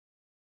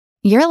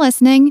You're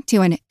listening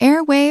to an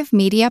Airwave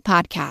Media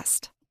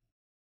Podcast.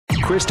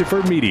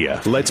 Christopher Media,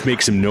 let's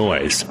make some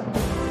noise.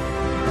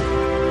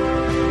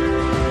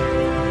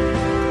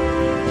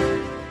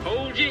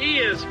 Hold your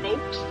ears,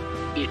 folks.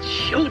 It's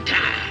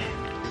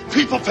showtime.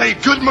 People pay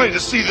good money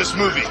to see this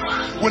movie.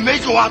 When they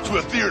go out to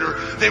a theater,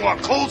 they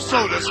want cold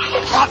sodas,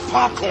 hot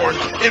popcorn,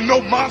 and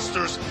no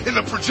monsters in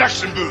the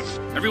projection booth.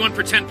 Everyone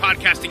pretend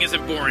podcasting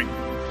isn't boring.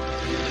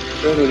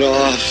 Turn it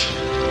off.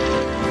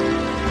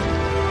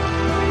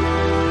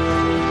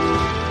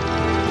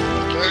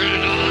 Turn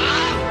it off.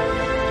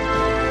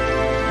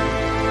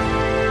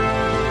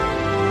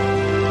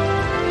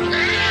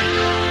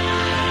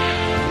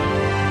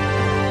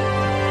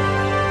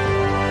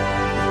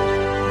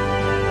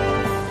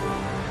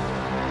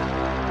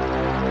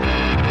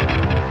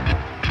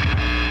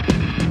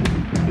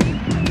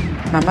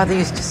 My mother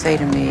used to say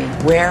to me,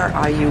 "Where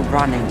are you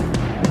running?"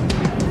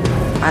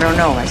 I don't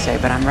know, I say,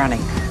 but I'm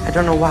running. I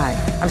don't know why.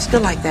 I'm still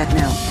like that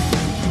now.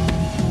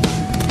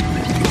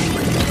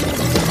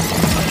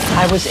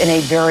 I was in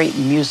a very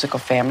musical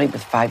family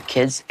with 5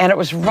 kids, and it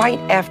was right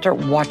after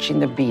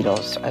watching the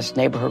Beatles, as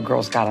neighborhood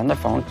girls got on the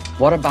phone,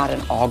 what about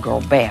an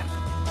all-girl band?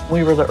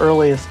 We were the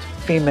earliest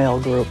female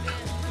group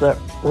that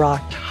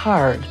rocked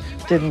hard,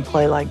 didn't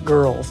play like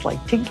girls,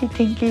 like Tinky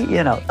Tinky,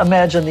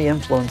 imagine the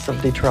influence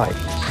of Detroit.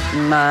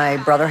 My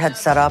brother had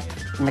set up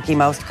Mickey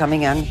Mouse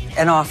coming in.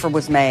 An offer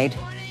was made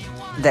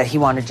that he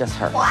wanted just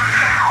her.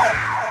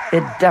 Wow.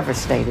 It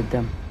devastated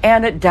them,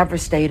 and it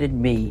devastated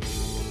me.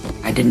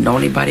 I didn't know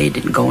anybody,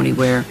 didn't go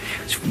anywhere.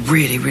 It was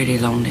really, really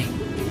lonely.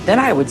 Then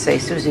I would say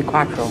Suzi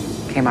Quatro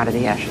came out of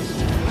the ashes.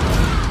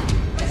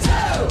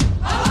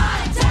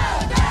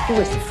 He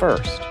was the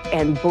first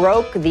and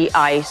broke the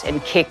ice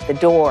and kicked the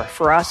door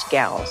for us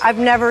gals. I've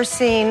never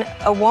seen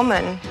a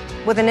woman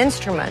with an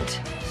instrument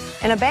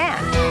in a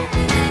band.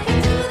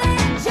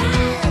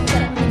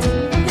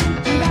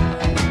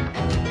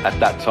 At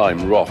that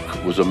time, rock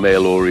was a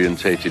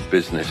male-orientated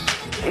business.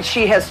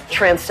 She has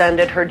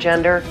transcended her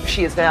gender.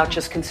 She is now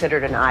just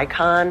considered an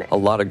icon. A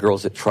lot of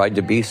girls that tried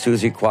to be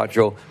Suzi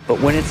Quatro, but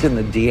when it's in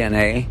the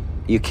DNA,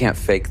 you can't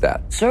fake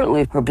that.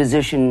 Certainly her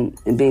position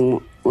in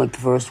being like the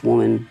first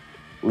woman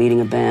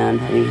leading a band,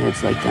 having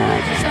hits like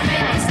that.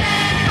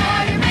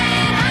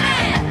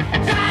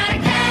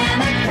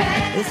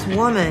 This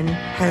woman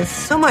has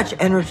so much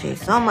energy,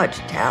 so much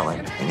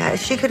talent.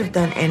 She could have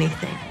done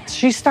anything.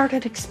 She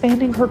started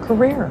expanding her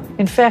career.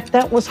 In fact,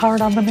 that was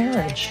hard on the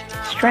marriage.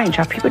 Strange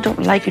how people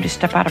don't like you to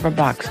step out of a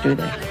box, do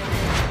they?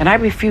 And I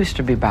refused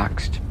to be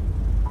boxed.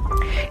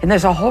 And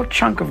there's a whole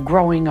chunk of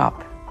growing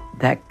up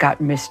that got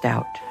missed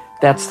out.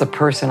 That's the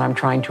person I'm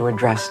trying to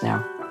address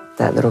now,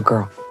 that little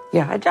girl.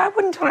 Yeah, I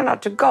wouldn't tell her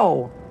not to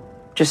go.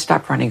 Just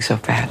stop running so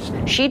fast.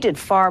 She did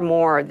far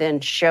more than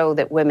show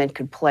that women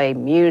could play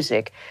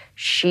music.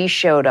 She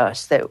showed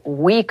us that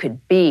we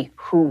could be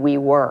who we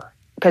were.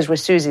 Because with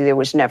Suzi, there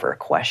was never a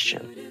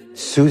question.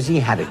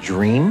 Suzi had a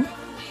dream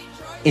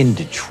in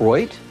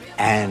Detroit,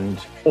 and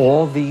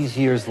all these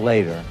years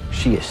later,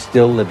 she is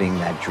still living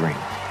that dream.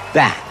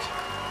 That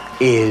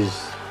is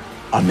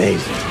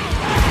amazing.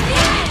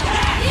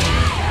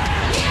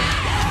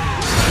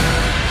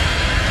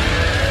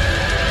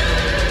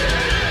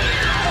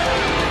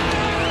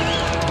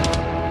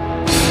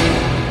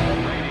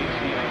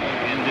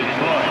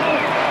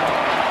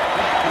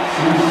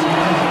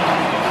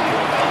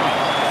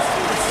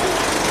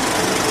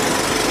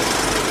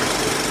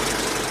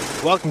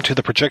 Welcome to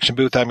the Projection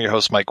Booth. I'm your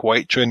host, Mike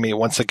White. Joining me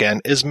once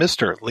again is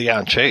Mr.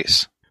 Leon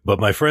Chase. But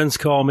my friends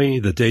call me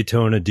the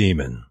Daytona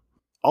Demon.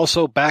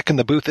 Also back in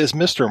the booth is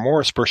Mr.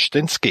 Maurice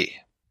Bursztynski.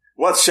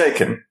 What's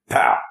shaking,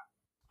 pal?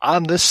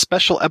 On this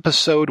special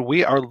episode,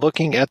 we are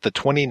looking at the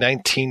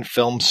 2019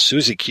 film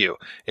Suzi Q.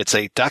 It's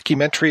a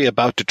documentary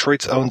about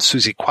Detroit's own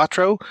Suzi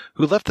Quatro,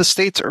 who left the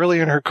States early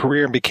in her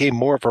career and became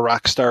more of a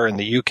rock star in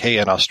the UK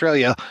and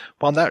Australia,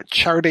 while not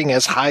charting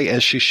as high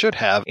as she should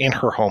have in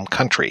her home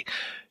country.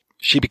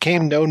 She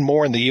became known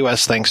more in the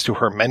U.S. thanks to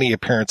her many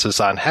appearances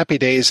on Happy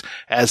Days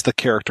as the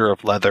character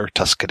of Leather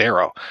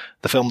Tuscadero.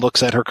 The film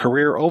looks at her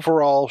career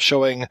overall,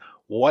 showing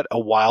what a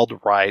wild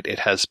ride it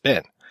has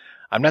been.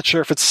 I'm not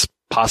sure if it's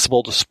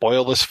possible to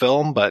spoil this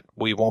film, but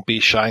we won't be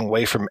shying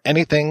away from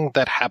anything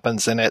that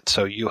happens in it,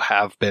 so you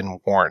have been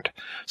warned.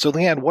 So,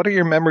 Leanne, what are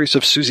your memories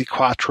of Suzi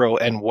Quatro,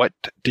 and what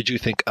did you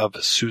think of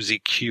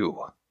Suzi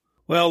Q?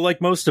 Well,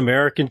 like most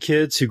American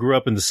kids who grew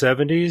up in the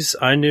 70s,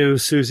 I knew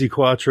Suzi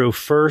Quatro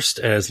first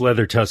as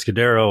Leather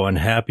Tuscadero on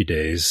Happy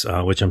Days,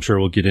 which I'm sure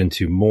we'll get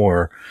into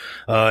more.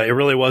 It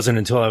really wasn't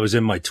until I was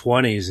in my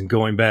 20s and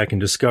going back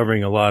and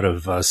discovering a lot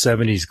of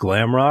 70s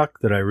glam rock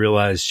that I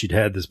realized she'd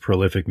had this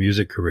prolific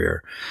music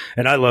career.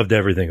 And I loved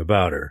everything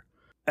about her.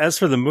 As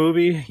for the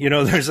movie,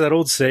 there's that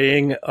old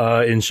saying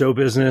in show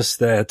business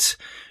that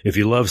if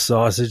you love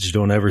sausage,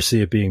 don't ever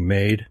see it being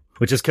made,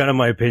 which is kind of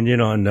my opinion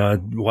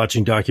on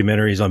watching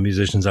documentaries on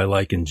musicians I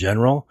like in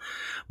general.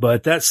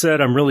 But that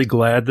said, I'm really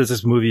glad that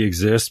this movie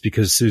exists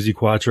because Suzi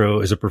Quatro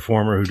is a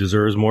performer who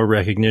deserves more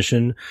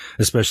recognition,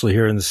 especially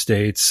here in the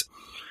States.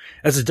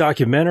 As a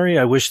documentary,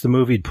 I wish the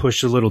movie'd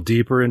pushed a little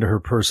deeper into her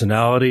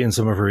personality and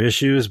some of her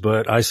issues,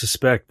 but I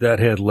suspect that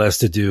had less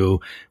to do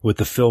with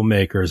the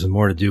filmmakers and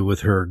more to do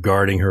with her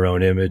guarding her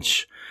own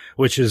image,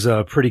 which is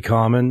pretty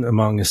common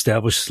among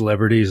established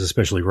celebrities,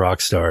 especially rock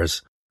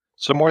stars.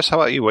 So, Maurice, how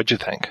about you? What'd you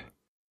think?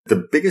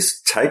 The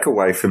biggest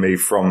takeaway for me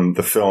from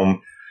the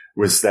film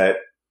was that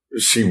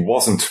she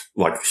wasn't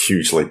like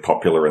hugely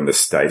popular in the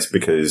States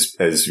because,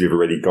 as you've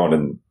already gone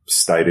and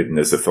stated and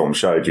as the film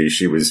showed you,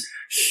 she was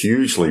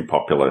hugely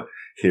popular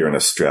here in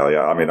Australia.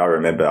 I mean, I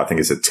remember, I think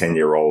as a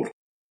 10-year-old,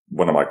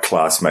 one of my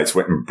classmates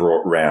went and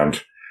brought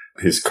round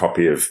his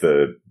copy of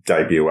the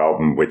debut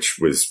album, which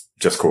was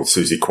just called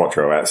Suzi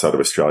Quatro outside of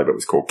Australia, but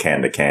was called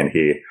Can to Can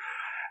here.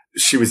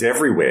 She was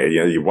everywhere.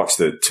 You know, you watch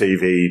the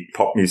TV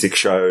pop music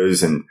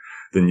shows and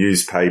the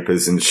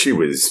newspapers, and she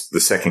was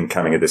the second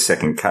coming of the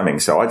second coming.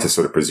 So I just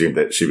sort of presumed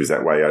that she was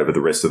that way over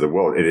the rest of the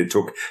world. And it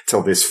took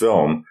till this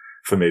film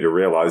for me to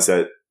realize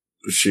that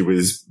she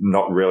was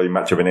not really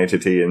much of an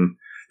entity in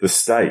the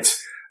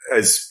States.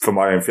 As for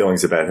my own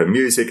feelings about her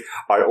music,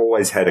 I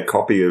always had a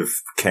copy of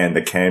Can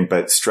to Can,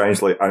 but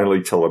strangely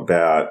only till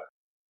about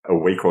a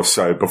week or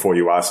so before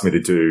you asked me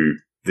to do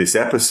this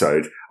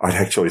episode, I'd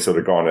actually sort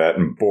of gone out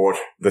and bought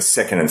the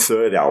second and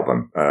third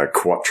album,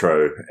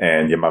 Quatro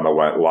and Your Mama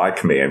Won't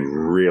Like Me, and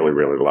really,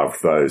 really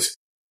loved those.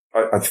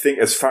 I think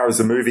as far as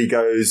the movie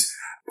goes,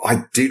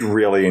 I did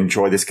really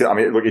enjoy this. I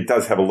mean, look, it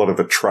does have a lot of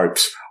the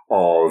tropes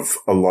of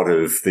a lot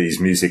of these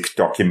music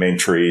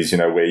documentaries, you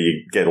know, where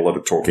you get a lot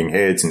of talking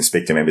heads and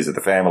speak to members of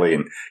the family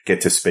and get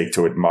to speak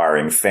to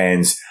admiring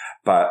fans.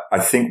 But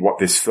I think what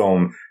this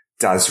film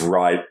does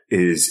right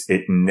is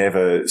it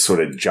never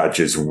sort of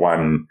judges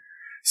one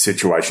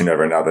situation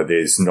over another.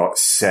 There's not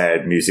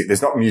sad music.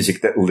 There's not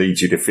music that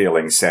leads you to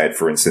feeling sad,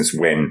 for instance,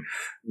 when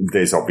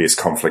there's obvious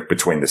conflict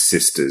between the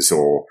sisters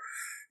or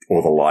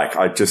the like.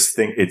 I just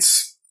think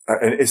it's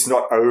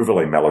not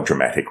overly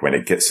melodramatic when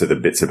it gets to the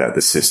bits about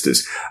the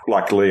sisters.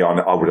 Like Leon,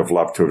 I would have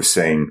loved to have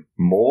seen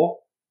more,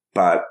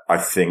 but I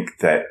think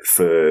that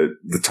for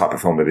the type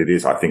of film that it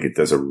is, I think it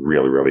does a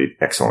really, really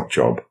excellent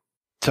job.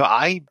 So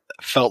I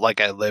felt like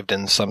I lived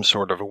in some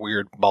sort of a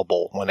weird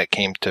bubble when it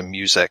came to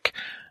music.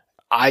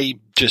 I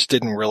just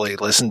didn't really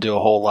listen to a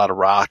whole lot of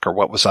rock or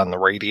what was on the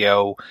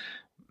radio,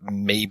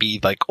 maybe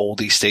like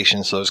oldie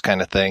stations, those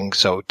kind of things.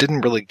 So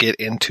didn't really get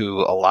into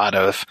a lot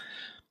of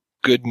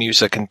good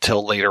music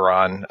until later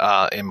on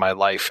in my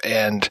life.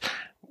 And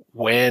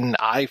when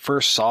I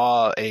first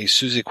saw a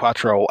Suzi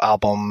Quatro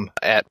album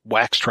at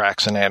Wax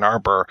Trax in Ann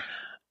Arbor,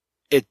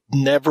 it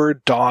never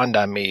dawned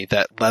on me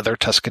that Leather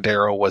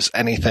Tuscadero was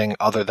anything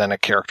other than a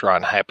character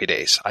on Happy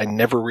Days. I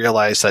never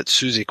realized that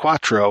Suzi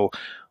Quatro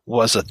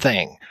was a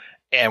thing.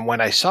 And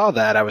when I saw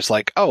that, I was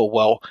like, oh,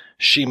 well,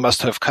 she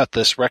must have cut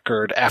this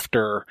record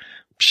after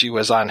she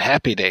was on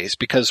Happy Days,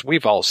 because we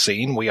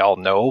all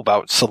know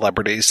about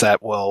celebrities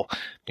that will,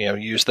 you know,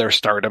 use their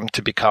stardom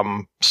to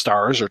become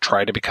stars or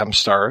try to become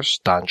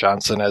stars. Don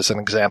Johnson as an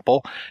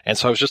example. And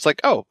so I was just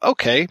like, oh,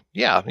 okay.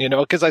 Yeah. You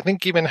know, because I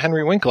think even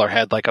Henry Winkler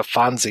had like a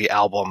Fonzie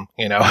album,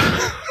 you know,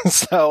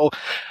 so.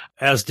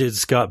 As did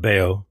Scott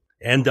Baio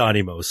and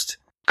Donnie Most.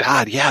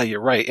 God, yeah,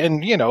 you're right.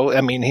 And, you know, I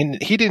mean,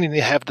 he didn't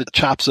even have the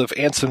chops of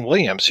Anson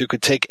Williams, who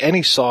could take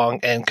any song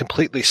and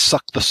completely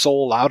suck the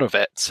soul out of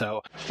it.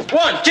 So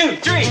 1, 2,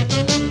 3.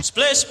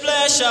 Splish,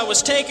 splash, I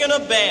was taking a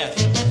bath.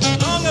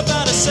 Long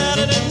about a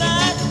Saturday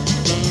night.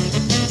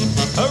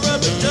 A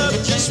rubber dub,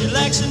 just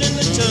relaxing in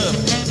the tub,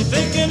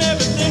 thinking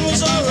everything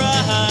was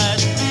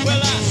alright. Well,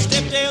 I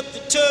stepped out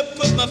the tub,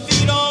 put my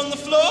feet on the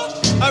floor.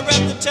 I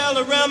wrapped the towel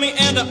around me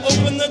and I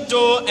opened the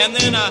door. And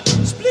then I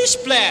splish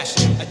splash,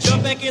 I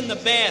jumped back in the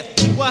bath.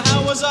 Well,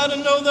 how was I to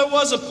know there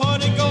was a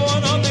party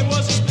going on? There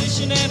was a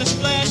splishing and a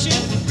splashing,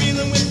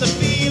 reeling with the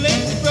feeling,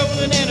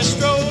 rolling and a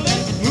strolling,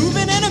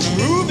 moving and a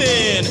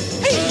grooving.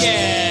 Hey,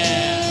 yeah!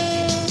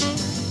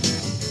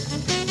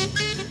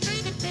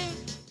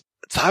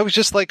 So I was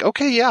just like,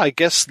 okay, yeah, I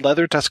guess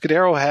Leather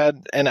Tuscadero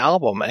had an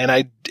album.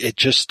 And it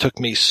just took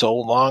me so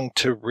long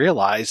to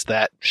realize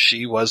that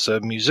she was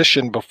a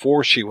musician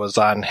before she was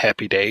on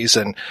Happy Days.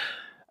 And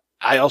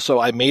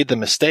I made the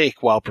mistake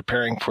while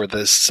preparing for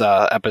this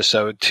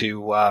episode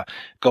to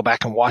go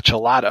back and watch a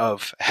lot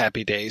of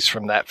Happy Days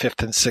from that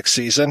 5th and 6th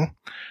season.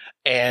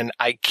 And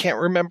I can't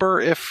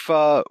remember if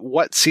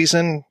what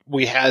season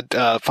we had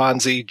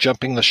Fonzie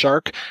jumping the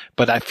shark,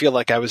 but I feel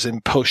like I was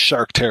in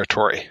post-shark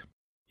territory.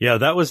 Yeah,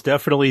 that was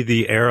definitely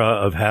the era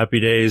of Happy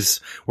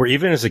Days, where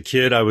even as a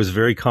kid, I was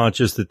very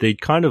conscious that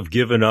they'd kind of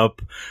given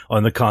up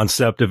on the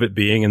concept of it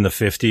being in the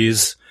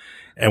 50s.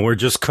 And we're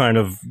just kind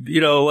of,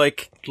 you know,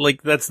 like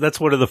that's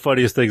one of the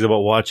funniest things about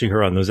watching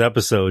her on those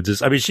episodes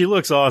is, I mean, she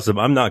looks awesome.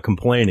 I'm not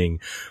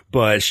complaining,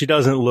 but she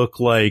doesn't look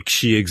like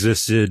she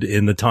existed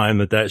in the time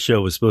that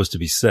show was supposed to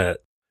be set.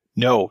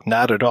 No,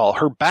 not at all.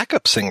 Her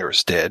backup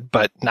singers did,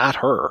 but not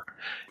her.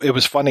 It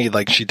was funny,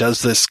 like she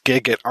does this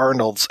gig at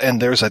Arnold's and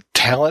there's a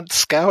talent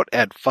scout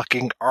at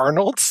fucking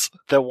Arnold's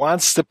that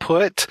wants to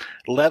put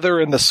Leather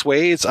and the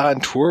Suedes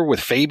on tour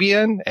with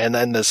Fabian, and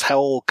then this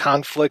whole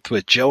conflict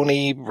with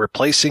Joni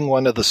replacing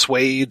one of the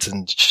Suedes,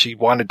 and she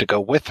wanted to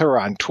go with her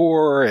on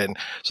tour, and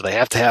so they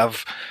have to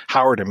have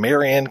Howard and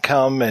Marion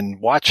come and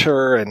watch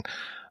her, and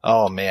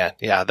oh man,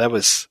 yeah, it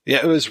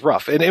was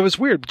rough. And it was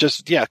weird,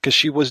 just, yeah, cause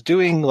she was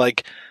doing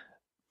like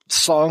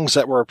songs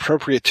that were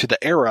appropriate to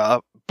the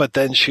era, but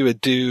then she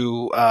would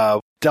do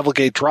Devil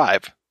Gate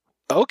Drive.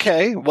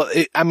 Okay, well,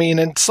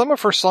 and some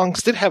of her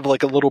songs did have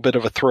like a little bit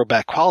of a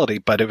throwback quality,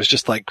 but it was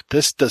just like,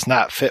 this does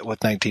not fit with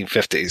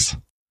 1950s.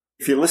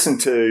 If you listen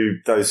to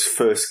those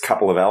first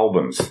couple of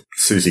albums,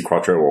 Suzi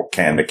Quatro or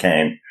Can to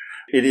Can,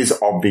 it is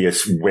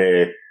obvious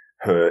where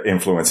her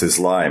influences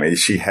lie. I mean,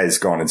 she has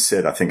gone and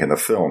said, I think in the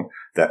film,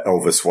 that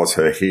Elvis was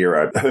her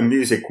hero. Her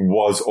music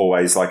was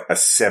always like a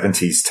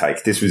 70s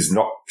take. This was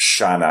not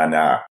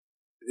sha-na-na.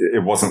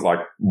 It wasn't like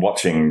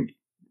watching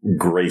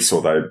Grease,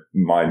 although,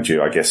 mind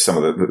you, I guess some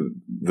of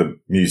the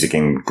music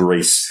in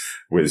Grease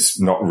was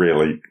not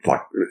really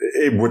like,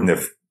 it wouldn't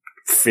have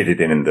fitted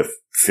in the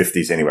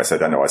 50s anyway, so I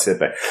don't know why I said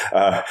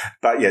that.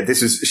 But yeah,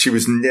 she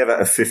was never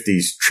a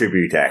 50s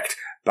tribute act,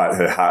 but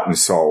her heart and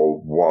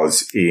soul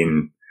was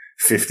in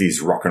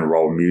 50s rock and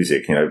roll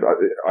music. You know,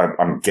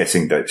 I'm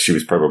guessing that she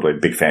was probably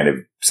a big fan of,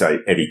 say,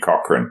 Eddie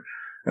Cochran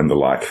and the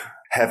like.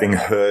 Having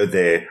her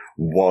there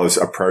was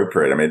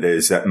appropriate. I mean,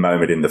 there's that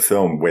moment in the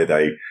film where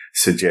they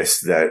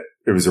suggest that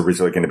it was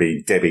originally going to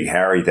be Debbie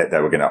Harry that they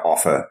were going to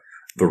offer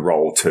the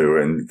role to,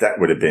 and that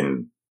would have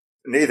been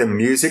neither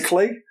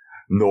musically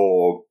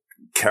nor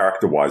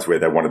character-wise where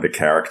they wanted the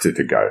character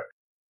to go.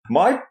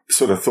 My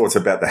sort of thoughts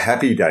about the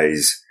Happy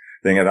Days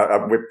thing, and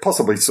we're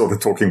possibly sort of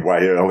talking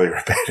way earlier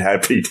about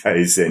Happy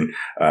Days than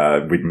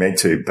we'd meant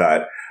to,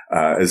 but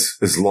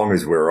as long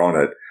as we're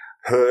on it,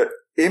 her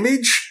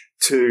image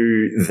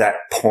to that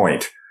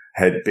point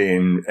had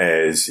been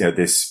as, you know,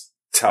 this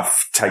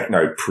tough, take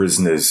no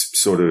prisoners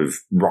sort of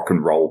rock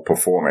and roll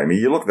performer. I mean,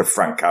 you look at the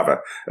front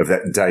cover of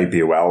that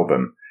debut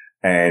album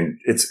and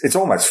it's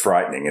almost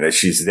frightening. You know,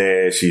 she's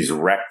there, she's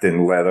wrapped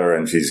in leather,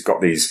 and she's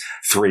got these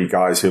three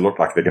guys who look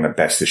like they're going to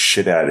bash the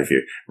shit out of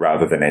you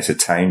rather than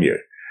entertain you.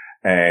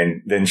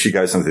 And then she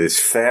goes into this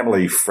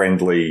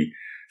family-friendly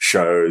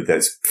show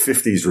that's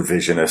 50s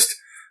revisionist,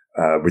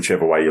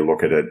 whichever way you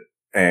look at it.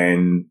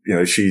 And, you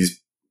know, she's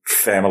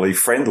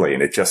family-friendly,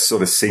 and it just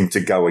sort of seemed to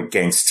go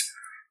against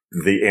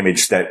the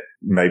image that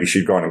maybe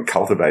she'd gone and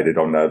cultivated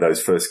on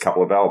those first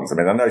couple of albums. I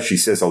mean, I know she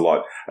says a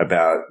lot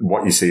about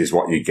what you see is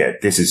what you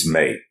get. This is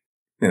me.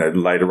 You know,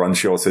 later on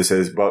she also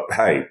says, but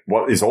hey,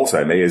 what is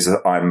also me is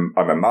I'm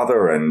a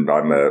mother and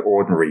I'm an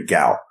ordinary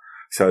gal.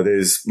 So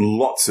there's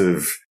lots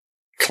of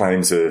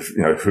claims of,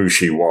 you know, who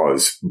she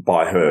was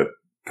by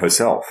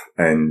herself.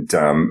 And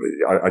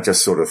I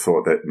just sort of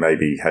thought that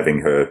maybe having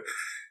her,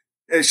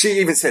 she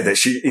even said that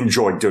she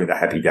enjoyed doing the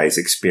Happy Days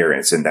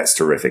experience, and that's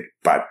terrific.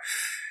 But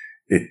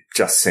it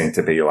just seemed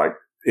to be like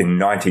in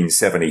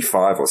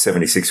 1975 or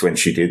 76 when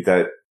she did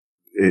that,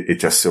 it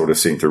just sort of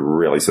seemed to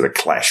really sort of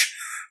clash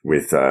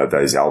with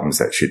those albums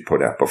that she'd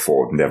put out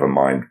before, never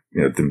mind,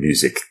 you know, the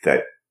music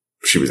that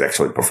she was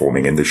actually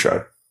performing in the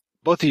show.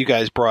 Both of you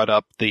guys brought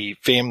up the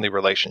family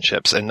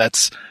relationships, and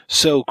that's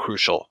so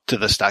crucial to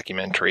this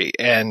documentary.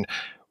 And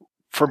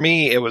for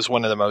me, it was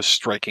one of the most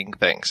striking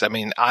things. I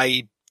mean,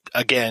 I,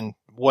 again,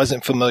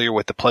 wasn't familiar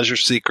with the Pleasure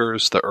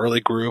Seekers, the early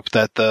group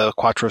that the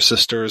Quatro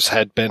sisters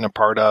had been a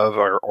part of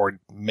or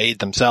made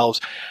themselves,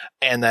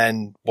 and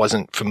then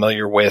wasn't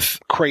familiar with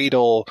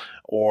Cradle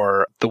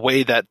or the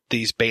way that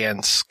these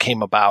bands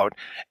came about.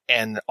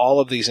 And all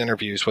of these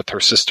interviews with her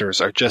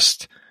sisters are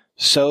just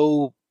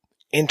so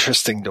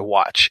interesting to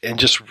watch, and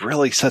just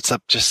really sets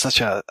up just such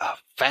a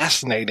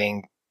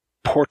fascinating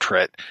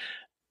portrait.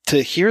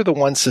 To hear the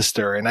one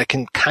sister, and I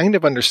can kind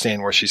of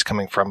understand where she's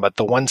coming from, but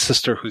the one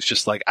sister who's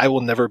just like, I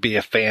will never be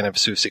a fan of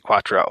Suzi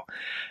Quatro.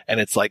 And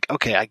it's like,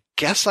 okay, I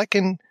guess I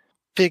can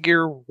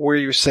figure where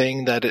you're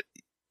saying that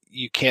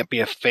you can't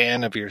be a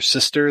fan of your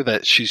sister,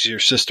 that she's your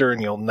sister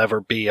and you'll never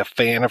be a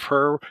fan of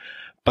her.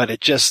 But it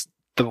just,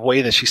 the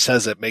way that she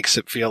says it makes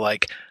it feel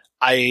like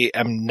I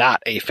am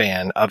not a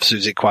fan of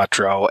Suzi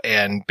Quatro,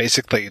 and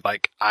basically,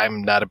 like,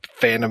 I'm not a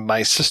fan of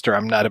my sister.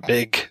 I'm not a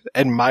big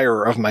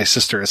admirer of my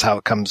sister is how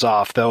it comes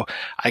off, though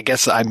I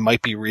guess I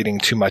might be reading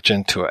too much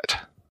into it.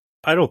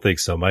 I don't think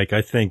so, Mike.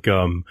 I think,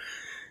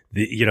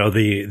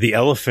 the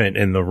elephant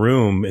in the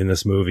room in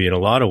this movie in a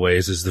lot of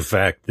ways is the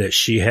fact that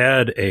she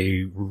had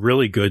a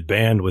really good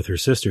band with her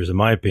sisters, in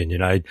my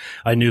opinion.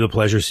 I knew the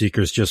Pleasure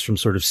Seekers just from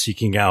sort of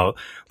seeking out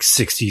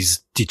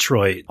 60s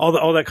Detroit,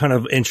 all that kind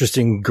of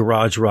interesting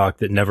garage rock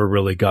that never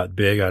really got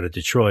big out of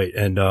Detroit.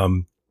 And,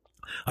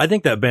 I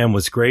think that band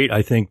was great.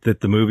 I think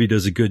that the movie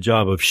does a good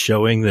job of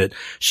showing that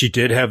she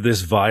did have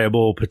this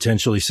viable,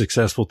 potentially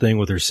successful thing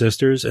with her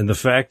sisters. And the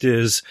fact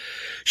is,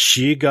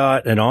 she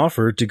got an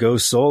offer to go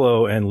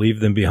solo and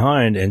leave them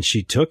behind, and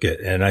she took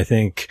it. And I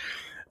think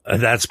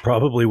That's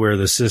probably where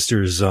the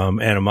sister's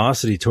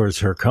animosity towards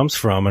her comes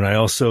from. And I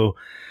also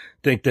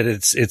think that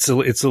it's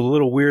a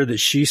little weird that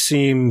she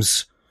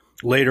seems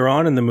later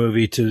on in the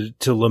movie to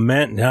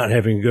lament not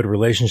having a good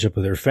relationship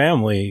with her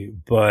family,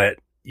 but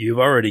you've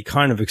already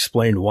kind of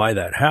explained why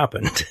that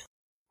happened.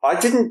 I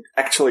didn't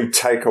actually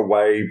take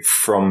away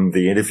from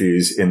the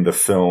interviews in the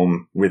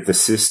film with the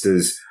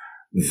sisters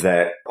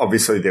that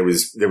obviously there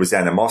was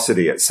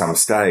animosity at some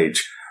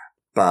stage,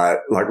 but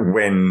like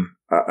when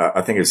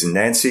I think it was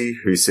Nancy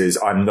who says,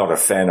 "I'm not a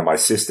fan of my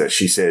sister,"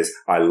 she says,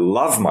 "I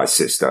love my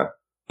sister,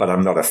 but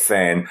I'm not a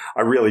fan."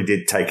 I really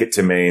did take it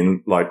to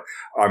mean like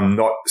I'm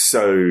not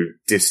so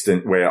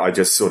distant where I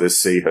just sort of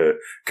see her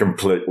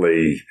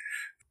completely.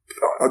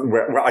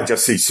 I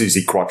just see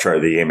Suzi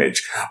Quatro, the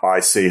image. I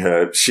see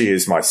her. She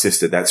is my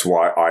sister. That's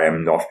why I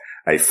am not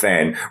a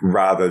fan,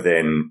 rather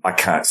than I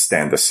can't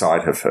stand the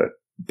sight of her.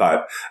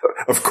 But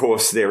of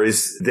course, there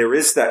is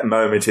that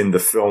moment in the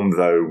film,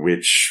 though,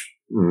 which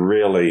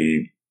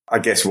really, I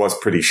guess, was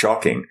pretty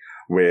shocking,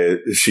 where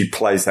she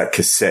plays that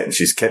cassette, and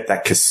she's kept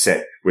that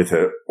cassette with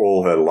her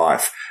all her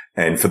life.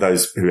 And for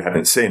those who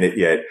haven't seen it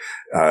yet,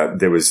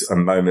 there was a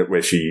moment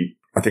where she,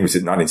 I think it was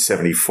in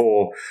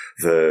 1974,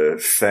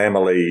 the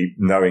family,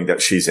 knowing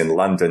that she's in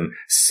London,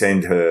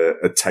 send her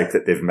a tape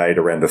that they've made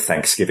around the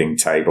Thanksgiving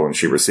table, and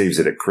she receives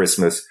it at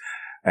Christmas.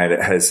 And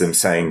it has them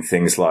saying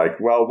things like,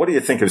 "Well, what do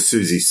you think of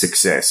Suzi's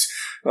success?"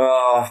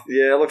 "Oh,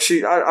 yeah, look,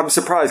 I'm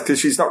surprised because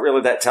she's not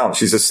really that talented.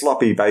 She's a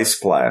sloppy bass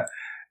player."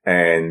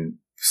 And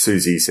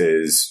Suzi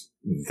says,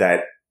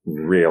 "That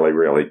really,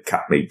 really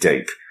cut me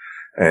deep."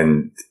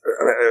 And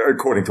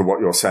according to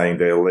what you're saying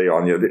there,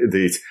 Leon,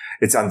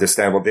 it's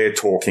understandable. They're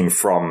talking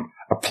from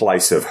a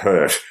place of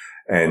hurt.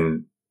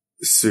 And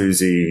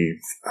Suzi,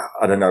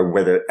 I don't know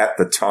whether at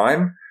the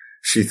time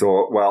she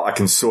thought, well, I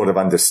can sort of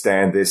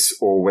understand this,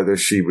 or whether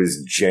she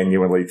was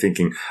genuinely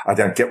thinking, I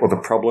don't get what the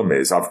problem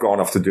is. I've gone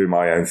off to do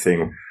my own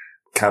thing.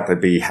 Can't they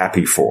be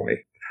happy for me?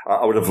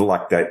 I would have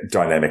liked that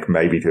dynamic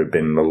maybe to have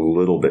been a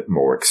little bit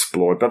more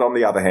explored. But on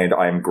the other hand,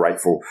 I am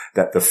grateful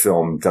that the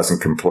film doesn't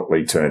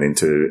completely turn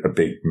into a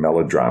big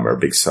melodrama, a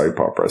big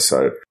soap opera.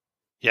 So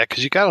Yeah,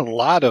 because you got a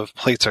lot of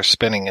plates are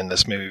spinning in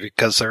this movie,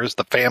 because there's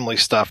the family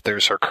stuff,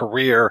 there's her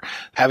career,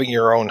 having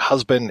your own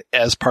husband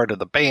as part of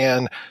the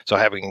band, so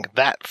having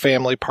that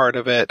family part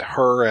of it,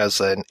 her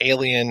as an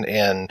alien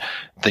in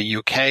the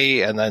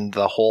UK, and then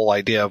the whole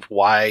idea of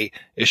why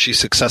is she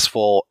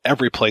successful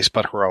every place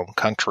but her own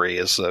country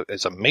is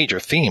a major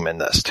theme in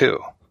this too.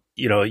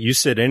 You know, you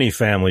sit any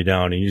family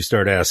down and you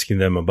start asking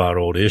them about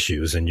old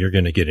issues and you're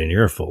going to get an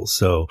earful.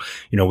 So,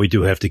 you know, we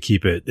do have to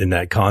keep it in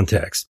that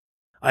context.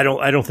 I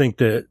don't think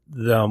that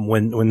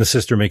when the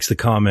sister makes the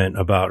comment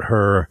about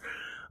her,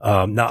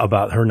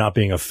 not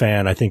being a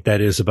fan, I think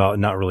that is about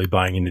not really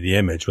buying into the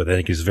image, but I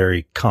think is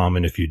very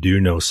common if you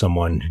do know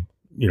someone,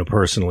 you know,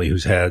 personally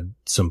who's had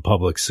some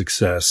public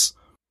success.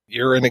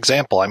 You're an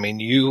example. I mean,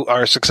 you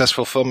are a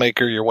successful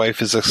filmmaker. Your wife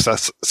is a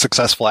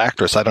successful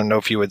actress. I don't know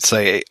if you would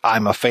say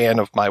I'm a fan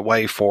of my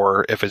wife,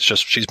 or if it's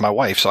just she's my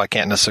wife, so I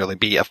can't necessarily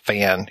be a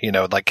fan, you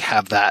know, like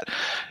have that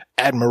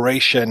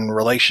admiration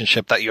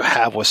relationship that you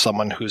have with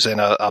someone who's in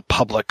a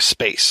public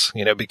space,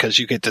 you know, because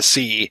you get to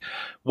see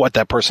what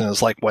that person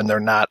is like when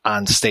they're not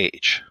on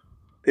stage.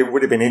 It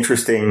would have been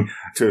interesting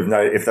to have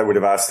known if they would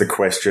have asked the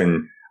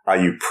question, are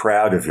you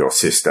proud of your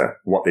sister?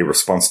 What the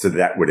response to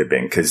that would have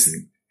been, because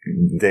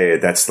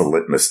that's the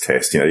litmus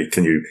test. You know,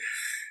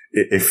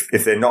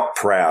 if they're not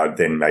proud,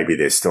 then maybe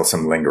there's still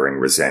some lingering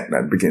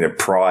resentment. You know,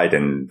 pride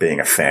and being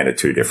a fan are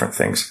two different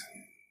things.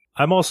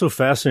 I'm also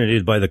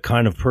fascinated by the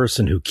kind of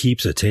person who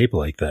keeps a tape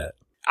like that.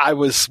 I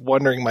was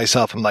wondering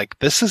myself, I'm like,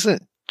 this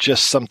isn't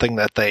just something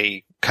that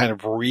they kind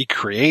of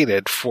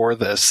recreated for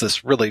this.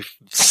 This really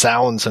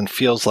sounds and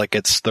feels like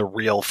it's the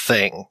real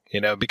thing,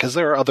 you know, because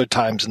there are other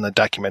times in the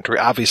documentary,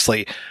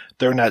 obviously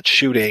they're not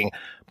shooting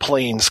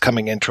planes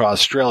coming into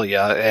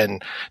Australia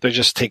and they're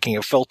just taking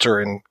a filter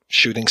and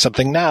shooting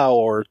something now,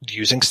 or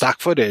using stock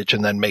footage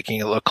and then making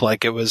it look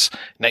like it was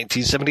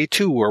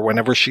 1972 or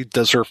whenever she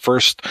does her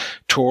first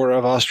tour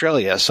of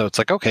Australia. So it's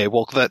like, okay,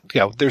 well, that, you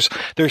know, there's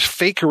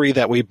fakery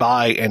that we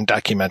buy in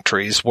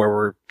documentaries where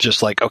we're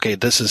just like, okay,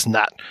 this is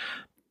not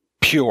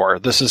pure.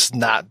 This has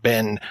not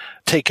been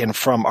taken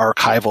from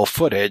archival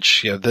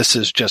footage. You know, this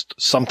is just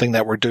something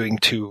that we're doing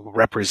to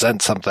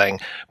represent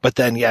something. But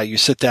then, yeah, you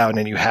sit down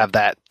and you have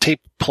that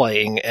tape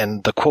playing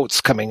and the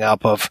quotes coming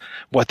up of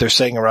what they're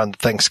saying around the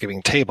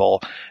Thanksgiving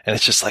table. And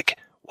it's just like,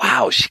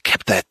 wow, she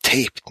kept that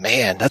tape.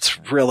 Man, that's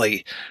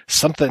really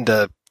something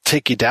to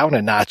take you down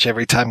a notch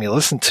every time you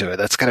listen to it.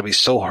 That's got to be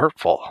so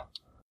hurtful.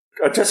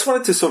 I just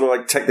wanted to sort of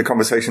like take the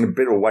conversation a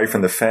bit away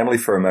from the family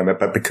for a moment,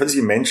 but because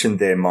you mentioned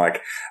there, Mike,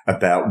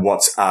 about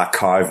what's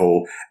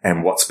archival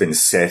and what's been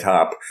set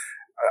up,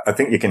 I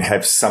think you can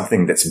have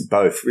something that's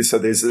both. So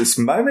there's this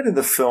moment in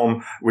the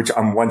film which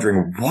I'm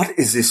wondering, what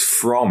is this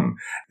from?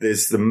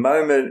 There's the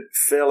moment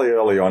fairly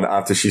early on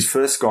after she's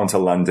first gone to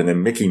London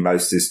and Mickey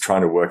Most is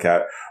trying to work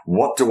out,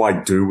 what do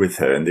I do with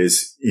her? And you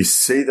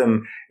see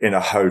them in a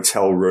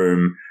hotel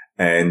room,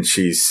 and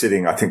she's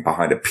sitting, I think,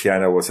 behind a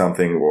piano or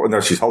something. Or no,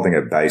 she's holding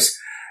a bass.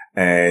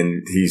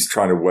 And he's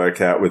trying to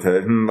work out with her,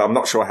 I'm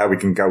not sure how we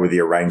can go with the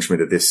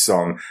arrangement of this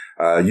song.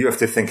 You have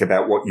to think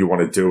about what you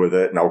want to do with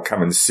it, and I'll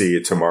come and see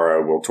you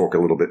tomorrow. We'll talk a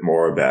little bit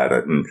more about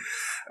it. And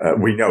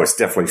we know it's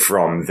definitely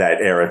from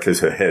that era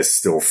because her hair's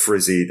still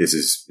frizzy. This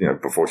is,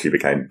 before she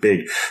became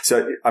big.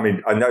 So, I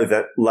mean, I know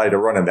that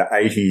later on in the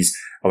 80s,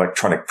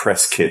 electronic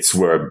press kits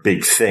were a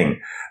big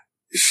thing.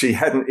 She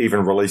hadn't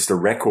even released a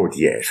record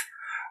yet.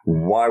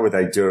 Why were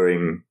they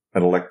doing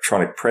an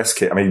electronic press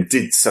kit? I mean,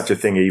 did such a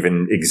thing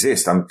even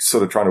exist? I'm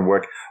sort of trying to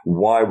work,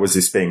 why was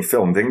this being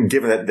filmed? And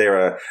given that there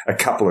are a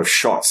couple of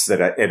shots that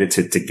are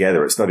edited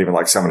together, it's not even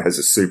like someone has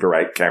a Super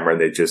 8 camera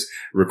and they're just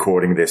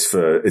recording this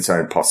for its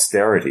own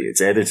posterity. It's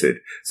edited.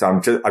 So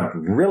I'd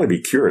really be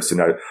curious to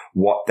know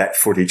what that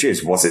footage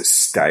is. Was it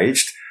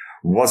staged?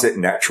 Was it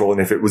natural? And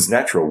if it was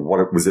natural,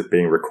 what was it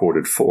being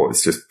recorded for? It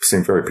just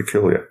seemed very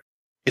peculiar.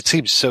 It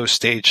seems so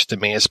staged to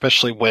me,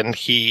 especially when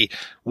he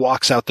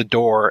walks out the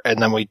door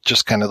and then we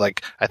just kind of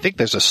like, I think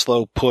there's a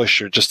slow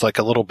push or just like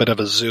a little bit of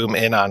a zoom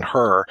in on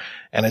her.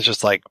 And it's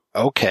just like,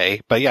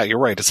 okay. But yeah, you're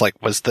right. It's like,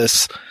 was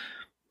this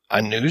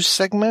a news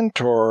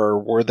segment or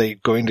were they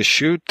going to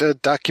shoot a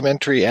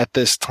documentary at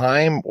this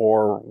time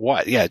or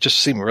what? Yeah, it just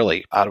seemed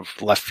really out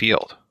of left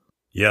field.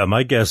 Yeah,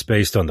 my guess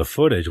based on the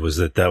footage was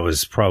that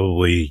was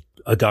probably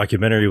a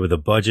documentary with a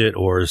budget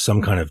or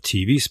some kind of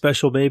TV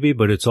special maybe,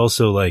 but it's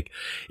also like,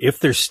 if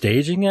they're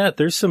staging it,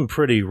 there's some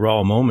pretty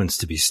raw moments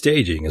to be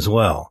staging as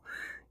well.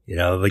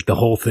 Like the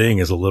whole thing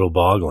is a little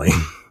boggling.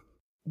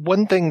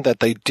 One thing that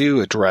they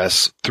do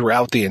address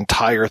throughout the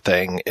entire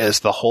thing is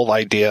the whole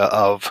idea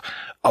of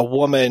a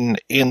woman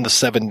in the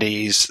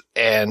 70s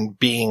and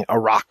being a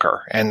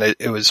rocker. And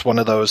it was one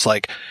of those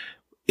like,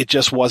 it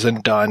just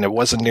wasn't done. It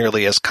wasn't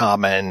nearly as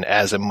common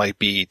as it might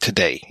be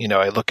today.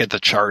 I look at the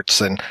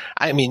charts and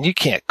I mean, you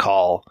can't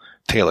call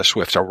Taylor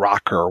Swift a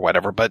rocker or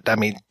whatever, but I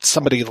mean,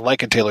 somebody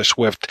like a Taylor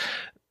Swift,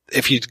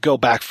 if you go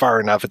back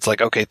far enough, it's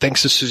like, okay,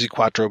 thanks to Suzi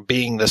Quatro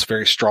being this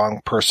very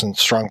strong person,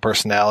 strong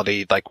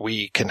personality, like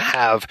we can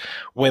have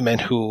women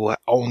who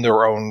own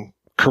their own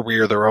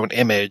career, their own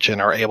image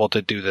and are able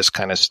to do this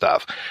kind of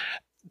stuff.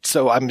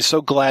 So I'm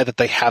so glad that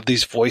they have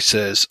these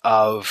voices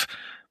of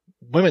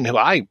women who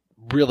I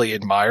really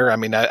admire. I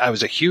mean, I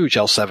was a huge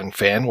L7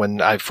 fan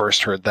when I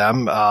first heard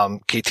them.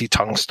 KT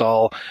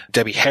Tungstall,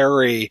 Debbie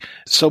Harry,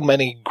 so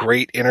many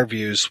great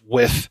interviews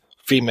with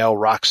female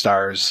rock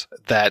stars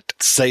that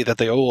say that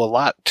they owe a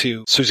lot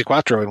to Suzi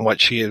Quatro and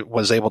what she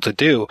was able to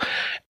do.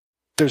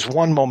 There's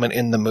one moment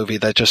in the movie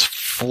that just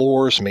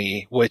floors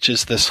me, which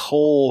is this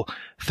whole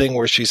thing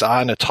where she's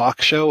on a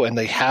talk show and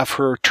they have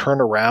her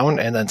turn around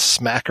and then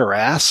smack her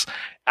ass.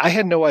 I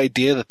had no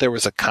idea that there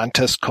was a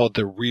contest called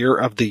the Rear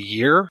of the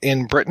Year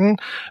in Britain,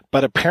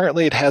 but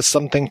apparently it has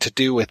something to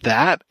do with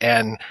that.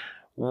 And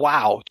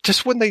wow,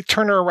 just when they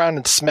turn her around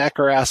and smack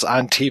her ass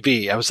on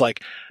TV, I was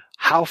like,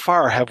 how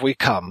far have we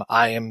come?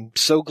 I am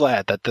so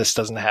glad that this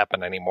doesn't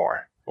happen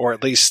anymore, or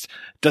at least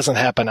doesn't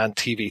happen on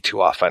TV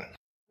too often.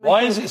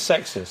 Why is it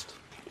sexist?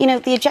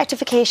 The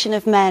objectification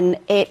of men,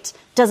 it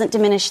doesn't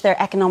diminish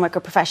their economic or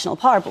professional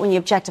power, but when you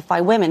objectify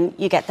women,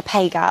 you get the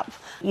pay gap,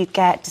 you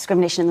get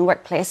discrimination in the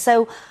workplace.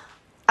 So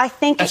I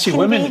think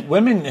actually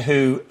women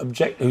who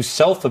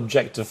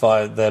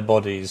self-objectify their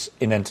bodies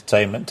in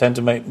entertainment tend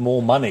to make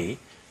more money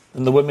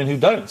than the women who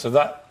don't. So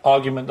that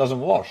argument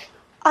doesn't wash.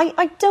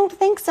 I don't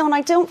think so, and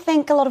I don't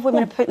think a lot of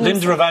women are putting...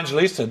 Linda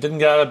Evangelista didn't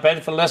get out of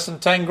bed for less than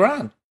 10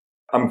 grand.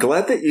 I'm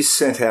glad that you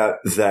sent out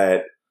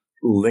that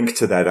link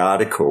to that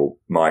article,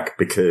 Mike,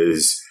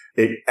 because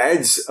it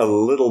adds a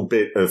little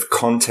bit of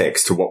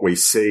context to what we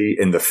see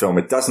in the film.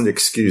 It doesn't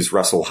excuse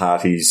Russell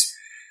Harty's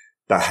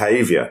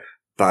behavior,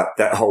 but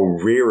that whole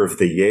Rear of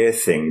the Year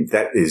thing,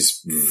 that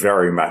is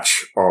very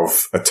much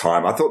of a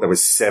time. I thought that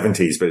was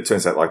 70s, but it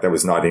turns out like that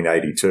was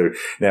 1982.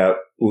 Now,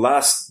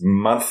 last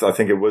month, I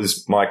think it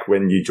was, Mike,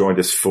 when you joined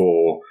us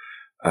for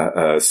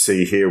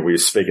See Here, we were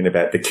speaking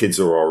about The Kids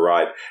Are All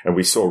Right, and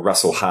we saw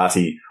Russell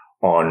Harty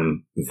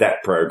on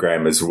that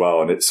program as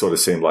well. And it sort of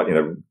seemed like,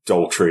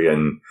 Daltrey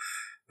and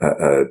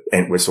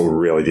Entwistle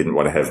really didn't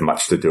want to have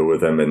much to do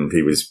with him. And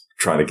he was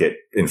trying to get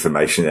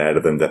information out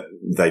of them that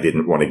they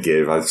didn't want to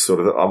give. I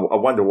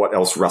wonder what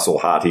else Russell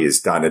Harty has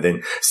done. And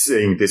then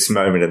seeing this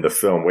moment in the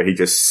film where he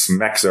just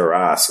smacks her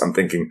ass, I'm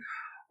thinking,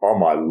 oh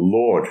my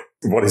Lord,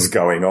 what is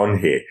going on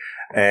here?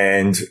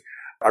 And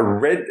I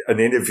read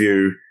an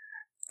interview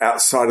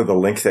outside of the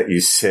link that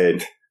you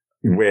said,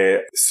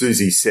 where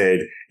Suzi said,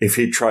 if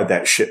he tried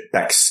that shit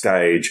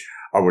backstage,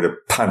 I would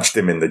have punched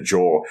him in the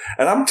jaw.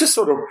 And I'm just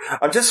sort of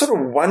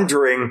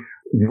wondering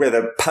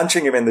whether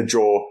punching him in the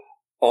jaw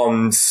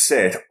on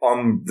set,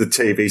 on the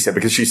TV set,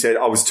 because she said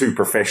I was too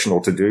professional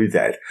to do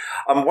that.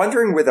 I'm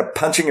wondering whether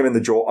punching him in the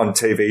jaw on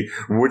TV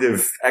would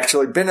have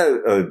actually been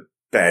a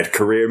bad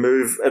career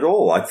move at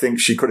all. I think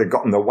she could have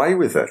gotten away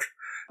with it.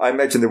 I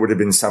imagine there would have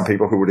been some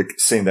people who would have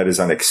seen that as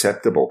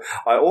unacceptable.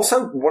 I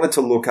also wanted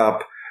to look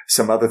up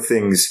some other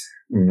things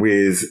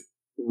with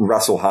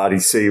Russell Harty,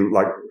 see,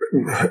 like,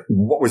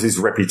 what was his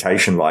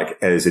reputation like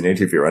as an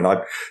interviewer? And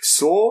I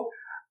saw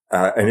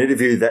an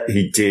interview that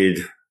he did,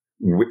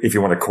 if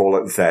you want to call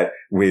it that,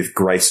 with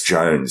Grace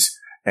Jones.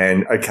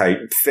 And okay,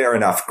 fair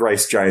enough.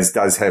 Grace Jones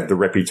does have the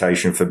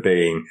reputation for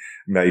being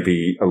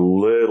maybe a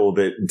little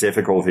bit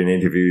difficult in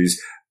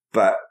interviews,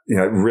 but,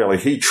 really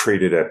he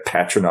treated her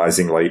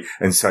patronizingly.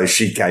 And so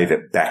she gave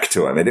it back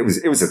to him. And it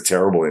was a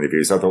terrible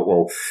interview. So I thought,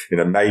 well,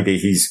 maybe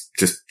he's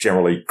just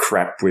generally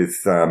crap with,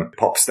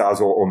 pop stars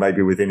or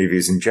maybe with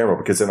interviews in general,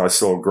 because then I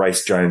saw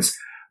Grace Jones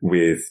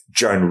with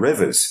Joan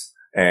Rivers.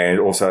 And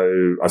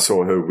also I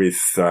saw her with,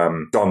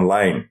 Don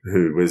Lane,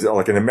 who was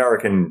like an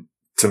American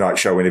Tonight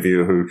Show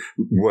interviewer who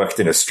worked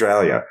in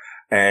Australia.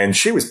 And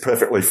she was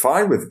perfectly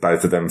fine with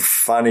both of them,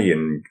 funny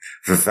and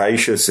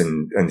vivacious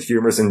and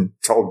humorous, and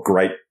told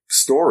great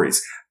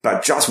stories,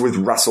 but just with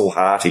Russell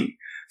Harty.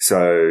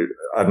 So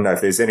I don't know if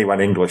there's anyone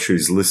English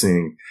who's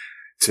listening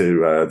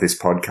to this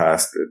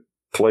podcast,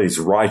 please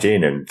write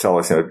in and tell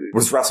us,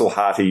 was Russell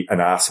Harty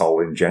an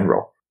asshole in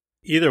general?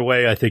 Either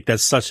way, I think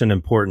that's such an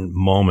important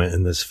moment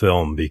in this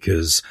film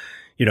because,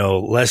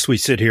 lest we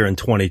sit here in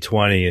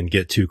 2020 and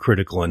get too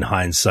critical in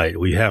hindsight,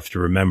 we have to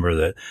remember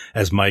that,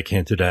 as Mike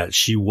hinted at,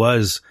 she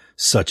was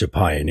such a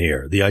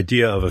pioneer. The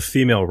idea of a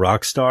female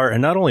rock star,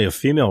 and not only a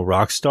female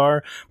rock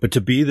star, but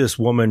to be this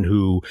woman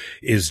who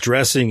is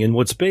dressing in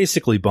what's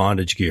basically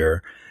bondage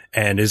gear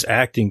and is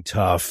acting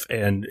tough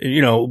and,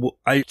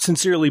 I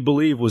sincerely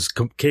believe was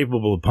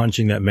capable of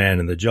punching that man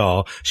in the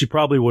jaw. She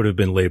probably would have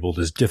been labeled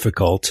as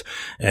difficult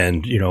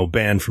and,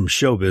 banned from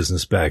show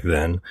business back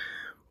then.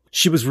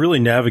 She was really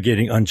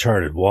navigating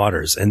uncharted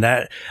waters. And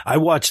that, I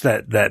watched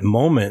that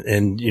moment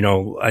and,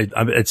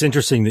 it's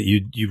interesting that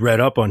you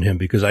read up on him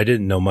because I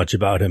didn't know much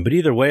about him. But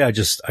either way,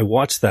 I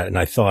watched that and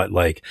I thought,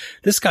 like,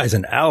 this guy's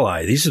an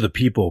ally. These are the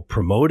people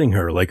promoting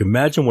her. Like,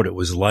 imagine what it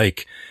was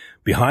like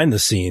behind the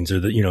scenes, or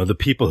the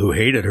people who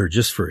hated her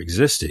just for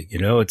existing.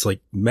 It's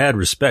like mad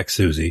respect,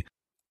 Suzi.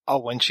 Oh,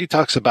 when she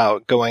talks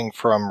about going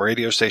from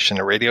radio station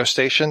to radio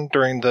station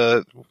during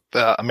the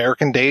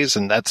American days,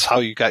 and that's how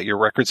you got your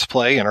records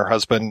play. And her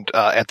husband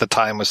at the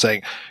time was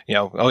saying,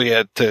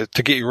 to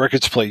get your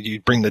records played,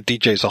 you'd bring the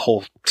DJs a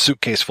whole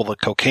suitcase full of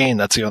cocaine.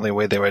 That's the only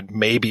way they would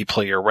maybe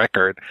play your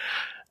record.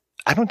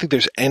 I don't think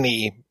there's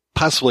any,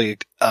 possibly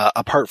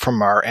apart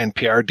from our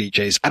NPR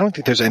DJs, I don't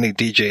think there's any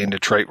DJ in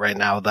Detroit right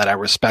now that I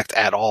respect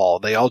at all.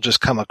 They all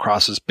just come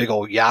across as big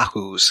old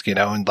yahoos,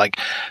 and like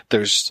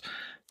there's,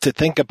 to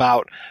think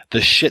about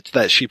the shit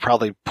that she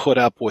probably put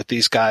up with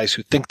these guys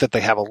who think that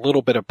they have a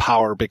little bit of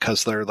power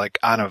because they're like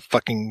on a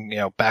fucking,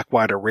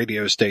 backwater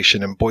radio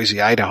station in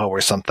Boise, Idaho or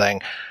something.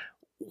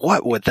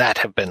 What would that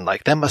have been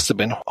like? That must have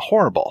been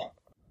horrible.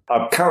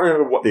 I can't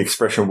remember what the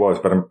expression was,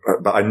 but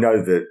I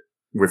know that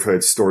we've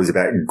heard stories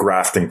about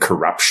graft and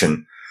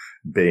corruption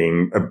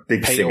being a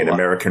big thing in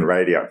American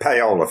radio.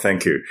 Payola,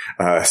 thank you,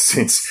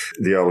 since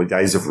the early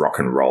days of rock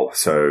and roll.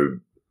 So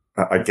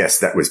I guess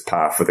that was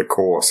par for the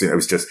course. It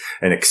was just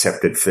an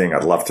accepted thing.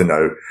 I'd love to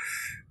know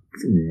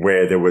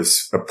where there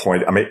was a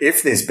point. I mean,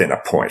 if there's been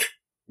a point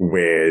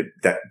where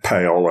that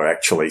payola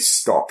actually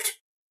stopped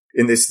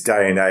in this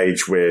day and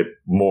age where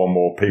more and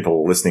more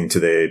people are listening to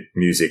their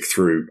music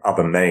through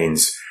other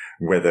means,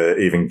 whether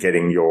even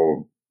getting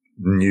your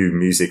new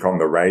music on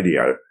the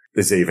radio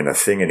is even a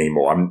thing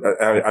anymore.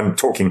 I'm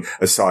talking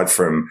aside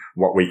from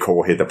what we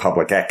call here the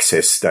public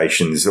access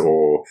stations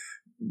or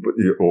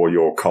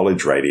your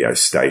college radio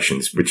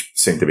stations, which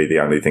seem to be the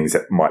only things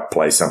that might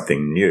play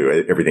something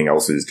new. Everything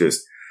else is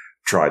just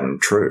tried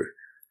and true.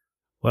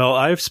 Well,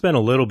 I've spent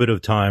a little bit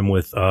of time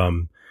with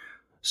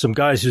some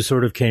guys who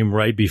sort of came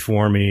right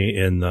before me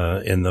in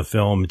the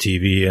film,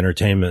 TV,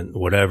 entertainment,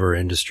 whatever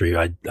industry.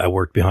 I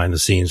worked behind the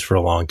scenes for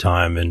a long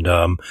time, and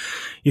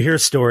you hear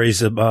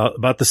stories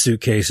about the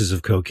suitcases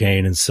of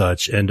cocaine and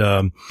such. And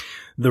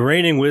the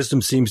reigning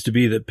wisdom seems to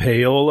be that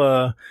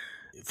payola,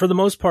 for the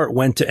most part,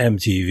 went to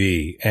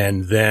MTV.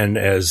 And then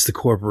as the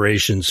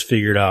corporations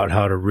figured out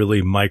how to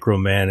really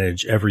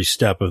micromanage every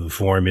step of the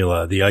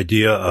formula, the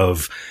idea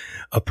of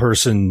a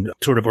person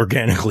sort of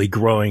organically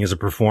growing as a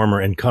performer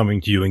and coming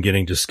to you and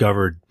getting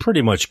discovered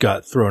pretty much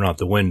got thrown out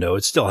the window.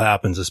 It still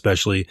happens,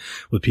 especially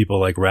with people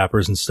like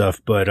rappers and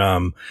stuff. But,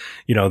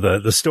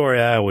 the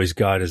story I always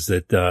got is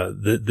that,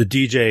 the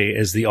DJ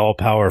as the all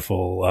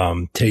powerful,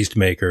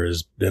 tastemaker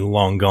has been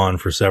long gone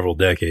for several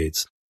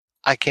decades.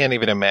 I can't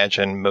even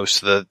imagine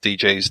most of the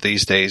DJs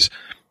these days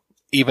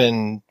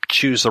even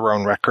choose their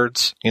own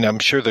records. I'm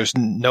sure there's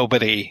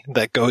nobody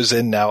that goes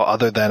in now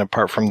other than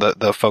apart from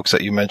the folks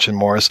that you mentioned,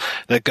 Morris,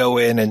 that go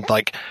in and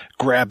like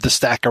grab the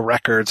stack of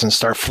records and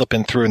start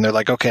flipping through and they're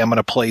like, okay, I'm going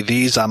to play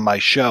these on my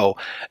show.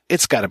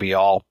 It's got to be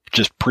all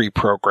just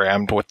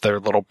pre-programmed with their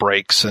little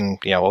breaks and,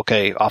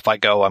 okay, off I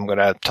go. I'm going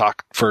to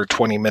talk for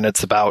 20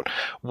 minutes about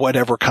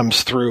whatever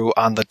comes through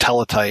on the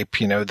teletype,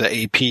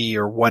 the AP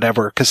or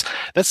whatever. 'Cause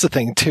that's the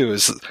thing too,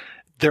 is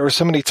there are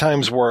so many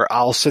times where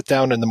I'll sit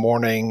down in the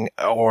morning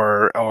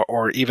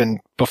or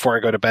even before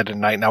I go to bed at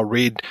night, and I'll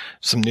read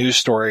some news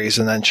stories,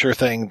 and then sure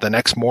thing, the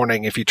next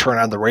morning, if you turn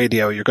on the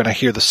radio, you're going to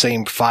hear the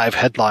same 5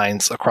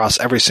 headlines across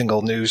every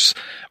single news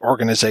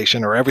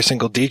organization, or every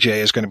single DJ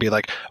is going to be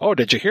like, oh,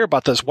 did you hear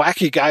about this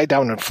wacky guy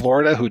down in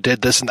Florida who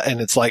did this?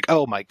 And it's like,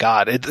 oh my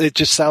God, it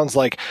just sounds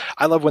like,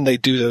 I love when they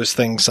do those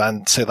things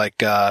on, say, like,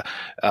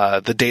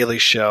 The Daily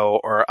Show,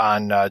 or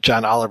on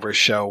John Oliver's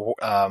show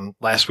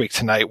last week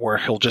tonight, where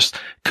he'll just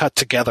cut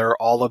together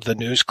all of the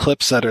news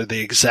clips that are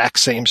the exact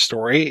same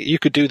story. You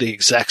could do the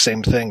exact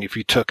same thing if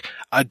you took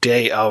a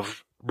day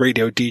of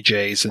radio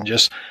DJs and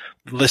just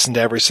listened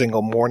to every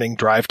single morning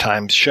drive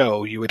time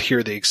show. You would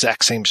hear the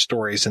exact same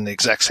stories in the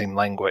exact same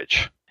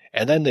language.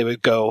 And then they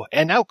would go,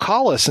 and now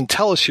call us and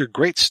tell us your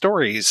great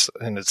stories.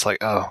 And it's like,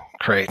 oh,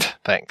 great.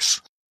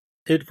 Thanks.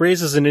 It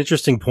raises an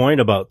interesting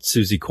point about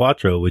Suzi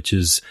Quatro, which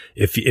is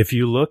if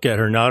you look at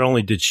her, not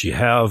only did she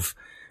have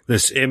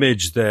this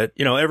image that,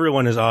 you know,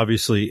 everyone is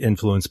obviously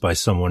influenced by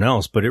someone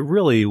else, but it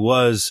really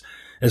was,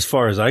 as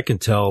far as I can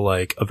tell,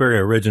 like a very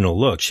original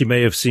look. She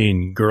may have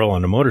seen Girl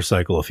on a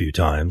Motorcycle a few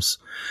times,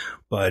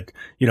 but,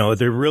 you know,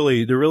 there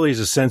really is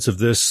a sense of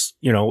this,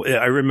 you know,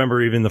 I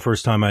remember even the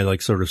first time I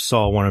like sort of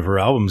saw one of her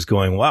albums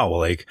going, wow,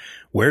 like,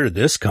 where did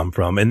this come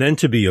from? And then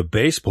to be a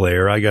bass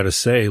player, I got to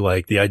say,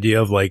 like, the idea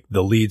of like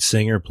the lead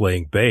singer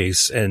playing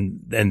bass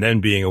and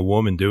then being a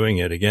woman doing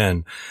it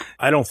again,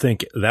 I don't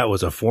think that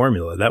was a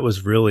formula. That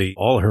was really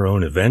all her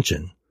own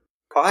invention.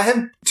 I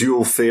have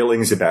dual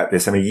feelings about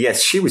this. I mean,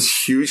 yes, she was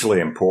hugely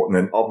important.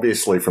 And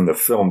obviously from the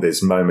film,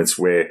 there's moments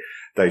where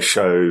they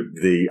show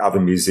the other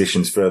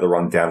musicians further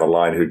on down the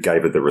line who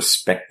gave her the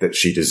respect that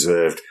she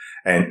deserved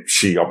and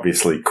she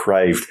obviously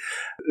craved.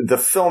 The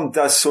film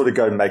does sort of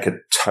go make a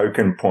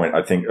token point,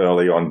 I think,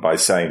 early on by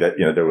saying that,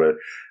 you know, there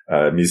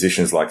were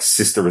musicians like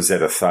Sister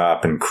Rosetta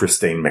Tharpe and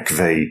Christine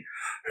McVie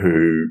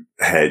who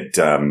had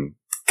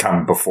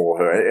come before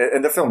her.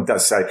 And the film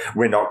does say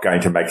we're not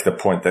going to make the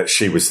point that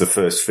she was the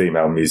first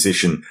female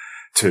musician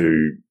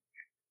to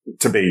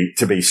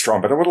be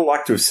strong, but I would have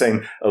liked to have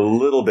seen a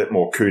little bit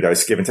more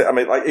kudos given to, I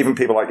mean, like even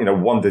people like, you know,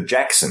 Wanda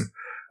Jackson,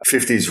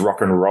 50s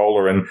rock and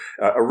roller, and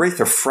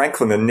Aretha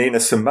Franklin and Nina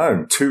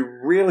Simone, 2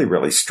 really,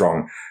 really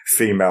strong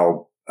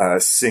female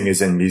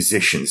singers and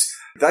musicians.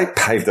 They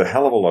paved a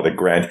hell of a lot of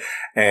ground.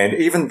 And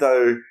even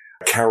though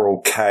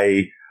Carol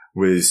Kay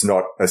was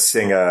not a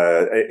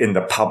singer in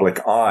the public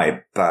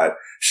eye, but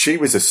she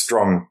was a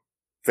strong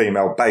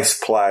female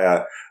bass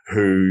player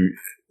who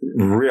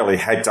really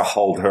had to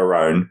hold her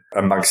own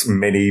amongst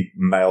many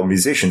male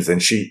musicians,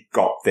 and she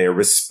got their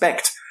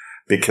respect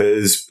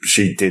because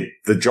she did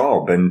the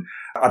job. And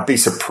I'd be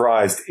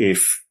surprised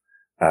if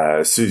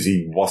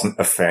Suzi wasn't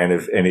a fan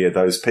of any of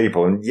those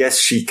people. And yes,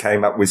 she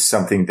came up with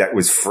something that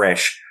was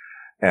fresh,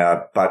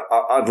 but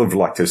I'd have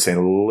liked to have seen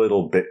a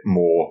little bit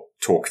more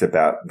talked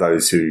about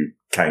those who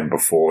came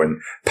before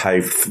and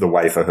paved the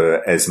way for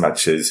her as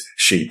much as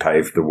she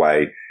paved the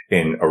way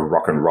in a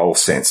rock and roll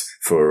sense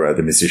for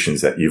the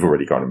musicians that you've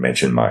already gone and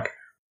mentioned, Mike.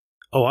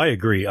 Oh, I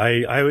agree.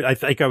 I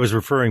think I was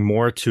referring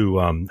more to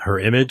her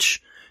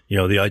image, you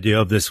know, the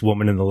idea of this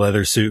woman in the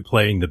leather suit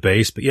playing the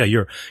bass. But yeah,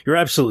 you're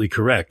absolutely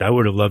correct. I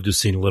would have loved to have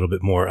seen a little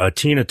bit more.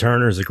 Tina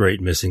Turner is a great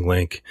missing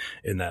link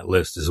in that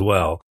list as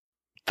well.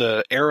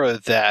 The era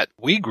that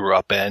we grew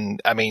up in,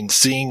 I mean,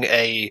 seeing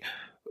a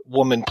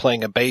woman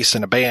playing a bass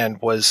in a band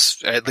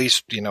was, at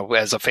least, you know,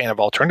 as a fan of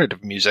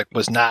alternative music,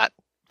 was not,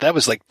 that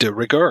was like de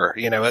rigueur.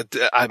 You know,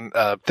 I'm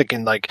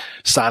thinking like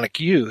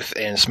Sonic Youth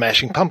and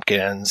Smashing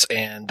Pumpkins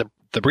and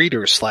the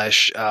Breeders /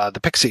 the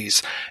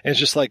Pixies. And it's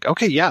just like,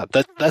 okay, yeah,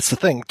 that's the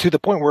thing, to the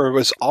point where it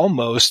was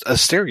almost a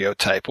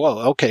stereotype. Well,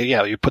 okay,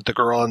 yeah, you put the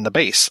girl in the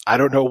bass. I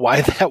don't know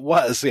why that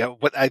was. You know,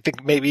 what I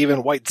think maybe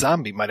even White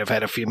Zombie might have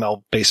had a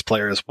female bass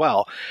player as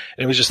well.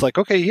 And it was just like,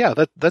 okay, yeah,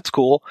 that's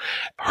cool.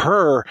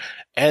 Her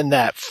and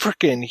that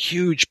freaking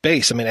huge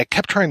bass. I mean, I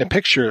kept trying to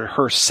picture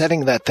her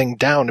setting that thing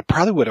down. It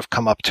probably would have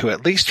come up to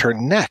at least her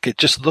neck. It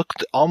just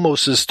looked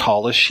almost as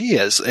tall as she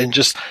is. And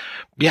just,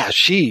 yeah,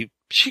 she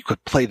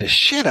could play the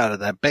shit out of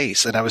that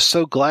bass. And I was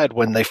so glad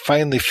when they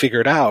finally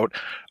figured out,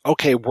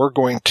 okay, we're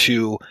going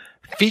to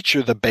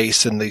feature the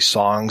bass in these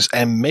songs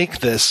and make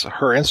this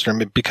her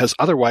instrument, because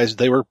otherwise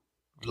they were,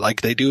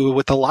 like they do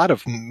with a lot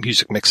of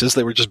music mixes,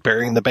 they were just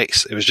burying the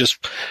bass. It was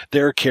just,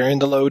 they were carrying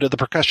the load of the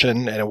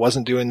percussion and it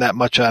wasn't doing that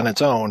much on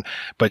its own,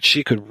 but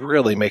she could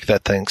really make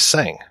that thing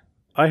sing.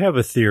 I have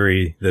a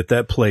theory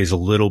that plays a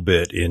little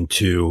bit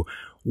into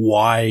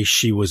why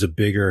she was a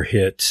bigger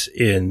hit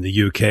in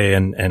the UK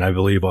and I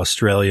believe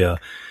Australia,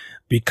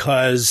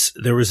 because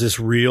there was this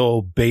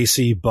real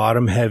bassy,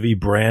 bottom heavy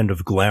brand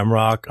of glam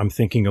rock. I'm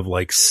thinking of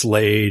like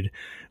Slade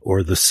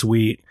or The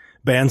Sweet,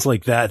 bands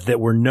like that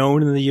were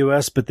known in the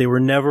US, but they were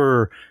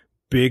never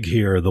big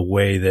here the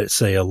way that,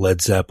 say, a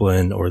Led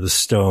Zeppelin or the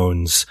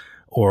Stones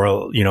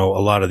or, you know, a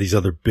lot of these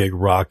other big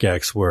rock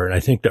acts were. And I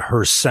think that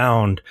her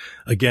sound,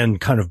 again,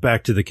 kind of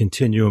back to the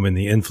continuum and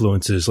the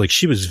influences, like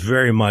she was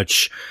very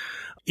much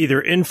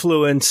either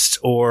influenced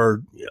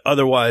or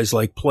otherwise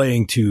like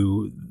playing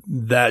to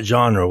that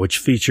genre, which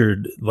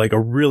featured like a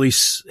really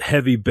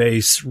heavy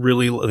bass,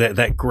 really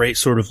that great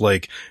sort of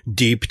like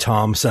deep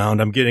tom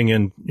sound. I'm getting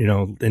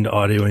into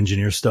audio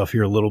engineer stuff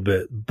here a little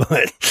bit,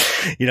 but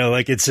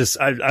like it's just,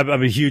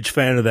 I'm a huge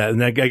fan of that.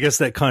 And I guess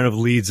that kind of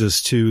leads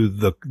us to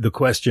the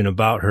question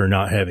about her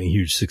not having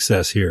huge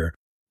success here.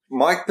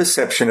 My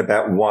perception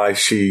about why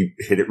she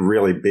hit it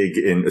really big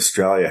in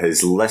Australia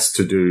has less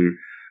to do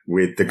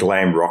with the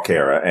glam rock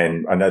era.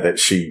 And I know that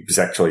she's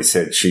actually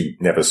said she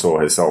never saw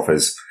herself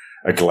as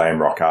a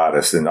glam rock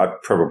artist. And I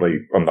probably,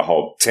 on the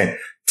whole, tend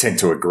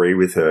to agree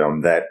with her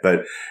on that.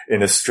 But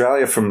in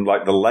Australia, from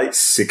like the late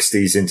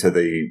 60s into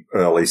the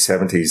early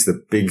 70s,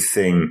 the big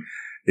thing,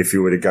 if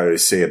you were to go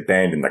see a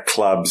band in the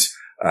clubs,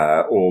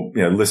 or,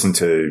 listen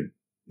to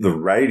the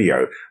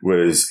radio,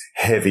 was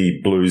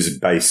heavy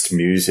blues-based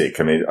music.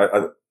 I mean,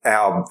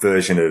 our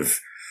version of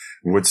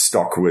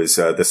Woodstock was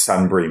the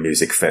Sunbury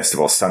Music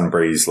Festival.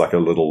 Sunbury's like a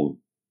little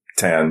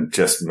town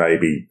just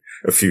maybe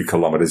a few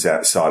kilometres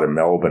outside of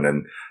Melbourne.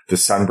 And the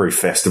Sunbury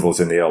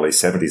festivals in the early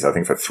 70s, I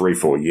think for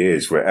 3-4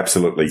 years, were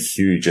absolutely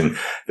huge. And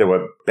there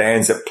were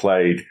bands that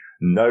played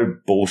no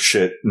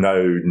bullshit,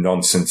 no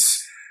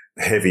nonsense,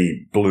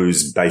 heavy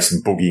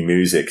blues-based boogie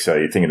music. So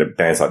you're thinking of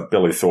bands like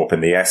Billy Thorpe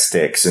and the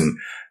Aztecs and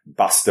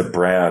Buster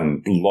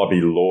Brown, Lobby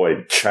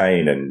Lloyd,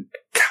 Chain and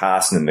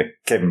Carson and the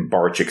Kevin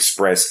Borich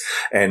Express.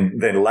 And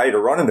then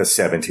later on in the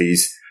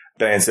 70s,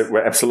 bands that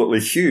were absolutely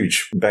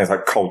huge, bands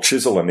like Cold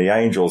Chisel and the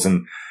Angels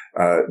and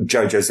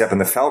Jojo Zapp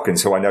and the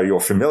Falcons, who I know you're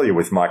familiar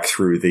with, Mike,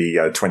 through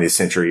the 20th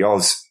Century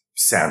Oz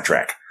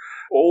soundtrack.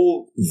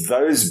 All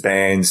those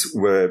bands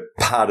were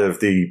part of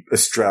the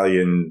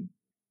Australian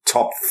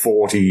top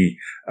 40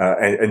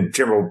 and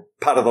general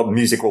part of the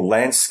musical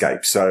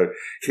landscape. So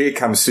here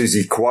comes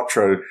Suzi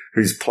Quatro,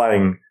 who's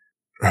playing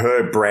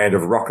her brand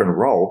of rock and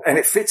roll, and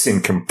it fits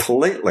in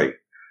completely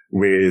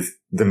with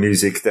the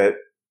music that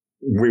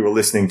we were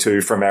listening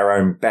to from our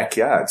own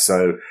backyard.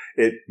 So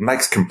it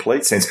makes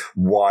complete sense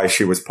why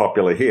she was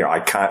popular here. I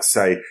can't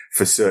say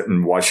for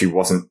certain why she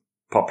wasn't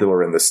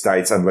popular in the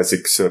States, unless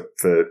except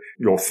for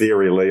your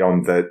theory,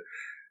 Leon, that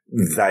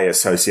they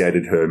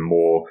associated her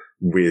more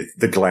with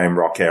the glam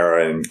rock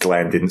era, and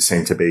glam didn't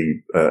seem to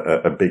be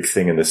a big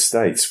thing in the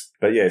States.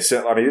 But yeah,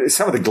 so, I mean,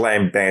 some of the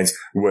glam bands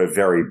were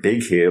very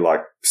big here, like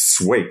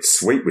Sweet.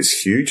 Sweet was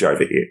huge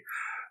over here.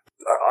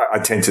 I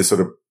tend to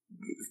sort of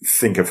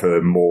think of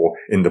her more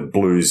in the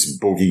blues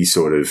boogie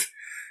sort of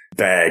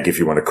bag, if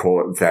you want to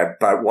call it that.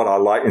 But what I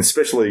like, and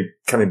especially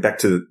coming back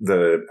to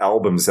the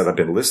albums that I've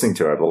been listening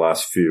to over the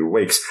last few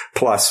weeks,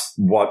 plus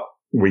what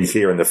we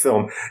hear in the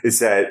film, is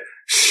that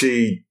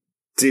she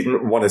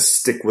didn't want to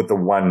stick with the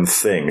one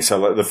thing. So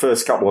like the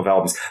first couple of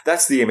albums,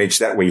 that's the image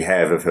that we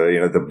have of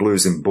her, the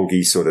blues and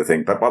boogie sort of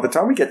thing. But by the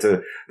time we get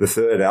to the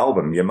third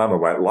album, Your Mama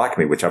Won't Like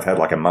Me, which I've had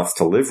like a month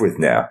to live with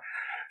now,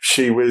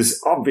 she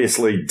was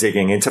obviously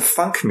digging into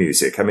funk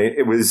music. I mean,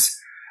 there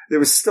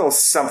was still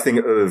something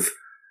of,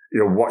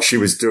 what she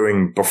was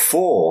doing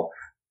before,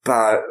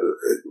 but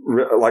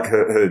like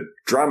her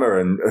drummer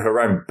and her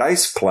own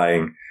bass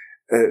playing,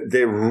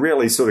 they're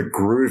really sort of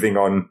grooving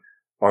on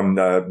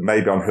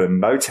maybe on her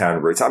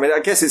Motown roots. I mean, I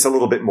guess it's a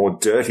little bit more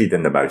dirty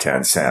than the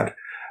Motown sound,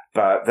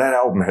 but that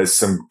album has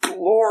some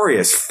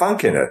glorious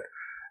funk in it.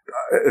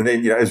 And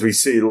then, as we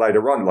see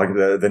later on, like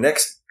the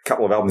next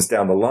couple of albums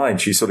down the line,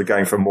 she's sort of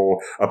going for more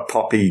a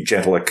poppy,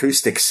 gentle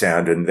acoustic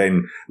sound. And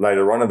then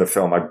later on in the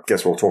film, I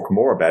guess we'll talk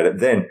more about it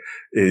then,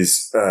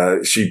 is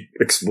she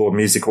explored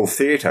musical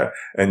theatre.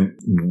 And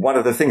one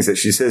of the things that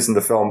she says in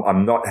the film,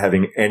 I'm not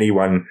having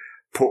anyone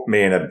put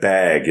me in a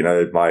bag.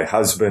 My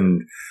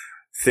husband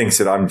thinks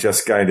that I'm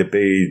just going to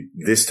be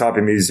this type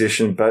of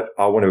musician, but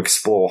I want to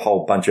explore a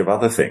whole bunch of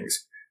other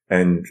things.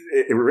 And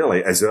it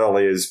really, as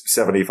early as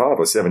 75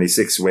 or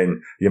 76,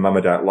 when Your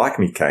Mama Don't Like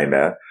Me came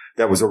out,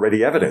 that was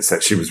already evidence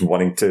that she was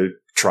wanting to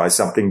try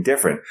something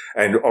different.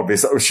 And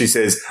obviously she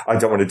says, I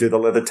don't want to do the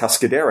Leather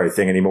Tuscadero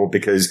thing anymore,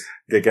 because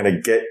they're going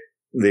to get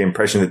the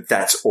impression that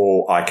that's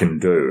all I can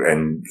do.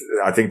 And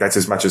I think that's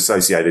as much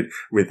associated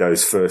with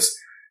those first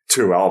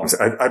two albums,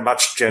 a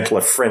much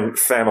gentler,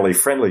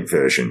 family-friendly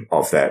version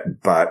of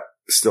that, but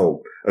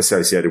still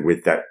associated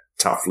with that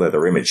tough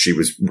leather image. She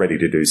was ready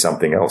to do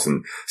something else,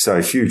 and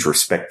so huge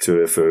respect to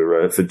her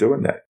for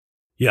doing that.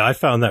 Yeah, I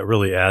found that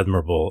really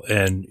admirable.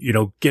 And,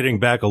 getting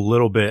back a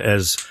little bit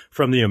as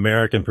from the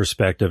American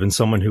perspective and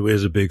someone who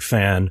is a big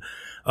fan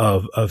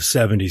of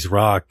 70s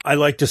rock, I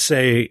like to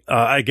say,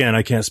 again,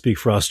 I can't speak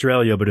for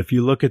Australia, but if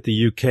you look at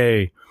the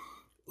UK,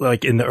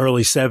 like in the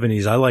early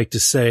 70s, I like to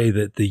say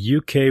that the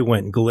UK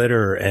went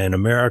glitter and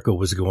America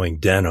was going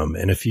denim.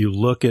 And if you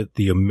look at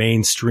the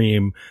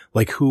mainstream,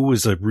 like who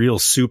was a real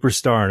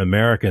superstar in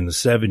America in the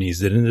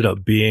 70s, it ended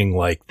up being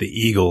like the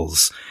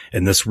Eagles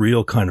and this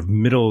real kind of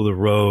middle of the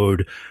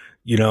road,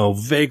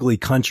 vaguely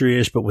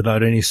countryish, but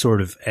without any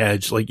sort of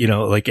edge.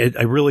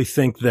 I really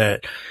think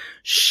that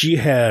she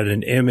had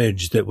an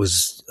image that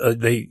was,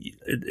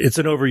 it's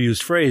an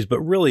overused phrase,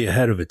 but really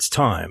ahead of its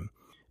time.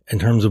 in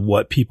terms of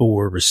what people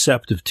were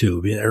receptive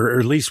to, or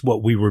at least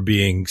what we were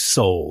being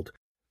sold.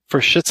 For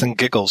shits and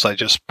giggles, I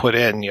just put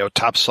in,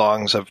 top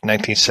songs of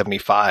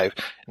 1975.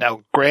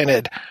 Now,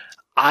 granted,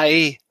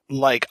 I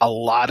like a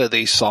lot of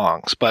these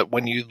songs, but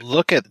when you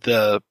look at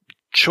the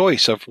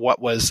choice of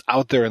what was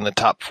out there in the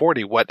top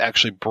 40, what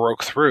actually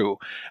broke through,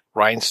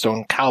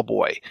 Rhinestone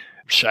Cowboy,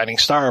 Shining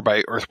Star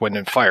by Earth, Wind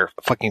and Fire,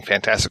 fucking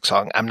fantastic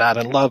song. I'm Not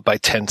in Love by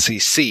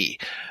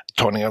 10cc.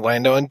 Tony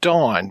Orlando and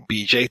Dawn,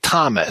 B.J.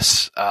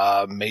 Thomas,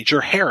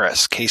 Major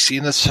Harris, Casey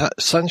and the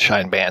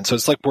Sunshine Band. So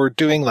it's like we're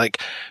doing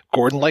like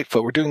Gordon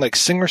Lightfoot. We're doing like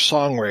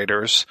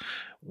singer-songwriters.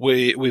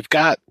 We've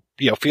got,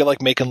 Feel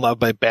Like Making Love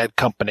by Bad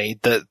Company.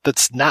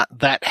 That's not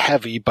that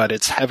heavy, but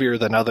it's heavier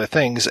than other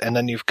things. And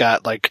then you've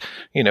got like,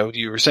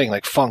 you were saying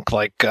like funk,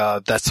 like,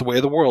 That's the Way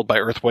of the World by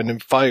Earth, Wind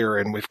and Fire.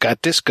 And we've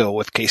got disco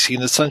with Casey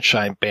and the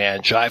Sunshine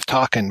Band, Jive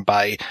Talkin'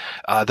 by,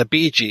 the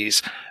Bee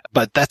Gees.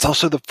 But that's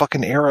also the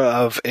fucking era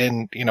of,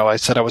 I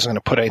said I wasn't going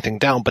to put anything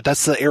down, but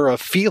that's the era of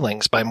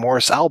Feelings by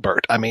Morris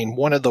Albert. I mean,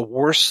 one of the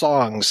worst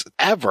songs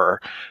ever.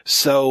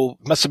 So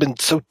it must have been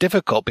so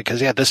difficult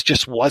because, this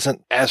just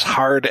wasn't as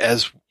hard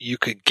as you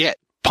could get.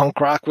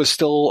 Punk rock was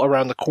still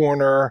around the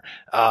corner.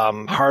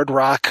 Hard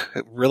rock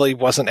really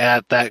wasn't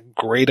at that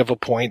great of a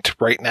point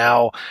right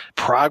now.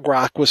 Prog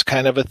rock was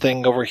kind of a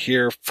thing over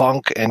here,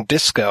 funk and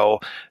disco.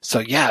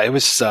 So it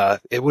was,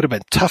 it would have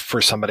been tough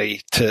for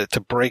somebody to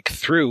break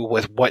through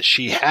with what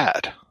she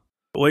had.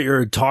 What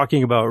you're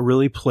talking about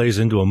really plays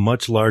into a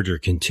much larger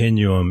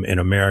continuum in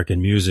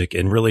American music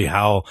and really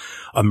how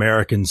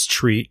Americans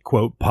treat,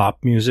 quote,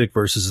 pop music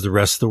versus the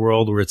rest of the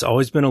world, where it's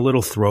always been a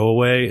little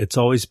throwaway. It's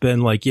always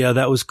been like,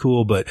 that was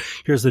cool, but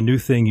here's the new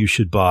thing you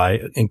should buy.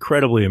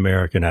 Incredibly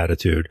American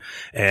attitude.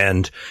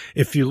 And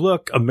if you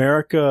look,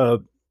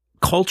 America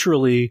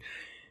culturally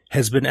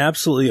has been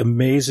absolutely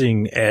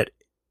amazing at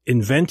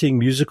inventing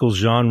musical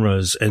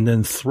genres and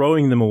then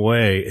throwing them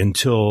away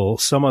until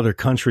some other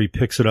country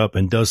picks it up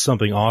and does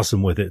something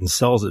awesome with it and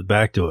sells it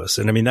back to us.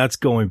 And I mean, that's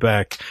going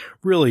back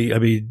really,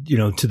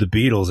 to the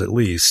Beatles at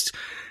least,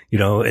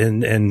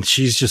 and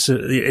she's just,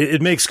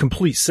 it makes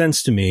complete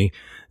sense to me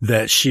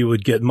that she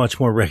would get much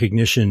more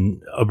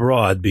recognition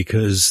abroad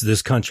because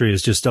this country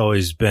has just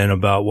always been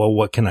about, well,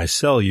 what can I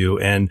sell you?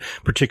 And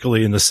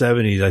particularly in the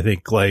 70s, I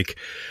think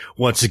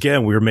once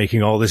again, we were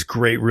making all this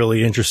great,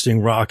 really interesting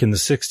rock in the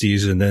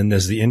 60s. And then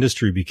as the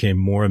industry became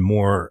more and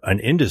more an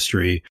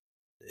industry,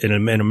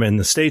 in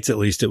the States, at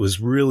least, it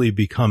was really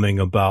becoming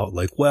about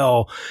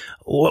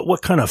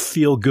what kind of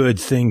feel good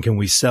thing can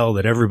we sell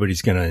that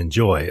everybody's going to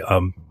enjoy?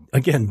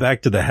 Again,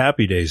 back to the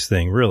Happy Days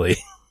thing, really.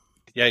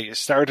 Yeah, you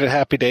started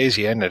Happy Days,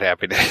 you ended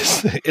Happy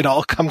Days. It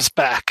all comes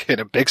back in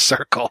a big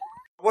circle.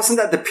 Wasn't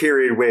that the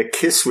period where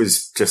Kiss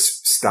was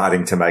just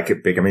starting to make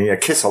it big? I mean,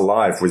 Kiss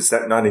Alive, was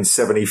that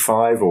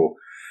 1975 or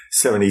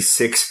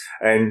 76?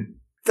 And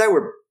they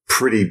were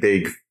pretty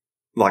big,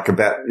 like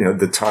about,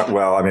 the time,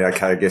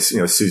 I guess,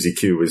 Suzi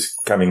Q was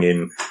coming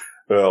in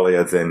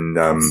earlier than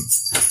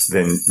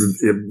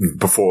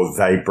before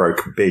they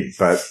broke big,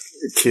 but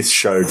Kiss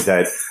showed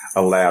that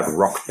a loud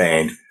rock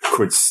band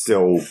could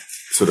still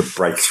sort of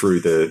break through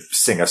the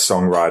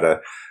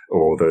singer-songwriter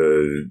or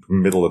the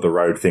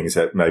middle-of-the-road things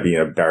that maybe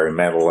Barry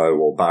Manilow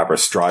or Barbra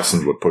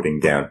Streisand were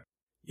putting down.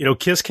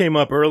 Kiss came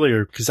up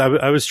earlier because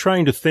I was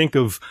trying to think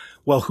of,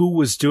 who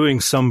was doing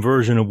some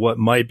version of what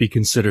might be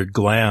considered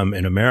glam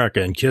in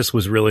America, and Kiss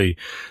was really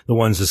the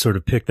ones that sort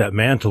of picked that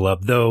mantle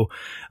up, though.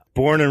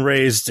 Born and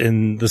raised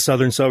in the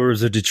southern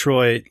suburbs of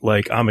Detroit,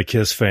 I'm a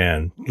Kiss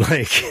fan.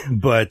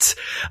 But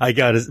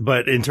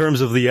in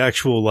terms of the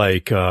actual,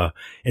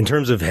 in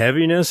terms of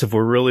heaviness, if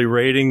we're really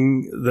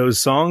rating those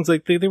songs, they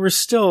were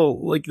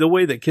still, the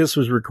way that Kiss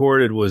was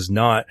recorded was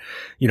not,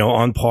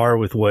 on par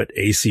with what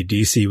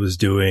AC/DC was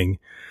doing,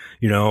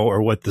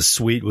 or what The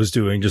Sweet was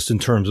doing, just in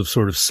terms of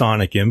sort of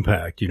sonic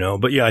impact,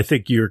 But I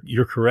think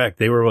you're correct.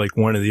 They were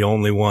one of the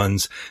only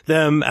ones.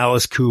 Them,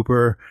 Alice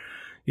Cooper,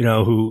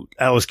 who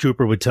Alice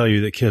Cooper would tell you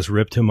that Kiss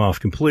ripped him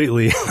off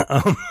completely.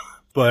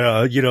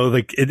 But,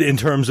 in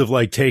terms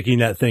of taking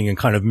that thing and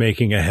kind of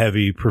making a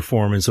heavy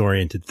performance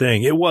oriented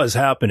thing, it was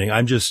happening.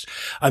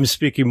 I'm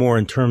speaking more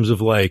in terms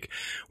of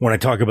when I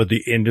talk about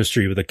the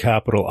industry with a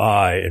capital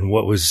I and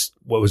what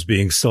was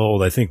being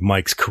sold. I think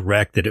Mike's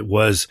correct that there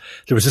was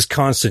this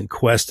constant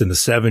quest in the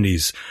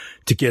 70s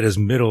to get as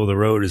middle of the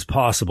road as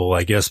possible,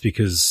 I guess,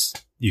 because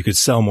you could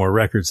sell more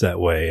records that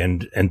way.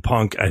 And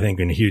punk, I think,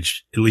 at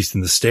least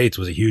in the States,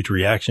 was a huge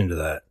reaction to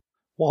that.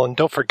 Well, and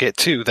don't forget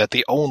too that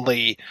the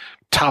only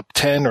top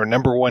 10 or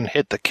number one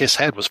hit that Kiss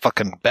had was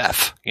fucking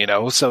Beth,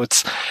 So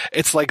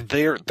it's like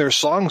their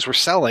songs were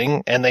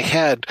selling and they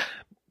had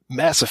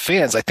massive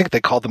fans. I think they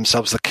called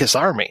themselves the Kiss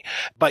Army.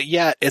 But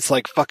yet it's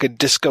like fucking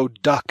Disco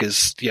Duck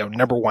is,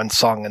 number one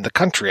song in the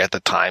country at the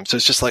time. So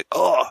it's just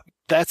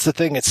that's the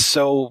thing. It's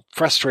so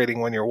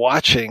frustrating when you're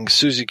watching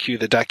Suzi Q,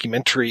 the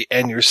documentary,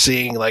 and you're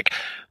seeing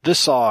this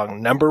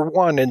song, number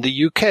one in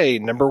the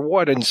UK, number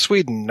one in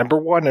Sweden, number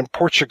one in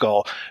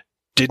Portugal,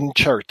 didn't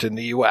chart in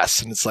the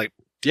US. And it's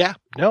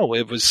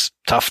it was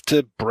tough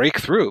to break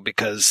through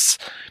because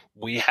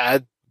we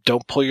had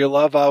Don't Pull Your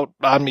Love Out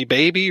on Me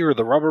Baby or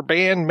the Rubber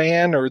Band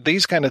Man or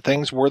these kind of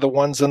things were the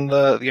ones in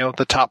the,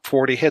 the top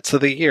 40 hits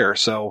of the year.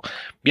 So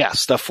yeah,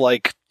 stuff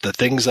like the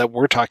things that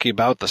we're talking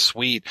about, the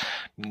Sweet,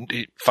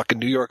 fucking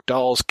New York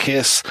Dolls,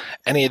 Kiss,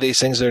 any of these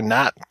things, they're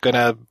not going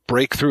to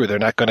break through. They're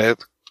not going to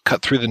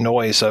cut through the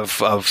noise of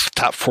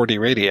top 40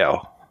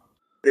 radio.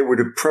 There would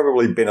have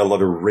probably been a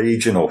lot of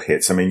regional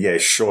hits. I mean, yeah,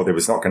 sure, there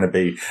was not going to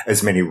be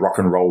as many rock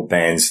and roll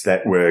bands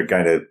that were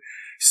going to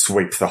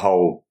sweep the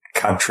whole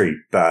country.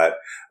 But,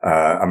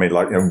 I mean,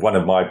 like, one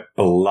of my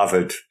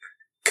beloved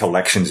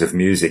collections of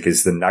music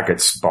is the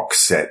Nuggets box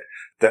set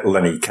that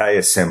Lenny Kaye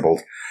assembled.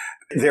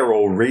 They're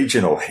all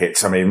regional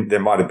hits. I mean, there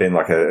might have been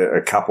like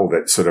a couple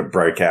that sort of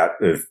broke out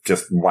of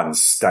just one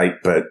state,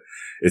 but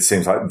it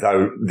seems like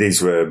though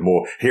these were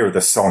more, here are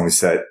the songs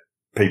that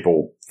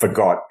people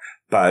forgot.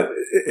 But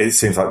it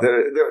seems like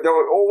there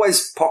were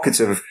always pockets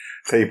of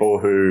people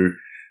who,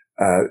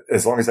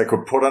 as long as they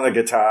could put on a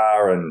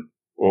guitar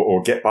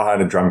or get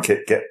behind a drum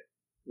kit,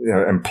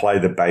 and play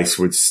the bass,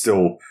 would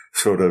still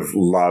sort of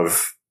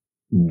love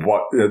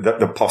what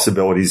the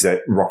possibilities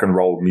that rock and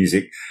roll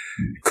music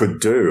could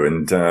do.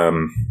 And,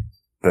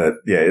 but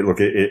yeah,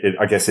 look,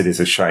 I guess it is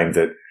a shame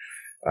that,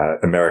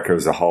 America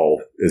as a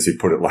whole, as you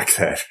put it like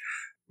that,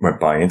 won't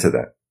buy into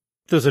that.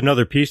 There's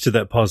another piece to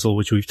that puzzle,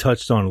 which we've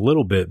touched on a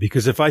little bit,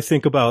 because if I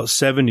think about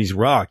 70s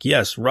rock,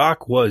 yes,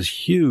 rock was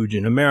huge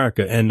in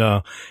America. And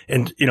a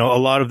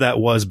lot of that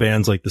was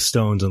bands like the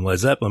Stones and Led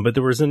Zeppelin, but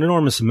there was an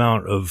enormous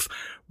amount of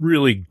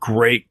really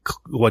great,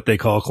 what they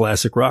call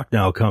classic rock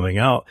now coming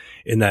out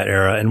in that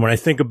era. And when I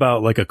think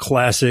about like a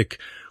classic,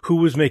 who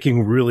was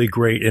making really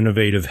great,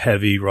 innovative,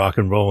 heavy rock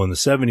and roll in the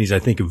 70s, I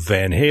think of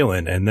Van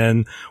Halen. And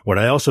then what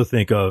I also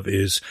think of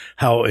is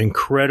how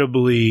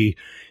incredibly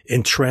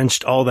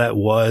entrenched all that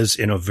was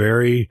in a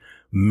very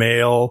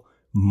male,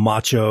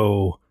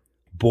 macho,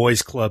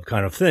 boys club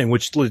kind of thing,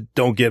 which,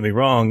 don't get me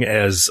wrong,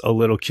 as a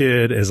little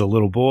kid, as a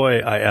little boy,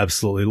 I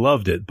absolutely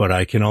loved it. But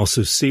I can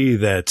also see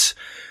that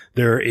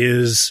there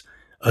is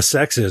a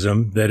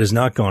sexism that has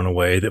not gone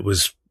away that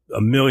was a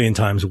million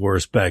times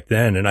worse back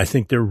then. And I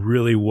think there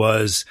really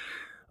was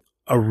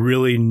a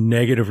really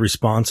negative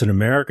response in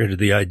America to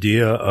the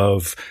idea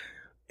of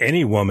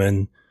any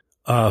woman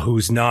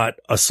who's not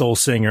a soul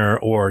singer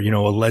or,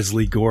 a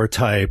Leslie Gore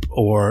type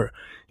or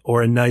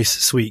a nice,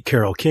 sweet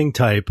Carole King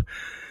type.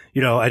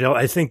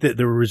 I think that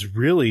there was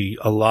really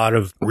a lot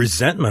of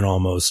resentment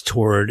almost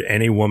toward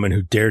any woman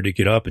who dared to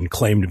get up and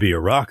claim to be a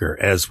rocker,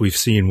 as we've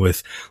seen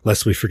with,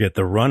 lest we forget,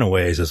 the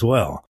Runaways as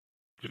well.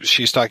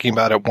 She's talking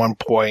about at one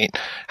point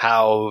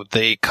how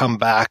they come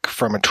back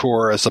from a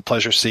tour as the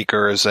Pleasure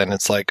Seekers, and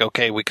it's like,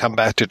 okay, we come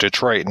back to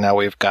Detroit, and now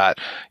we've got,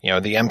 the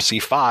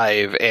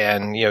MC5,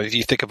 and,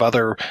 you think of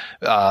other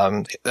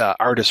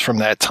artists from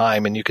that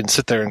time, and you can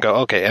sit there and go,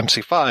 okay,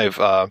 MC5,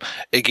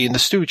 Iggy and the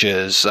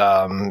Stooges,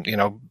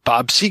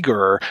 Bob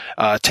Seger,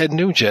 Ted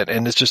Nugent,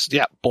 and it's just,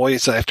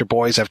 boys after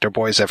boys after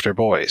boys after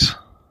boys.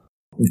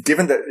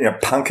 Given that,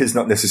 punk is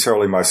not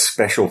necessarily my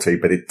specialty,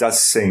 but it does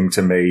seem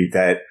to me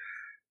that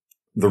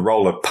the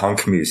role of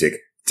punk music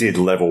did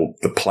level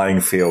the playing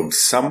field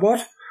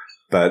somewhat,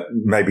 but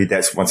maybe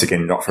that's once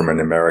again not from an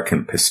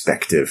American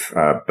perspective.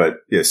 But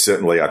yeah,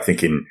 certainly I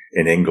think in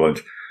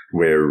England,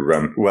 where,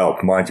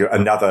 mind you,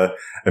 another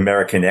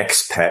American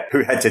expat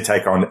who had to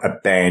take on a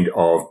band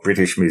of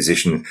British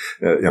musicians,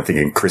 I'm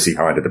thinking Chrissie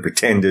Hynde of the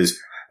Pretenders,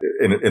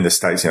 in the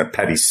States,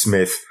 Patti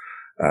Smith,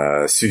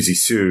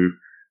 Suzi Q.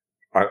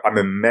 I'm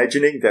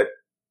imagining that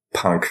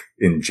punk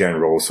in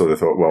general sort of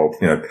thought,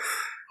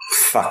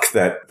 fuck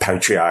that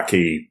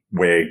patriarchy.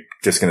 We're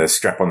just going to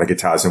strap on the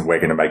guitars and we're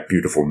going to make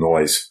beautiful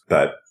noise.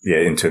 But yeah,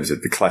 in terms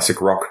of the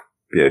classic rock,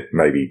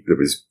 maybe there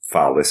was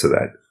far less of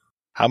that.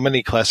 How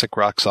many classic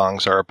rock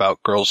songs are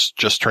about girls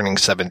just turning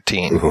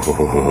 17?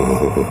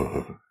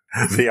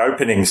 The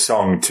opening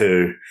song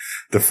to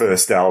the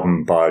first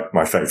album by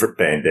my favorite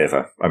band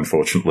ever,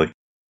 unfortunately.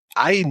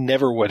 I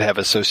never would have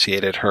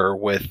associated her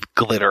with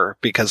glitter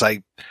because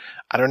I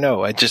don't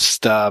know. I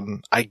just,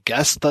 I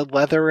guess the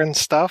leather and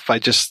stuff.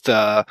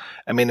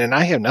 And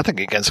I have nothing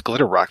against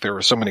glitter rock. There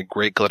were so many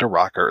great glitter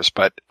rockers,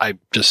 but I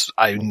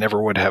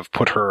never would have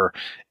put her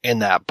in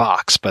that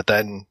box. But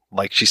then,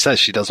 like she says,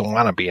 she doesn't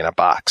want to be in a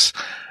box.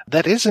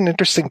 That is an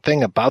interesting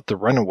thing about the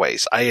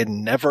Runaways. I had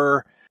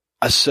never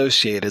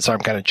associated, so I'm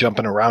kind of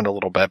jumping around a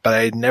little bit, but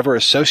I had never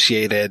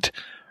associated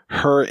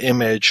her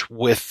image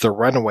with the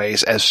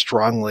Runaways as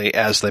strongly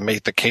as they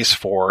make the case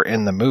for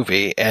in the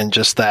movie. And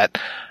just that,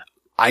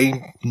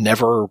 I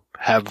never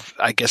have,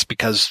 I guess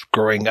because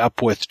growing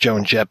up with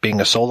Joan Jett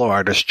being a solo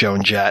artist,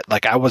 Joan Jett,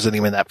 like I wasn't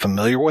even that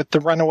familiar with the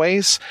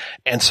Runaways.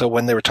 And so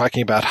when they were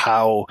talking about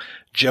how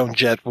Joan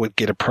Jett would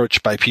get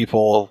approached by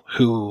people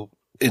who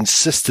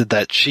insisted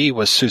that she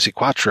was Suzi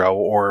Quatro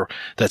or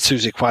that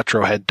Suzi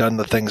Quatro had done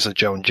the things that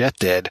Joan Jett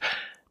did,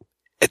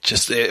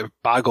 it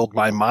boggled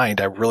my mind.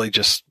 I really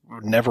just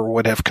never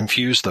would have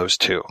confused those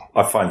two.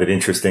 I find it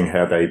interesting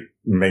how they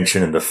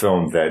mention in the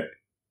film that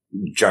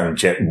Joan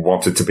Jett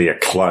wanted to be a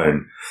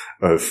clone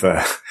of,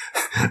 I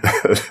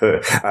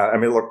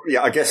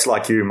guess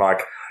like you,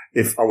 Mike,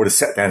 if I would have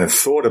sat down and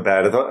thought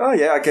about it, I thought, oh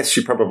yeah, I guess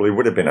she probably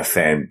would have been a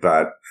fan,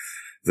 but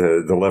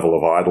the level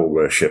of idol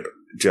worship,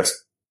 just,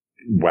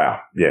 wow.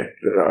 Yeah.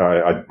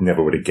 I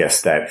never would have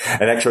guessed that.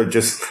 And actually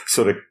just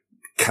sort of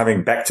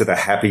coming back to the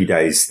Happy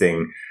Days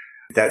thing,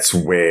 that's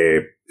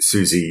where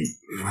Suzi,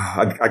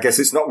 I guess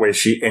it's not where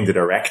she ended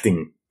her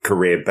acting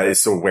career, but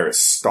it's sort of where it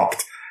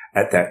stopped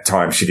at that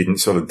time. She didn't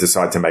sort of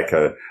decide to make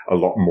a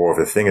lot more of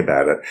a thing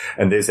about it.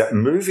 And there's that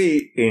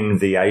movie in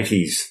the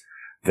 80s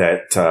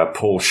that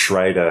Paul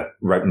Schrader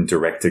wrote and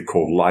directed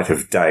called Light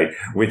of Day,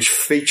 which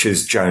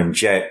features Joan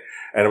Jett.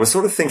 And I was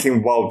sort of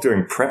thinking while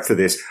doing prep for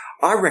this,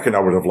 I reckon I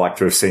would have liked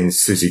to have seen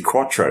Suzi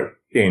Quatro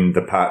in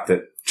the part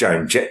that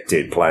Joan Jett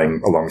did,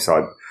 playing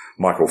alongside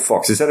Michael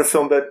Fox. Is that a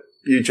film that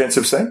you gents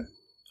have seen?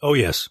 Oh,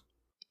 yes.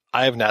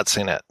 I have not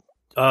seen it.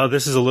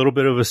 This is a little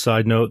bit of a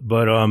side note,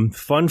 but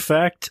fun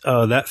fact,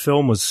 that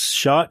film was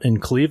shot in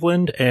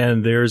Cleveland,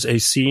 and there's a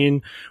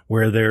scene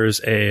where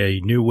there's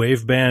a new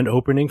wave band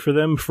opening for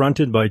them,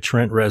 fronted by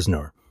Trent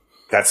Reznor.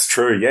 That's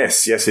true,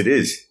 yes. Yes, it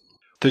is.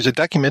 There's a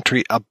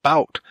documentary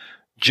about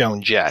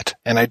Joan Jett,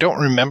 and I don't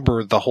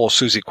remember the whole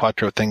Suzi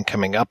Quatro thing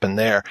coming up in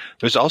there.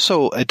 There's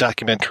also a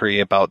documentary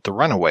about the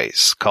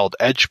Runaways called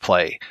Edge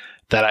Play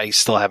that I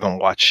still haven't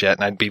watched yet,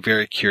 and I'd be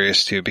very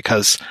curious to,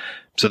 because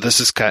so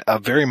this is kind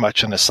of very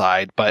much an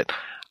aside, but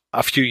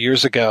a few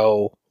years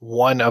ago,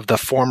 one of the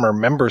former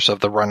members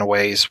of the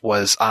Runaways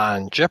was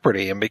on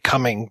Jeopardy and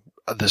becoming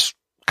this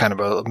kind of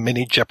a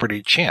mini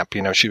Jeopardy champ.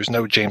 You know, she was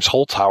no James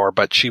Holzhauer,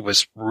 but she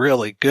was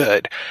really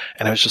good.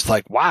 And I was just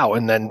like, wow.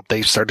 And then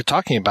they started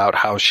talking about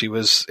how she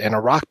was in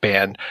a rock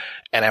band.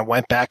 And I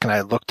went back and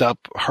I looked up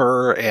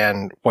her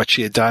and what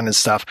she had done and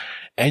stuff,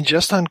 and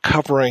just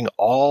uncovering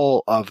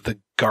all of the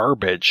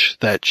garbage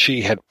that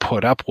she had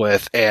put up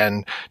with,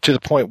 and to the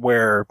point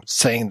where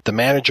saying the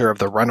manager of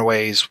the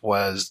Runaways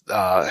was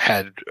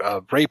had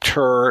raped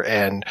her,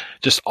 and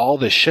just all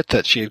this shit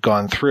that she had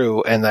gone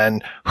through, and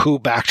then who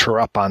backed her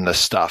up on this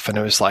stuff. And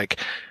it was like,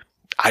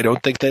 I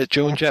don't think that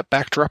Joan Jett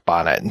backed her up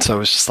on it. And so it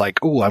was just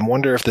like, ooh, I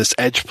wonder if this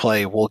Edge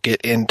Play will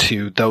get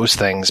into those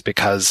things,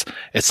 because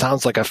it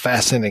sounds like a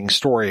fascinating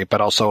story,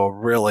 but also a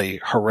really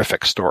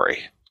horrific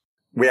story.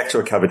 We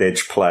actually covered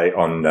Edge Play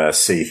on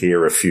See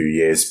Here a few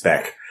years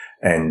back.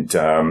 And,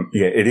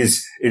 yeah, it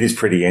is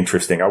pretty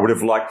interesting. I would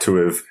have liked to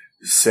have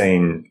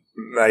seen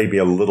maybe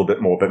a little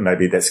bit more, but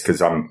maybe that's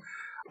because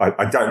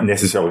I don't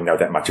necessarily know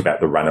that much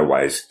about the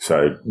Runaways.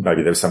 So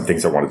maybe there were some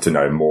things I wanted to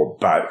know more,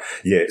 but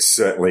yeah,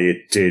 certainly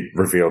it did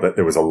reveal that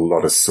there was a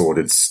lot of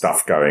sordid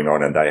stuff going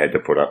on, and they had to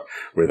put up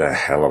with a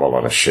hell of a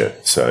lot of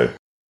shit. So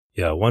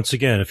yeah, once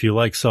again, if you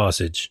like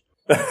sausage.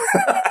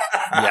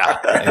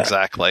 Yeah,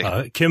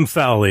 exactly. Kim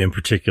Fowley in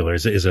particular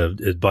is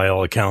by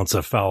all accounts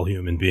a foul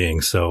human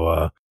being.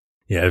 So,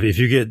 yeah, if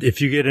you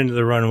get into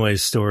the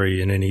Runaways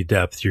story in any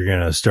depth, you're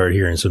going to start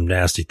hearing some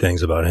nasty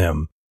things about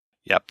him.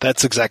 Yep,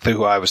 that's exactly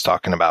who I was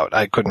talking about.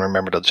 I couldn't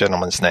remember the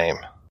gentleman's name,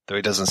 though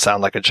he doesn't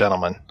sound like a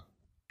gentleman.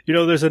 You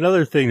know, there's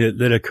another thing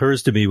that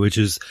occurs to me, which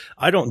is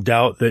I don't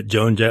doubt that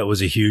Joan Jett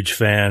was a huge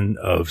fan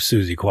of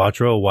Suzi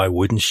Quatro. Why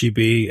wouldn't she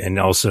be? And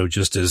also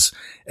just as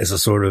a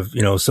sort of,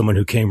 you know, someone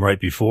who came right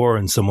before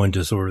and someone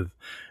to sort of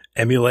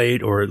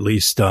emulate or at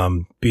least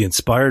be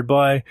inspired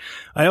by.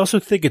 I also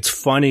think it's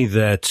funny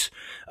that,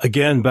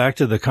 again, back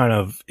to the kind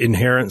of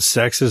inherent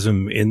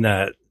sexism in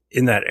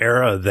that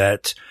era,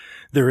 that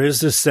there is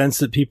this sense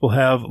that people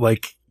have,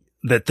 like,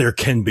 that there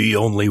can be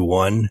only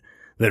one.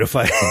 That if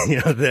I, you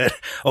know, that,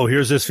 oh,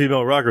 here's this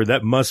female rocker,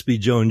 that must be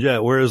Joan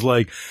Jett. Whereas,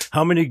 like,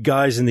 how many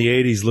guys in the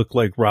 80s look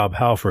like Rob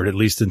Halford, at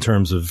least in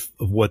terms of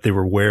what they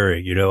were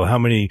wearing? You know, how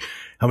many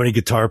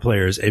guitar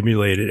players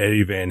emulated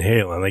Eddie Van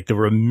Halen? Like, there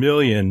were a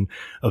million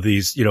of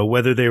these, you know,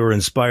 whether they were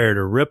inspired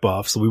or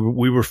ripoffs.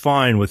 We were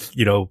fine with,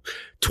 you know,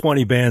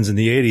 20 bands in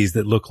the 80s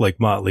that look like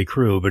Motley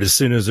Crue. But as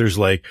soon as there's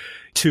like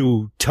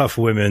two tough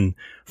women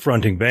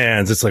fronting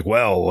bands, it's like,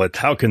 well,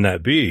 how can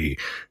that be?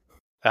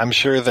 I'm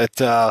sure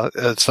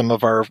that some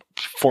of our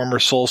former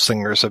soul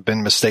singers have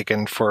been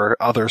mistaken for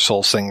other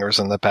soul singers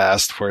in the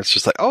past, where it's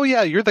just like, oh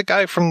yeah, you're the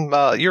guy from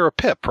you're a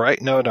Pip,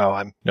 right? No,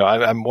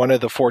 I'm one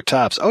of the Four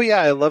Tops. Oh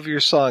yeah, I love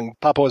your song,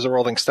 Papa Was a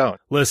Rolling Stone.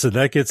 Listen,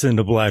 that gets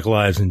into Black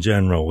Lives in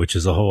general, which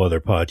is a whole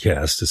other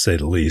podcast, to say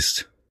the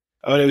least.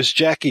 Oh, and it was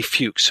Jackie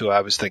Fuchs who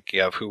I was thinking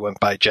of, who went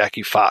by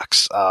Jackie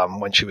Fox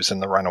when she was in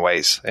the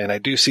Runaways, and I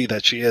do see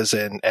that she is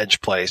in Edge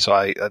Play,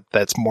 so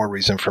that's more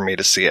reason for me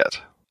to see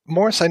it.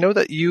 Morris, I know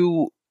that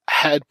you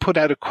had put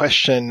out a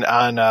question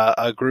on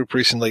a group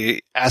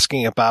recently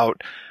asking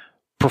about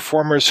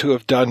performers who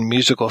have done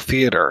musical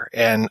theater,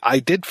 and I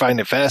did find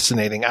it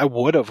fascinating. I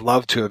would have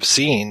loved to have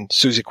seen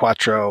Suzi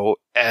Quatro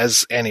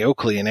as Annie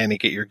Oakley in Annie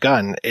Get Your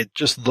Gun. It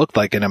just looked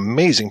like an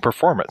amazing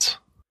performance.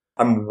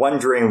 I'm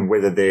wondering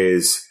whether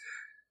there's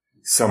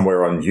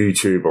somewhere on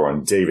YouTube or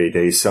on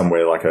DVD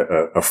somewhere like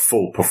a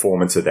full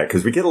performance of that,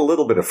 because we get a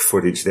little bit of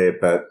footage there,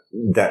 but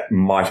that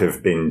might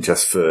have been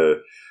just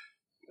for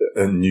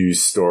a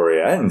news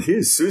story. And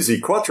here's Suzi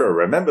Quatro.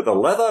 Remember the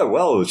leather?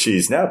 Well,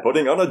 she's now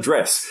putting on a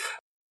dress.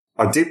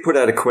 I did put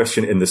out a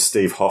question in the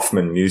Steve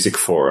Hoffman Music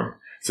Forum.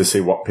 to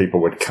see what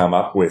people would come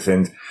up with.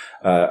 And,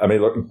 I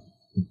mean, look,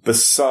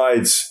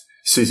 besides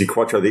Suzi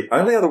Quatro, the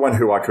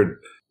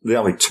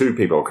only two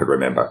people I could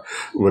remember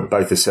were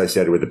both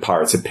associated with the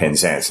Pirates of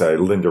Penzance. So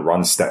Linda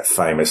Ronstadt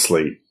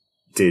famously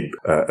did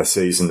a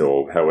season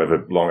or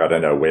however long, I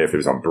don't know where, if it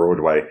was on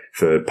Broadway,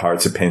 for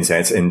Pirates of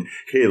Penzance. And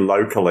here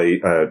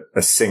locally,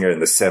 a singer in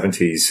the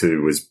 70s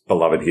who was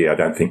beloved here, I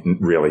don't think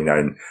really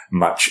known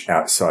much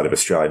outside of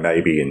Australia,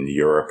 maybe in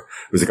Europe,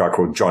 was a guy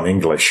called John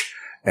English.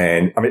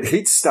 And I mean,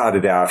 he'd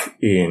started out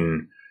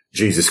in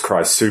Jesus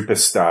Christ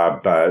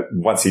Superstar, but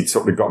once he'd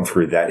sort of gotten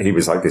through that, he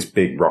was like this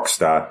big rock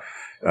star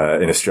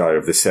in Australia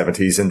of the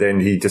 70s. And then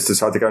he just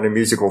decided to go into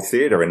musical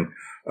theatre, and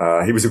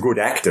he was a good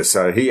actor,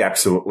 so he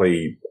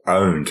absolutely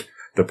owned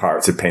the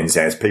Pirates of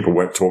Penzance. People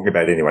weren't talking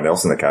about anyone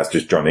else in the cast,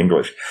 just John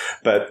English.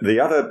 But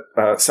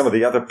some of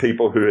the other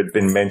people who had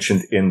been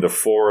mentioned in the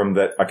forum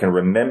that I can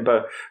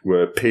remember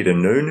were Peter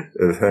Noon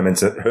of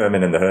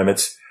Herman and the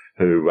Hermits,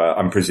 who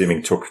I'm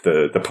presuming took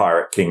the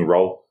Pirate King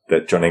role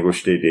that John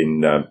English did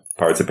in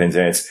Pirates of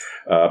Penzance.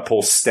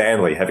 Paul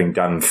Stanley, having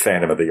done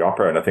Phantom of the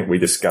Opera, and I think we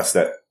discussed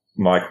that,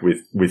 Mike,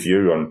 with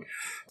you on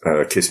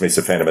Kiss Me, It's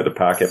a Phantom of the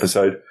Park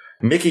episode.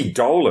 Mickey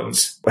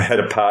Dolenz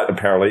had a part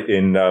apparently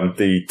in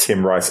the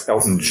Tim Rice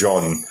Elton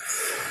John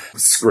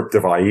script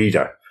of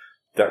Aida.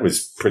 That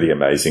was pretty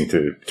amazing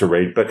to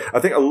read. But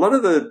I think a lot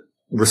of the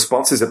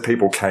responses that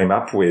people came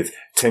up with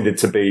tended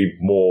to be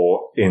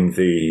more in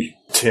the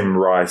Tim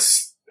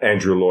Rice,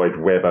 Andrew Lloyd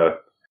Webber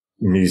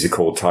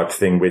musical type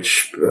thing,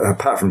 which,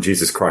 apart from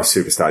Jesus Christ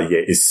Superstar,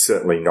 is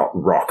certainly not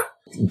rock.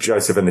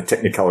 Joseph and the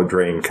Technicolor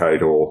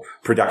Dreamcoat, or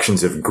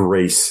productions of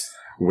Grease,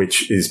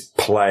 which is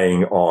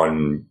playing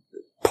on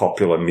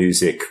popular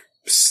music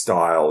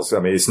styles. I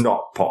mean, it's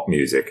not pop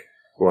music.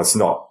 Well, it's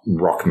not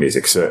rock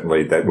music,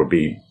 certainly. That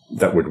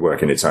would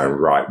work in its own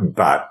right,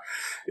 but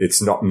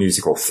it's not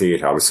musical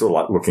theatre. I was sort of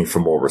like looking for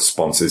more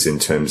responses in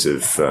terms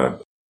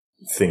of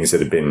things that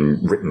had been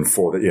written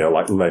for that,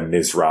 like Les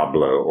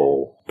Miserables,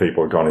 or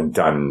people had gone and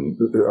done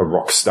a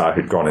rock star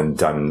who'd gone and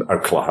done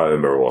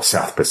Oklahoma or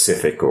South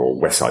Pacific or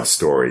West Side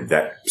Story,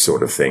 that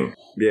sort of thing.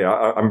 Yeah,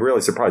 I'm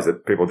really surprised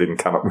that people didn't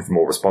come up with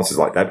more responses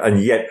like that.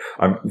 And yet,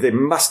 there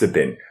must have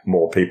been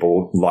more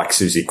people like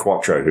Suzi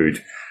Quatro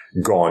who'd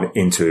gone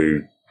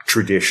into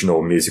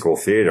traditional musical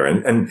theatre.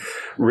 And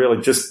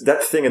really just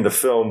that thing in the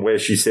film where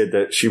she said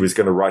that she was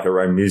going to write her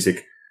own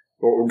music,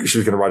 or she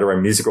was going to write her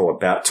own musical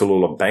about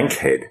Tallulah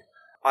Bankhead.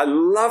 I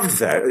loved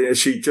that.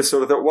 She just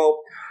sort of thought,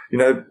 well,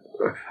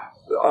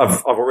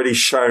 I've already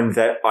shown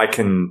that I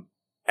can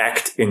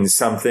act in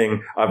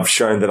something. I've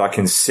shown that I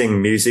can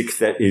sing music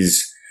that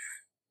is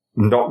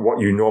not what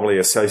you normally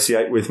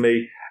associate with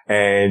me.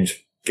 And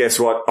guess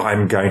what?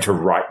 I'm going to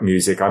write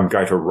music. I'm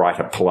going to write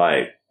a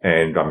play,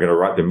 and I'm going to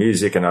write the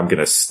music, and I'm going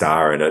to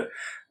star in it.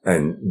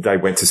 And they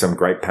went to some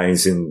great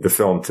pains in the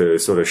film to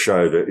sort of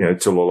show that,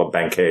 Tallulah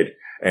Bankhead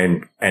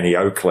and Annie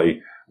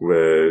Oakley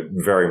were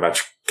very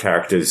much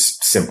characters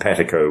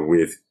simpatico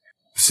with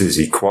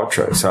Suzi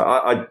Quatro. So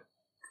I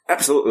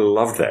absolutely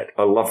loved that.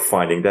 I love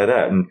finding that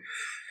out. And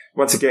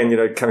once again,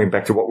 coming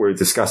back to what we were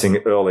discussing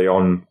early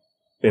on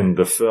in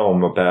the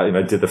film about,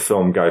 did the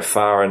film go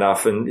far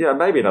enough? And,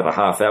 maybe another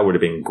half hour would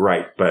have been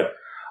great, but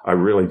I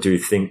really do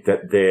think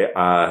that there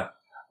are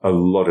a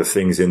lot of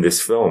things in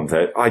this film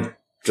that I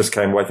just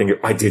came away thinking,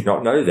 I did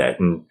not know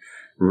that. And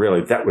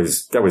really, that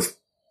was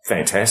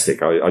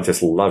fantastic. I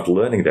just loved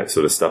learning that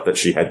sort of stuff, that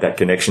she had that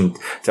connection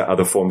to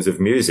other forms of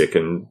music,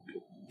 and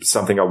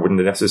something I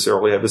wouldn't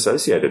necessarily have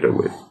associated her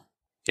with.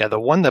 Yeah, the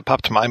one that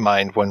popped to my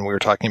mind when we were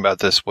talking about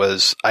this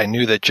was I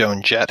knew that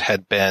Joan Jett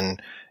had been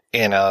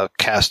in a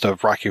cast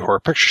of Rocky Horror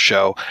Picture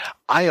Show.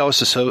 I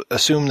also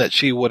assumed that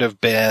she would have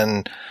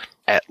been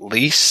at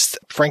least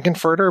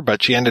Frankenfurter,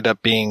 but she ended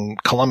up being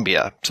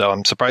Columbia. So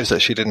I'm surprised that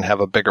she didn't have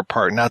a bigger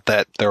part. Not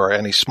that there are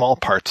any small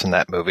parts in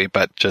that movie,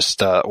 but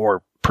just,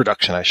 or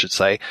production, I should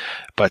say.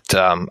 But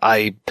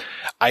I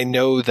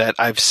know that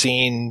I've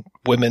seen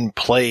women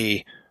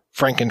play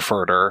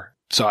Frankenfurter,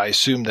 so I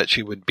assume that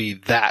she would be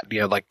that,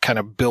 kind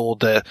of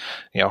build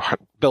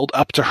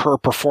up to her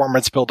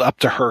performance, build up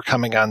to her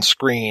coming on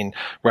screen,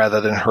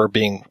 rather than her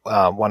being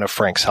one of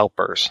Frank's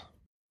helpers.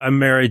 I'm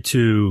married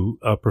to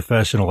a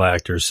professional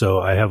actor,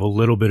 so I have a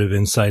little bit of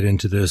insight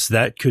into this.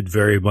 That could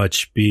very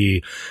much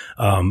be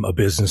a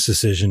business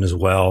decision as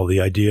well.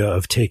 The idea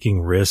of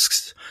taking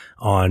risks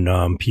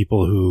on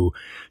people who,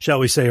 shall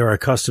we say, are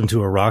accustomed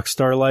to a rock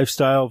star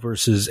lifestyle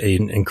versus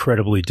an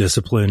incredibly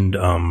disciplined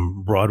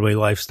Broadway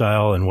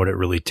lifestyle, and what it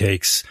really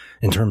takes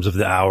in terms of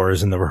the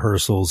hours and the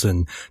rehearsals,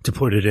 and to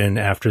put it in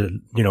after,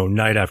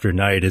 night after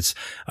night.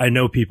 I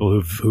know people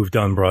who've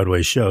done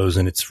Broadway shows,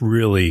 and it's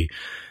really,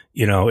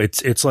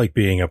 it's like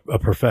being a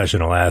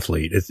professional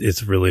athlete.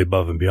 It's really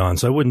above and beyond.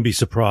 So I wouldn't be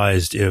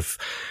surprised if,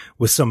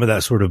 with some of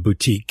that sort of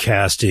boutique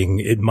casting,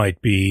 it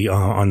might be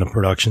on the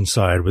production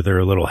side where they're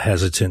a little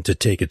hesitant to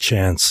take a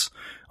chance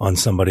on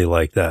somebody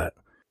like that.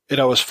 It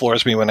always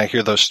floors me when I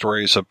hear those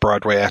stories of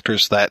Broadway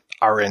actors that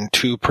are in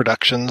two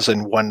productions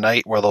in one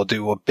night, where they'll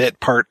do a bit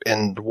part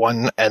in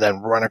one and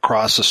then run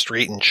across the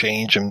street and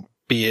change and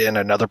be in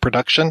another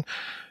production.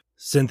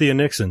 Cynthia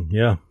Nixon,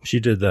 yeah, she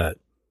did that.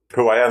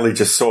 Who I only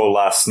just saw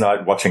last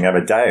night watching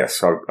Amadeus.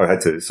 So I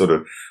had to sort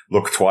of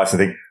look twice and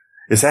think,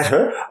 is that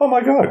her? Oh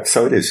my God.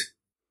 So it is.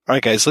 All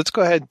right, guys, let's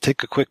go ahead and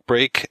take a quick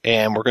break,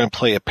 and we're going to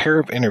play a pair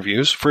of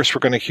interviews. First, we're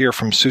going to hear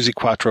from Suzi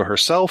Quatro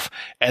herself,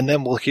 and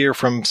then we'll hear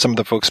from some of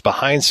the folks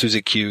behind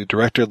Suzi Q,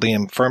 director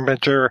Liam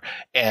Firmager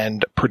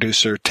and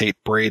producer Tate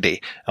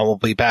Brady. And we'll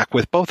be back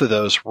with both of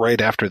those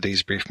right after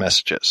these brief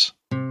messages.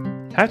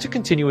 How to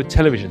continue a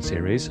television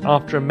series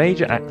after a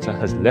major actor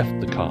has left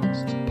the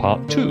cast.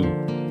 Part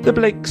 2. The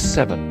Blake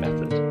 7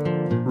 Method.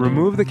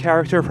 Remove the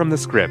character from the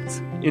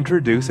script.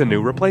 Introduce a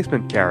new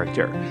replacement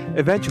character.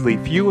 Eventually,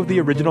 few of the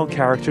original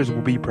characters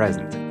will be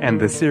present,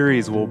 and the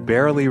series will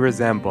barely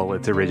resemble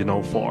its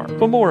original form.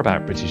 For more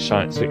about British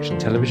science fiction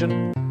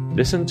television,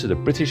 listen to the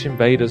British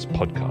Invaders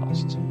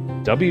podcast.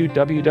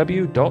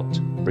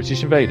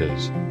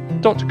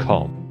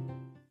 www.britishinvaders.com.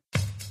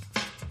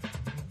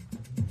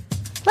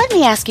 Let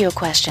me ask you a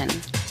question.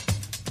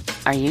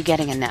 Are you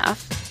getting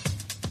enough?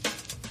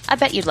 I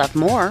bet you'd love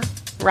more,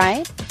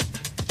 right?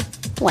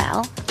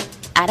 Well,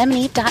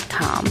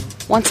 AdamandEve.com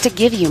wants to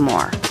give you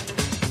more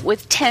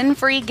with 10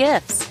 free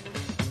gifts.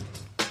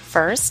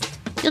 First,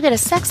 you'll get a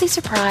sexy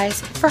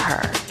surprise for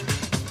her.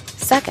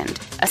 Second,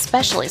 a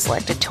specially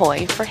selected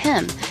toy for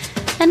him.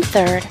 And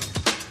third,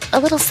 a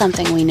little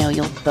something we know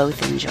you'll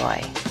both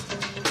enjoy.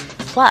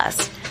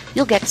 Plus,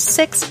 you'll get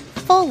 6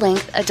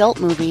 full-length adult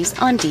movies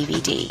on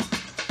DVD.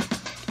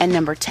 And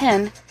number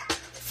 10,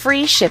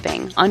 free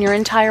shipping on your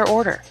entire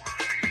order.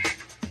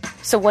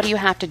 So what do you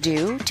have to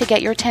do to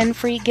get your 10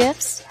 free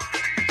gifts?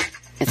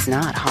 It's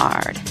not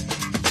hard.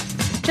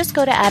 Just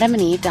go to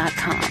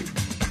AdamandEve.com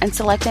and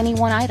select any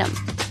one item.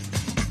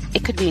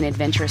 It could be an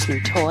adventurous new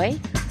toy,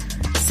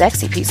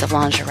 sexy piece of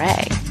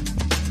lingerie,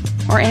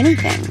 or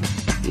anything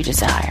you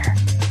desire.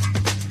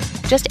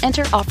 Just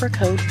enter offer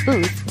code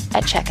BOOTH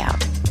at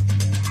checkout,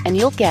 and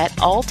you'll get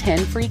all 10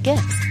 free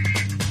gifts.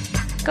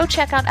 Go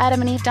check out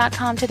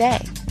AdamandEve.com today.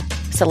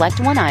 Select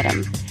one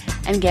item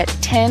and get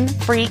 10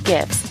 free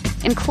gifts,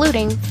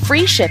 including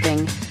free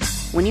shipping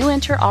when you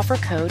enter offer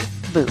code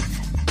BOOTH.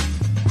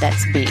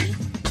 That's BOOTH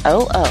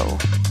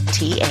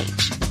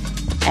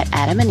at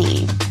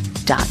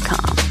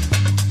AdamandEve.com.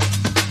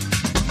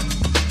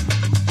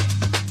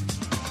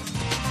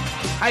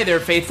 Hi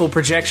there, faithful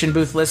Projection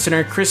Booth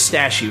listener. Chris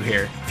Stashew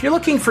here. If you're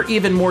looking for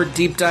even more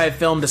deep dive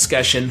film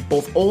discussion,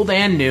 both old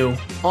and new,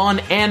 on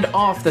and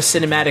off the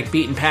cinematic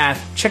beaten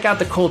path, check out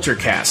the Culture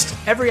Cast.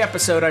 Every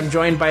episode, I'm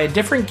joined by a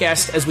different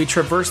guest as we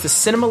traverse the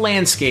cinema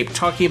landscape,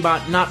 talking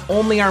about not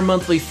only our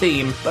monthly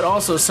theme, but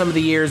also some of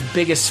the year's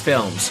biggest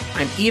films.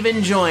 I'm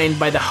even joined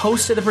by the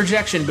host of the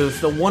Projection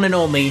Booth, the one and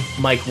only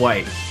Mike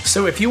White.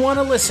 So if you want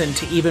to listen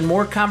to even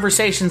more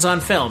conversations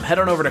on film, head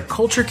on over to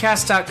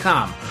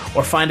culturecast.com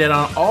or find it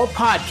on all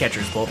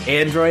podcatchers, both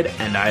Android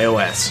and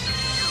iOS.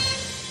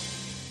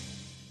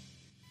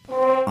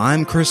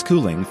 I'm Chris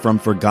Cooling from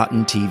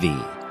Forgotten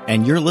TV,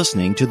 and you're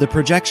listening to The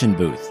Projection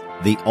Booth,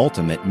 the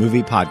ultimate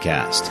movie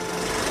podcast.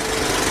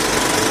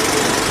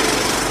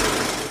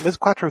 Ms.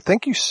 Quatro,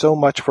 thank you so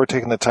much for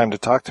taking the time to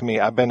talk to me.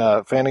 I've been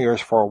a fan of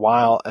yours for a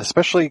while,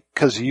 especially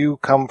because you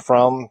come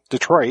from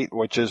Detroit,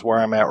 which is where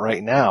I'm at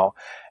right now.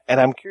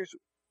 And I'm curious,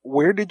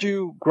 where did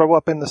you grow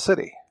up in the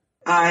city?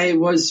 I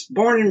was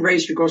born and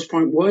raised in Grosse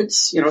Pointe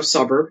Woods,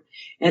 suburb.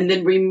 And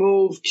then we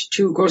moved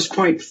to Grosse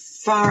Pointe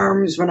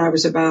Farms when I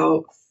was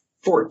about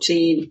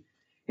 14.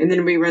 And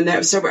then we were in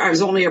that. So I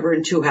was only ever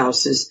in 2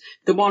 houses.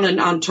 The one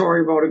on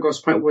Torrey Road in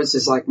Grosse Pointe Woods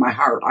is like my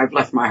heart. I've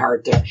left my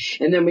heart there.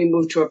 And then we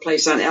moved to a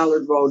place on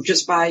Allard Road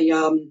just by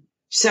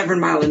 7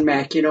 Mile and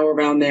Mac,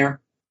 around there.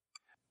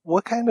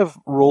 What kind of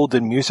role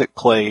did music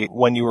play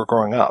when you were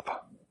growing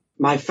up?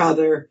 My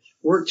father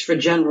worked for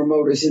General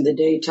Motors in the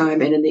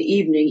daytime, and in the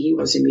evening he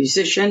was a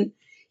musician.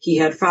 He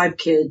had 5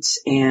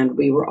 kids, and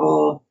we were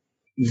all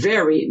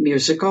very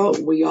musical.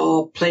 We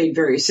all played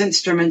various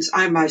instruments.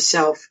 I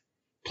myself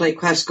play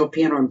classical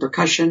piano and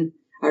percussion.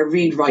 I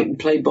read, write, and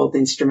play both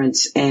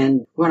instruments.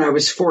 And when I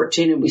was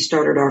 14 and we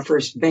started our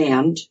first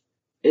band,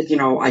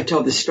 I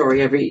tell this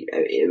story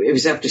it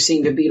was after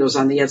seeing the Beatles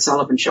on the Ed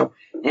Sullivan Show.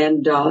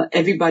 And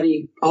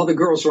everybody, all the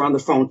girls were on the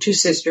phone, 2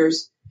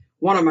 sisters,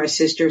 one of my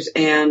sisters,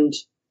 and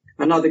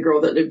another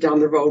girl that lived down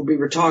the road. We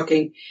were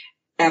talking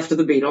after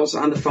the Beatles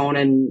on the phone,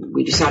 and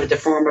we decided to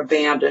form a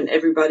band, and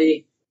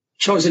everybody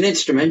chose an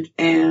instrument,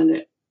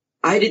 and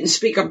I didn't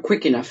speak up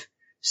quick enough.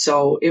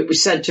 So it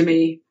was said to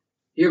me,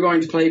 "You're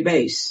going to play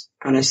bass."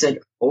 And I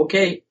said,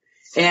 "Okay."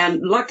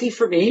 And lucky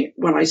for me,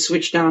 when I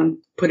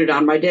put it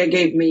on, my dad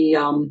gave me,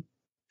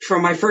 for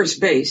my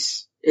first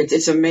bass,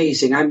 it's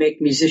amazing. I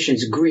make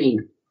musicians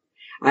green.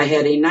 I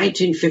had a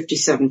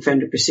 1957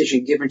 Fender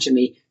Precision given to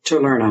me to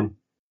learn on.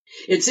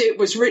 It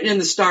was written in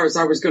the stars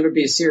I was going to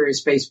be a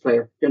serious bass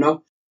player,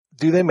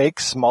 Do they make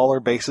smaller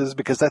basses?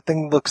 Because that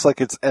thing looks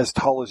like it's as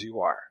tall as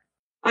you are.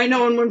 I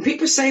know, and when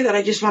people say that,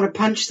 I just want to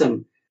punch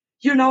them.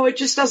 It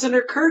just doesn't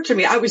occur to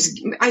me.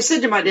 I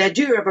said to my dad,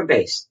 "Do you have a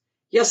bass?"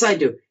 "Yes, I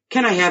do."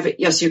 "Can I have it?"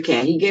 "Yes, you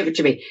can." He gave it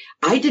to me.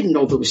 I didn't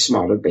know there were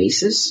smaller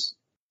basses.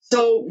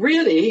 So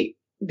really,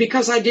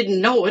 because I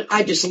didn't know it,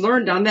 I just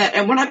learned on that.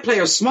 And when I play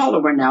a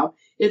smaller one now,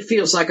 it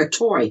feels like a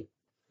toy.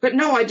 But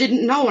no, I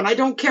didn't know, and I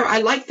don't care. I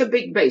like the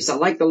big bass. I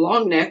like the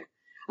long neck.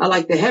 I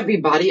like the heavy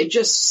body. It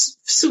just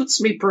suits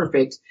me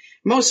perfect.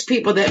 Most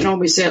people that know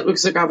me say it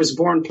looks like I was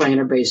born playing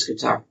a bass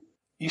guitar.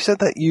 You said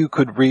that you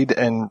could read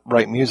and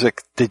write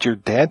music. Did your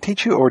dad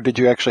teach you, or did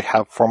you actually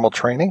have formal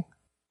training?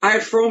 I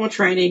had formal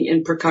training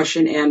in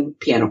percussion and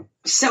piano.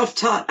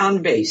 Self-taught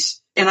on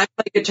bass. And I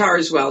play guitar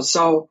as well.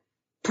 So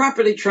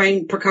properly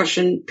trained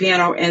percussion,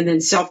 piano, and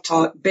then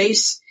self-taught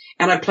bass.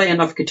 And I play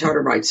enough guitar to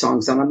write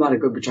songs. And I'm not a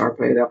good guitar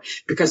player, though,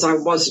 because I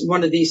was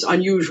one of these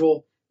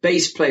unusual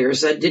bass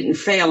players that didn't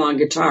fail on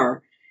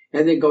guitar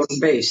and then go to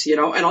bass, and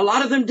a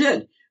lot of them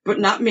did, but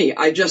not me.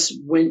 I just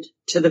went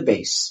to the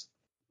bass.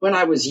 When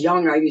I was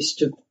young, I used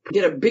to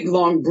get a big,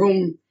 long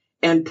broom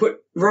and put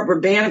rubber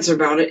bands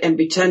around it and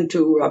pretend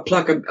to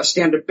pluck a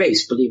standard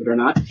bass, believe it or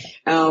not.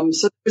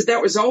 So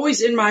that was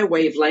always in my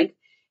wavelength.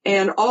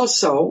 And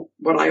also,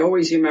 what I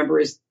always remember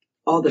is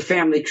all the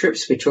family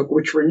trips we took,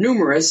 which were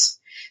numerous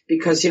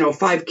because,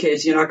 5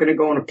 kids, you're not going to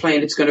go on a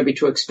plane. It's going to be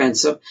too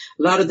expensive. A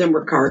lot of them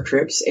were car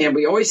trips, and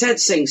we always had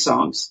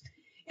sing-songs.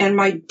 And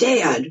my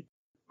dad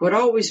would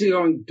always be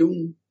going,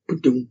 doom,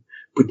 ba-doom,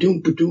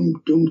 ba-doom,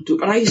 ba-doom, doom,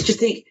 doom. And I used to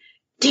think,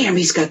 damn,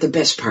 he's got the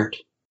best part.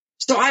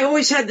 So I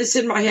always had this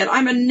in my head.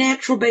 I'm a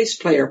natural bass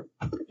player.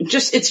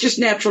 It's just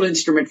natural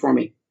instrument for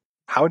me.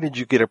 How did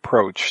you get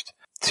approached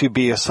to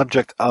be a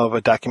subject of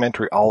a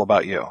documentary all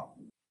about you?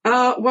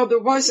 Well, there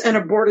was an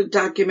aborted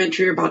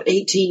documentary about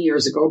 18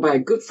 years ago by a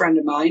good friend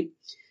of mine.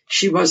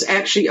 She was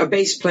actually a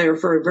bass player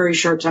for a very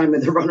short time in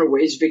the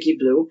Runaways, Vicky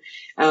Blue.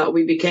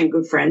 We became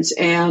good friends,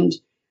 and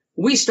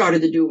we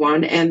started to do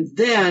one. And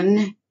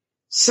then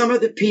some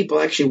of the people,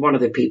 actually one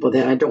of the people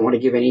that I don't want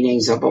to give any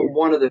names of, but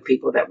one of the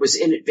people that was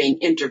in it being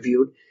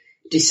interviewed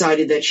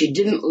decided that she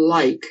didn't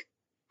like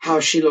how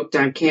she looked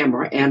on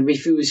camera and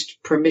refused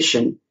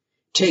permission,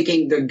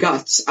 taking the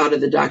guts out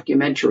of the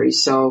documentary.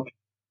 So,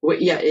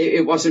 yeah,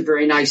 it wasn't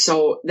very nice.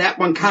 So that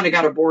one kind of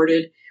got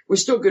aborted. We're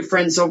still good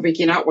friends, so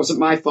Vicky, and it wasn't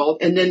my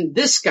fault. And then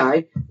this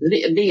guy,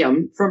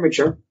 Liam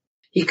Firmager,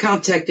 he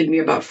contacted me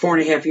about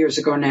 4.5 years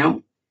ago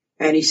now,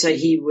 and he said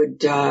he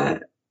would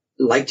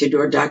like to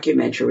do a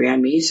documentary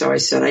on me. So I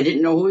said, I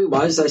didn't know who he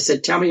was. I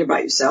said, tell me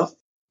about yourself.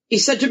 He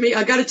said to me,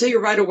 I got to tell you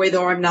right away,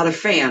 though, I'm not a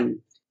fan.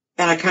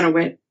 And I kind of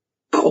went,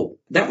 oh,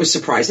 that was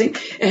surprising.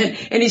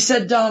 And he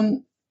said,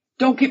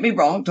 don't get me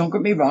wrong. Don't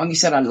get me wrong. He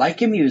said, I like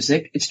your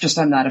music. It's just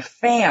I'm not a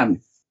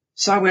fan.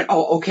 So I went,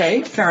 oh,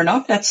 okay, fair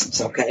enough.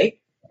 It's okay.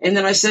 And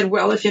then I said,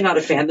 well, if you're not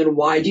a fan, then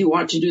why do you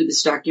want to do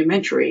this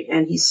documentary?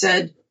 And he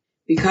said,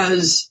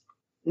 because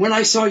when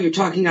I saw you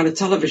talking on a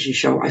television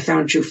show, I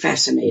found you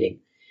fascinating.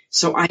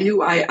 So I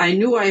knew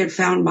I had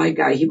found my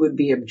guy. He would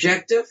be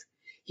objective.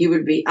 He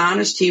would be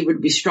honest. He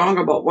would be strong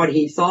about what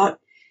he thought.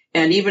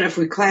 And even if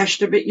we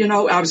clashed a bit,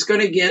 I was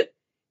going to get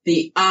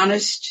the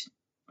honest,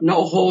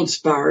 no holds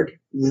barred,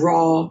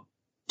 raw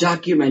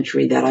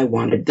documentary that I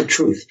wanted, the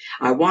truth.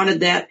 I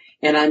wanted that,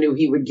 and I knew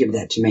he would give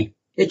that to me.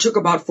 It took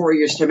about 4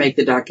 years to make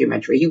the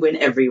documentary. He went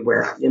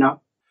everywhere,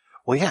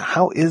 Well, yeah.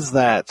 How is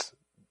that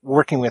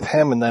working with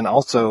him and then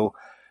also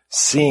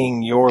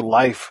seeing your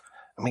life?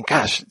 I mean,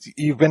 gosh,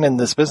 you've been in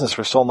this business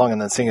for so long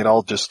and then seeing it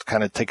all just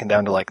kind of taken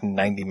down to like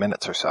 90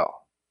 minutes or so.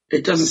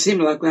 It doesn't seem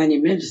like 90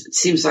 minutes. It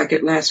seems like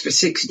it lasts for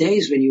 6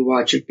 days when you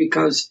watch it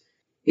because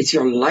it's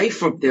your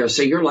life up there.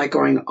 So you're like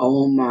going,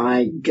 oh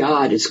my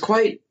God, it's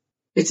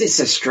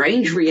a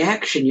strange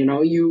reaction.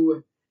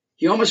 You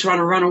almost want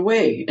to run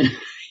away.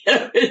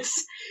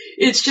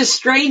 It's just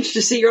strange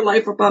to see your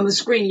life up on the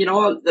screen.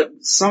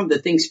 Some of the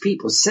things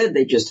people said,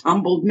 they just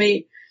humbled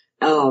me.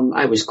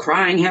 I was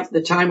crying half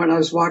the time when I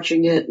was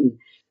watching it. And,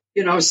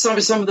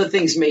 some of the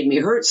things made me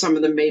hurt. Some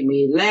of them made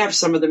me laugh.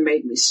 Some of them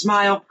made me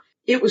smile.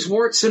 It was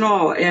warts and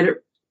all. And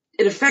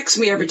it affects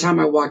me every time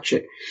I watch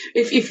it.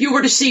 If you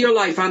were to see your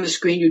life on the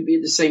screen, you'd be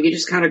the same. You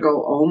just kind of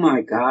go, oh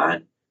my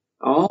God.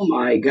 Oh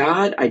my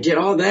God. I did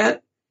all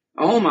that.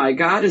 Oh my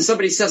God. And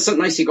somebody says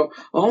something nice. You go,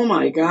 oh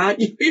my God.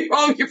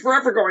 You're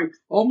forever going,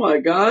 oh my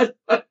God.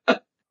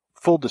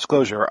 Full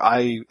disclosure,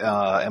 I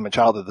am a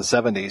child of the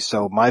 70s,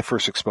 so my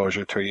first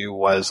exposure to you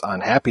was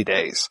on Happy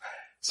Days.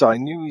 So I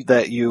knew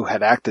that you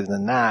had acted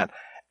in that.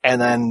 And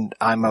then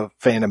I'm a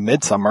fan of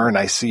Midsummer, and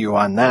I see you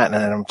on that,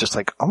 and I'm just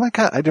like, oh my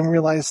God, I didn't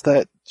realize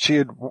that she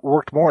had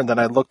worked more. And then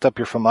I looked up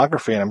your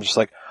filmography, and I'm just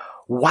like,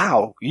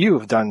 wow,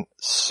 you've done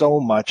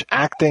so much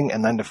acting,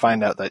 and then to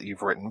find out that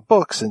you've written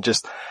books and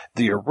just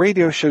your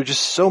radio show,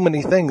 just so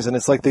many things. And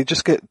it's like they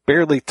just get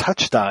barely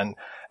touched on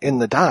in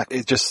the doc.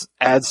 It just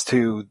adds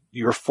to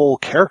your full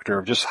character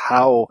of just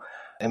how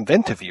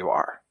inventive you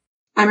are.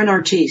 I'm an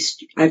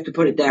artiste. I have to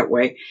put it that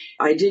way.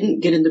 I didn't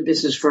get in the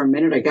business for a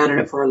minute. I got in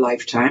it for a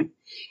lifetime.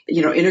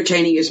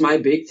 Entertaining is my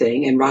big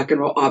thing, and rock and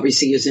roll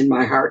obviously is in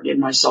my heart and in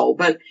my soul.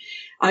 But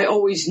I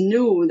always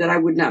knew that I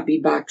would not be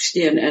boxed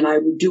in, and I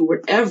would do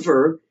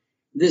whatever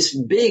this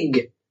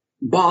big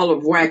ball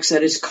of wax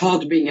that is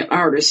called being an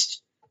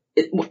artist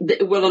it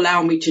will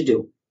allow me to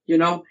do,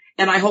 And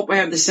And I hope I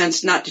have the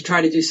sense not to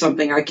try to do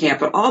something I can't.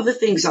 But all the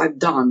things I've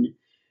done,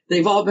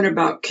 they've all been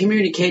about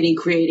communicating,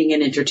 creating,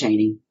 and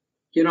entertaining.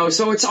 You know,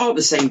 so it's all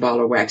the same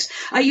ball of wax.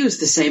 I use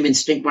the same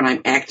instinct when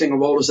I'm acting a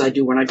role as I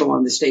do when I go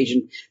on the stage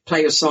and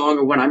play a song,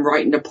 or when I'm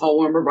writing a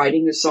poem or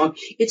writing a song.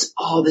 It's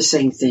all the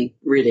same thing,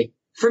 really.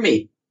 For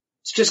me,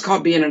 it's just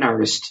called being an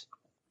artist.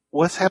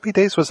 Was Happy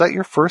Days, was that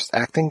your first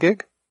acting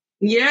gig?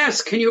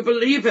 Yes, can you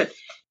believe it?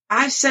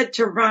 I said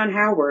to Ron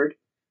Howard,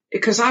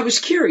 because I was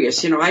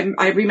curious, you know,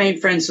 I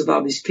remained friends with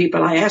all these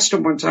people. I asked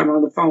him one time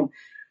on the phone,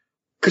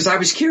 because I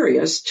was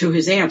curious to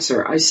his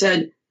answer. I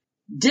said,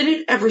 did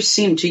it ever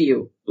seem to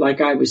you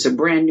like I was a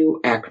brand new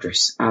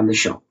actress on the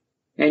show?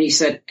 And he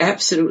said,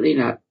 absolutely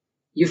not.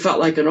 You felt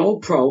like an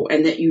old pro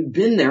and that you'd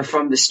been there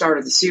from the start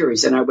of the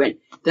series. And I went,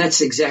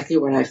 that's exactly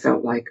what I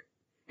felt like.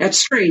 That's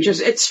strange.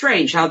 It's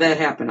strange how that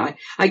happened.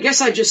 I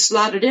guess I just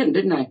slotted in,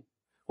 didn't I?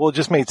 Well, it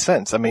just made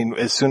sense. I mean,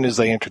 as soon as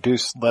they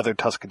introduced Leather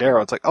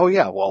Tuscadero, it's like, oh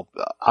yeah, well,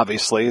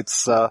 obviously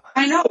it's...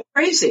 I know,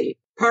 crazy.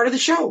 Part of the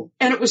show.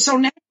 And it was so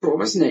natural,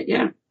 wasn't it?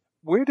 Yeah.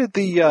 Where did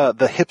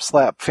the hip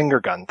slap finger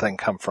gun thing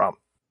come from?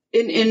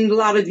 In a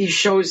lot of these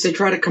shows, they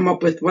try to come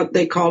up with what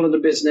they call in the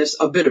business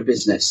a bit of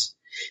business.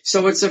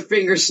 So it's a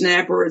finger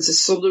snap, or it's a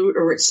salute,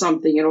 or it's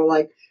something, you know,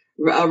 like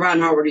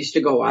Ron Howard used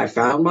to go, I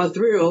found my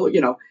thrill,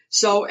 you know.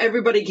 So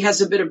everybody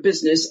has a bit of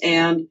business,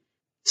 and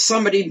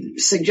somebody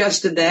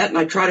suggested that, and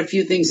I tried a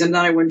few things, and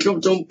then I went, dum,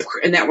 dum,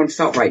 and that one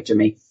felt right to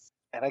me.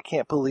 And I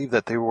can't believe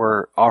that they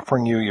were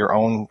offering you your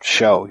own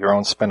show, your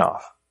own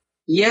spinoff.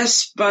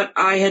 Yes, but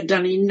I had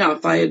done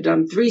enough. I had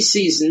done 3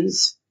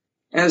 seasons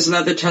as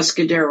Leather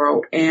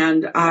Tuscadero,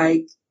 and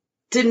I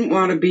didn't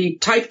want to be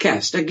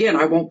typecast. Again,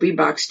 I won't be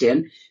boxed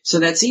in. So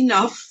that's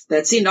enough.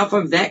 That's enough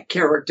of that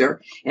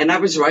character. And I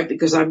was right,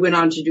 because I went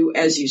on to do,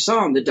 as you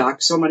saw in the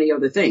doc, so many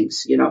other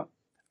things, you know.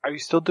 Are you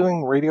still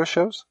doing radio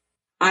shows?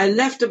 I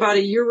left about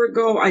a year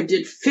ago. I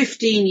did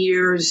 15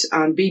 years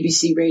on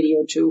BBC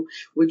Radio 2,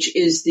 which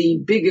is the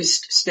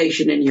biggest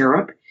station in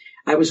Europe.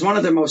 I was one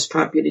of the most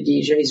popular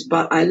DJs,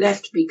 but I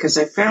left because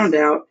I found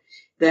out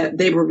that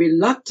they were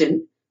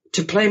reluctant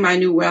to play my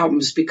new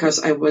albums because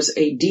I was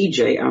a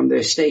DJ on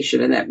their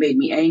station, and that made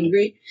me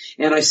angry.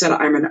 And I said,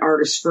 I'm an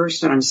artist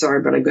first, and I'm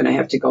sorry, but I'm going to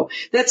have to go.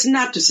 That's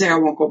not to say I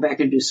won't go back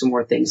and do some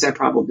more things. I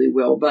probably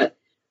will, but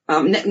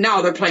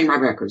now they're playing my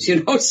records,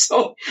 you know,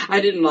 so I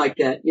didn't like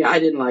that. Yeah, I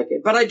didn't like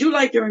it. But I do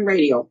like doing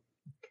radio.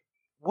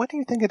 What do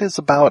you think it is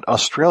about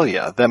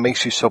Australia that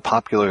makes you so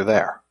popular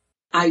there?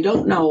 I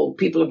don't know.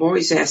 People have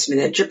always asked me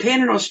that.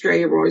 Japan and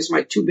Australia were always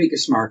my 2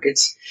 biggest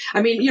markets.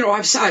 I mean, you know,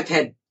 I've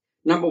had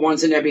number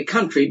ones in every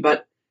country,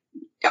 but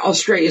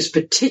Australia is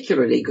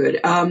particularly good.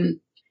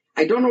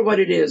 I don't know what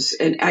it is,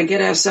 and I get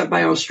asked that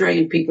by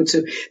Australian people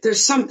too.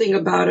 There's something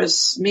about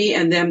us, me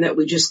and them, that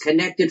we just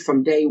connected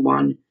from day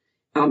one.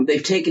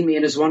 They've taken me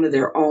in as one of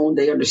their own.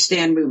 They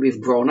understand me.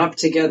 We've grown up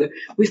together.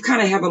 We've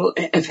kind of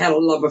have had a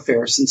love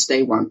affair since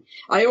day one.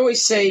 I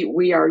always say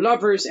we are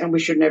lovers and we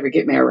should never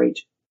get married.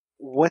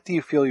 What do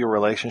you feel your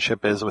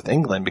relationship is with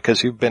England?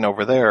 Because you've been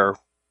over there,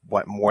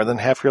 what, more than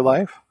half your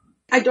life?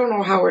 I don't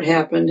know how it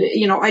happened.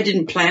 You know, I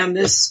didn't plan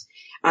this.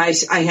 I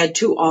had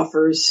 2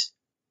 offers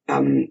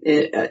in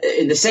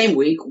the same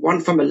week,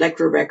 one from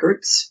Elektra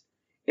Records,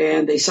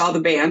 and they saw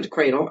the band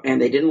Cradle,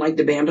 and they didn't like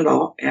the band at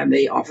all, and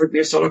they offered me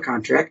a solo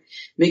contract.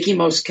 Mickey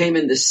Most came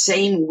in the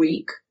same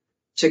week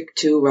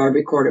to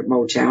record at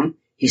Motown.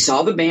 He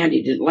saw the band,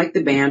 he didn't like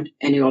the band,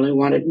 and he only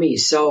wanted me.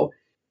 So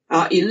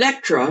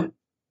Elektra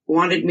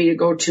wanted me to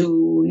go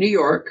to New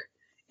York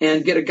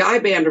and get a guy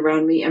band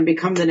around me and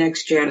become the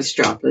next Janis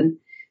Joplin.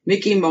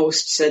 Mickey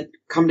Most said,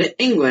 come to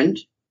England,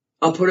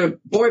 I'll put a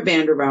boy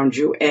band around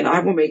you, and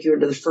I will make you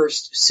into the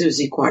first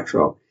Suzi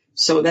Quatro.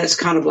 So that's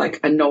kind of like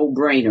a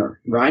no-brainer,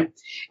 right?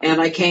 And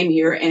I came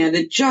here, and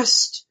it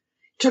just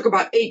took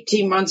about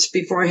 18 months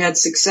before I had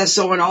success.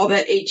 So in all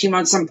that 18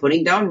 months, I'm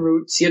putting down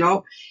roots, you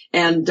know.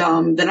 And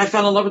then I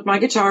fell in love with my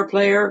guitar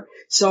player,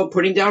 so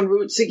putting down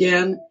roots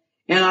again.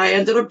 And I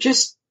ended up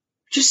just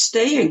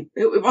staying.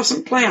 It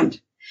wasn't planned.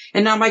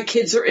 And now my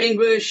kids are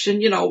English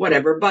and, you know,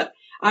 whatever. But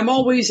I'm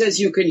always, as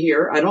you can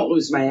hear, I don't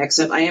lose my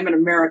accent. I am an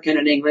American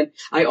in England.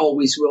 I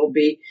always will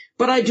be.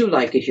 But I do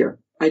like it here.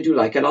 I do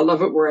like it. I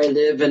love it where I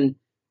live and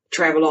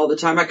travel all the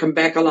time. I come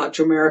back a lot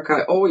to America.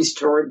 I always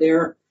toured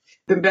there.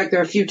 Been back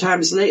there a few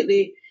times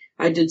lately.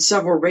 I did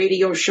several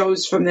radio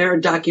shows from there,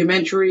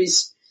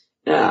 documentaries.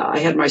 I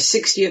had my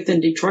 60th in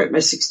Detroit, my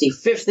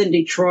 65th in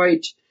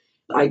Detroit.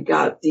 I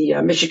got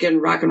the Michigan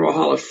Rock and Roll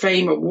Hall of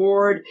Fame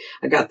award.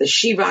 I got the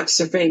She-Vox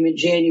of Fame in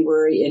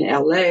January in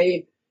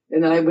L.A.,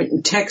 and then I went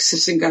in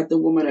Texas and got the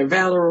Woman of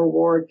Valor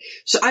Award.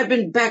 So I've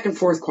been back and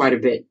forth quite a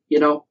bit,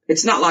 you know.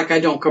 It's not like I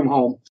don't come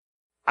home.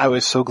 I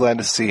was so glad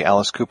to see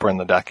Alice Cooper in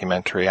the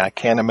documentary. I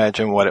can't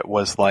imagine what it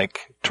was like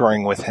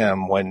touring with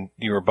him when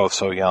you were both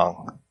so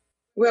young.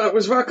 Well, it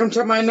was welcome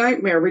to my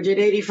nightmare. We did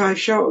 85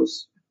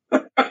 shows.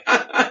 But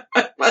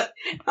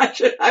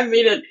I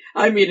mean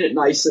it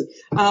nicely.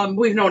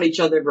 We've known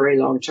each other a very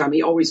long time.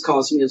 He always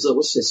calls me his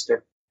little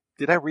sister.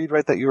 Did I read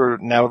right that you are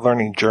now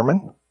learning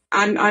German?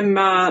 I'm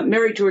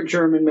married to a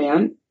German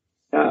man,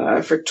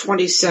 for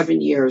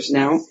 27 years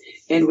now,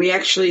 and we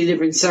actually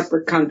live in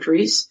separate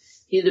countries.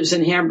 He lives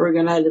in Hamburg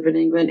and I live in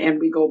England, and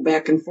we go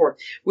back and forth,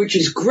 which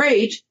is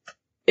great,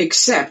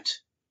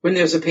 except when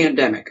there's a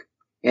pandemic.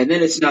 And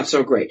then it's not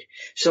so great.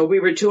 So we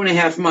were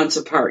 2.5 months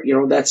apart.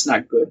 That's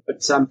not good.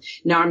 But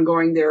now I'm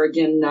going there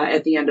again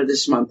at the end of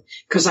this month,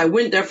 because I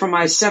went there for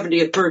my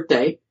 70th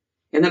birthday,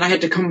 and then I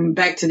had to come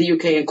back to the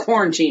UK and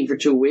quarantine for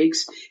 2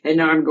 weeks, and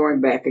now I'm going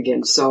back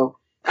again. So,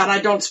 and I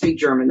don't speak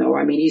German, though.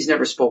 I mean, he's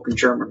never spoken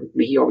German with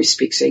me. He always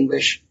speaks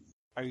English.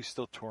 Are you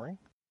still touring?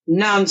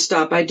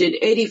 Nonstop. I did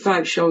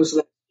 85 shows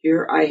last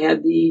year. I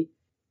had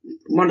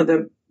one of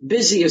the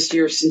busiest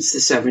years since the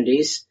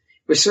 70s.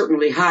 Was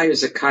certainly high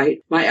as a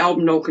kite. My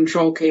album No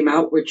Control came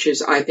out, which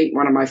is, I think,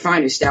 one of my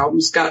finest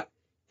albums. Got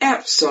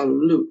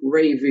absolute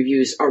rave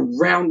reviews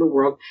around the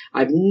world.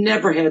 I've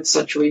never had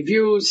such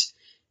reviews.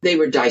 They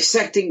were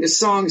dissecting the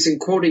songs and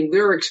quoting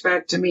lyrics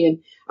back to me. And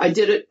I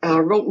did it,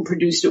 wrote and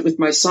produced it with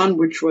my son,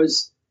 which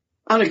was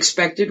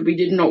unexpected. We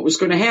didn't know it was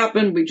going to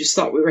happen. We just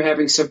thought we were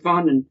having some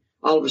fun. And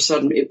all of a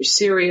sudden it was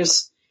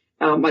serious.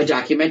 My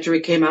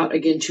documentary came out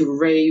again to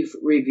rave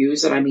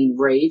reviews, and I mean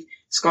rave.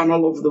 It's gone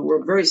all over the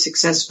world very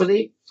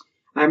successfully.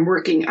 I'm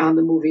working on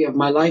the movie of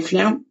my life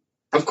now.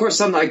 Of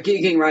course, I'm not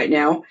gigging right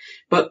now,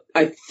 but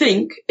I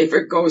think if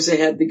it goes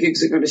ahead, the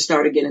gigs are going to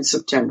start again in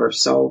September.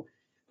 So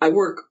I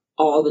work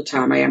all the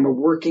time. I am a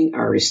working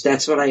artist.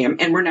 That's what I am.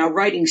 And we're now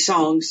writing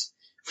songs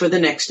for the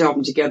next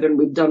album together, and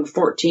we've done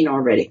 14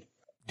 already.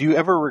 Do you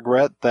ever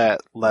regret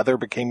that leather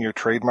became your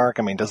trademark?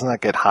 I mean, doesn't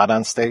that get hot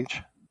on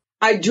stage?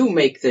 I do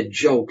make the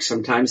joke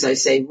sometimes. I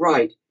say,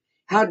 right,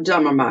 how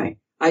dumb am I?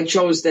 I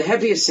chose the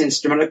heaviest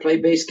instrument. I play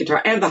bass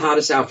guitar and the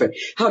hottest outfit.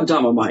 How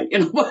dumb am I?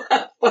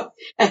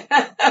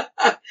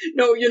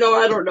 No,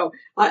 I don't know.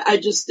 I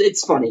just,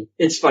 it's funny.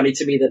 It's funny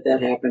to me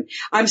that happened.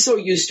 I'm so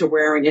used to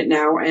wearing it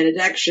now, and it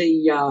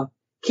actually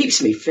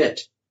keeps me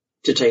fit,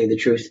 to tell you the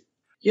truth.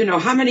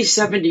 How many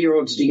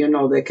 70-year-olds do you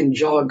know that can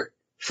jog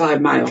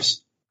 5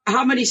 miles?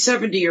 How many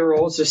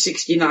 70-year-olds or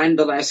 69,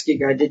 the last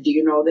gig I did, do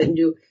you know that can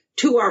do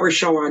 2-hour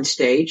show on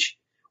stage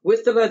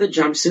with the leather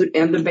jumpsuit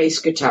and the bass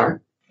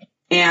guitar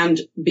and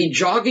be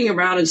jogging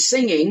around and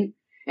singing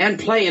and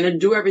playing and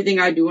do everything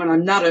I do? And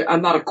I'm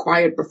not a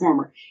quiet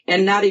performer,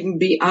 and not even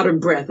be out of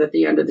breath at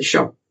the end of the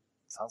show.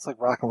 Sounds like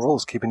rock and roll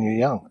is keeping you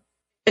young.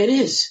 It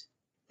is.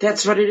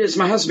 That's what it is.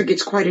 My husband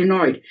gets quite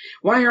annoyed.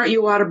 Why aren't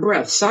you out of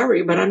breath?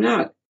 Sorry, but I'm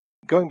not.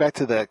 Going back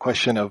to the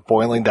question of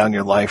boiling down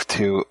your life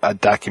to a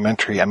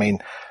documentary, I mean,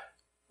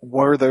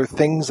 were there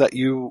things that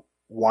you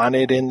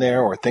wanted in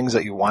there or things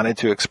that you wanted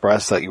to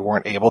express that you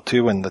weren't able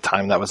to in the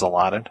time that was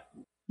allotted?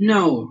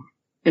 No.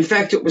 In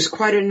fact, it was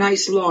quite a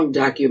nice long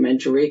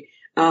documentary.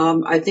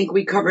 I think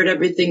we covered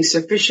everything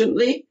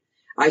sufficiently.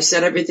 I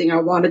said everything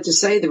I wanted to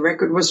say. The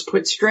record was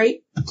put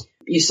straight.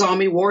 You saw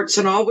me warts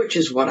and all, which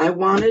is what I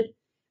wanted.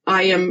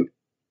 I am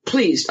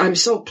pleased. I'm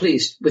so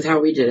pleased with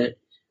how he did it.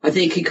 I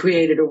think he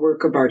created a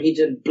work of art. He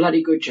did a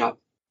bloody good job.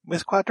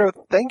 Ms. Quatro,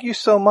 thank you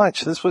so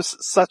much. This was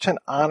such an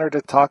honor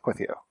to talk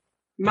with you.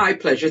 My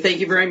pleasure. Thank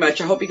you very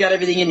much. I hope you got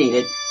everything you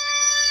needed.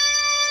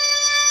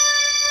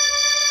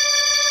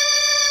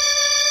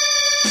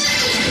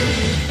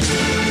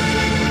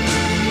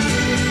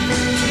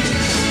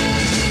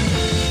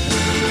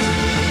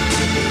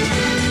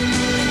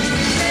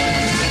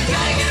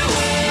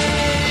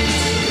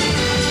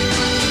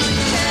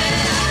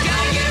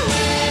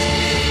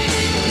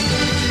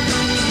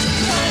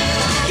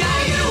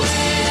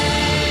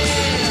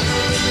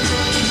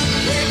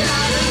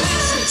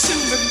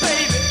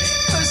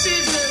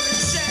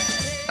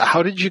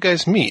 How did you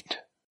guys meet?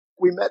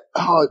 We met,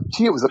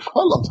 it was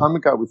quite a long time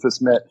ago we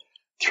first met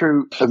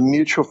through a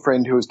mutual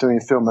friend who was doing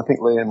a film. I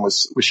think Liam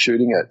was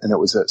shooting it, and it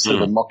was a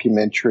sort of a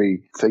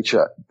mockumentary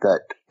feature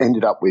that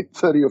ended up with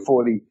 30 or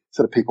 40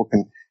 sort of people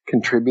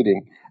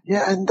contributing.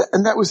 Yeah, and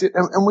that was it.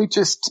 And we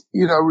just,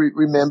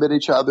 remembered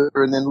each other.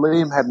 And then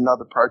Liam had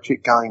another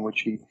project going,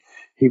 which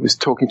he was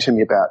talking to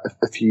me about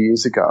a few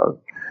years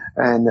ago.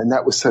 And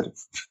that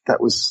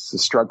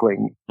was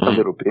struggling a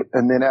little bit.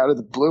 And then out of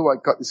the blue, I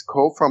got this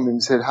call from him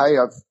and said, "Hey,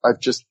 I've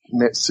just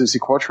met Suzi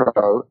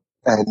Quatro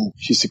and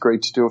she's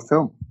agreed to do a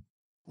film."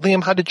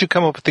 Liam, how did you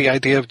come up with the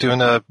idea of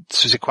doing a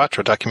Suzi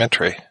Quatro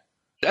documentary?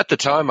 At the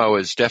time, I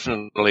was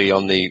definitely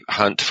on the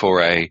hunt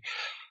for a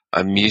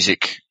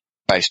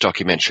music-based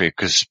documentary,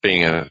 because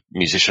being a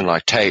musician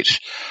like Tate,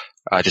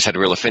 I just had a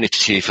real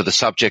affinity for the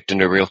subject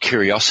and a real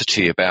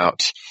curiosity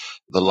about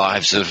the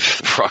lives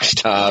of rock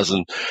stars,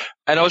 and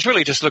I was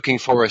really just looking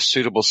for a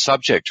suitable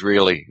subject,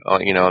 really,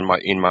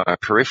 in my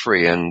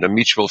periphery. And a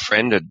mutual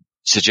friend had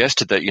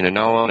suggested that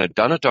no one had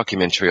done a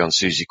documentary on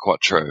Suzi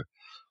Quatro,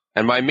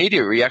 and my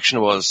immediate reaction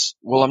was,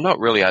 well, I'm not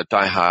really a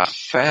diehard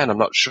fan. I'm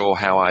not sure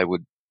how I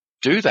would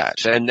do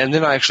that. And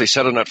then I actually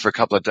sat on it for a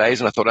couple of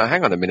days, and I thought, oh,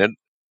 hang on a minute,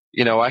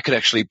 I could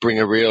actually bring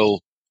a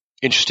real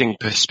interesting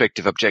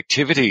perspective,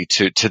 objectivity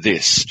to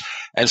this.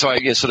 And so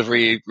I sort of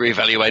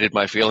reevaluated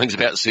my feelings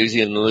about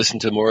Suzi and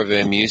listened to more of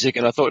her music.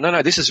 And I thought,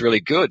 no, this is really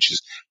good.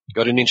 She's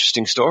got an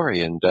interesting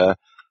story. And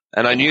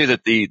I knew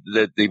that the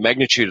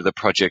magnitude of the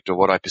project, or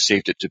what I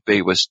perceived it to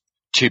be, was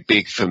too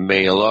big for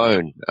me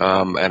alone.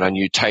 And I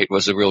knew Tate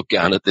was a real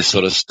gun at this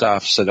sort of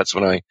stuff. So that's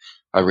when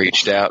I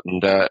reached out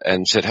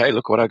and said, hey,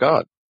 look what I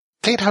got.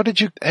 Tate, how did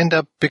you end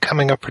up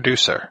becoming a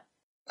producer?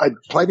 I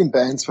played in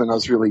bands when I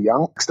was really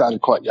young,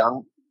 started quite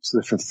young,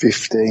 sort of from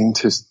 15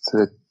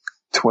 to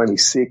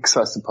 26,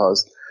 I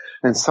suppose.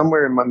 And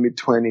somewhere in my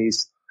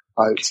mid-20s,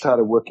 I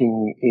started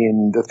working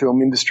in the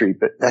film industry,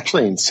 but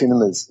actually in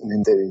cinemas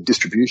and in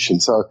distribution.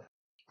 So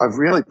I've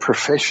really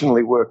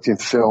professionally worked in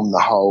film the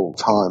whole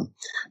time.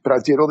 But I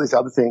did all these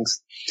other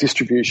things,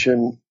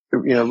 distribution,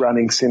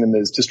 running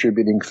cinemas,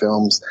 distributing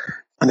films,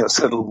 and it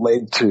sort of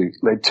led to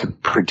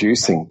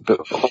producing.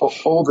 But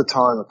all the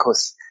time, of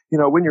course,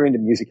 when you're into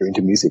music, you're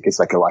into music. It's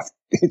like a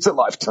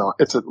lifetime.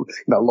 It's a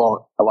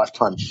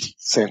lifetime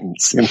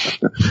sentence.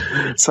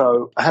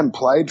 So I haven't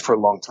played for a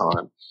long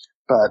time,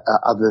 but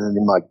other than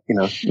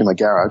in my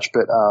garage.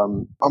 But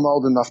I'm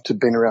old enough to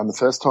have been around the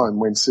first time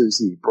when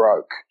Suzi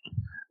broke.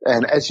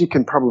 And as you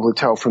can probably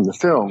tell from the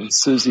film,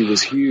 Suzi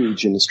was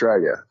huge in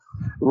Australia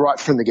right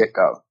from the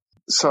get-go.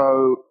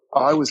 So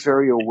I was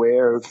very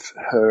aware of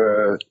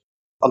her.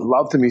 I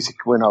loved the music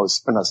when I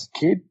was a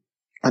kid,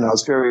 and I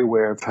was very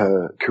aware of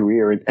her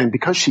career. And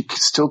because she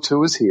still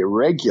tours here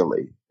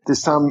regularly,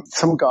 there's some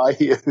guy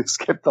here who's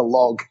kept a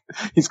log.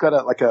 He's got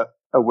a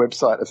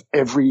website of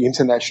every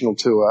international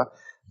tour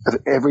of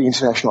every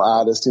international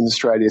artist in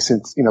Australia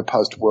since,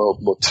 post World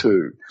War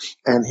II.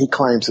 And he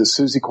claims that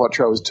Suzi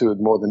Quatro has toured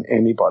more than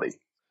anybody.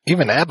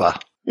 Even ABBA.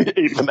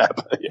 Even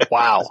ABBA, yeah.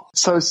 Wow.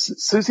 So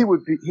Suzi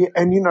would be here,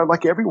 and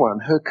like everyone,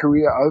 her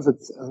career over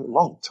a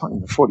long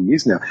time, 40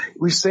 years now.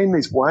 We've seen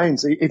these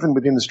wanes, even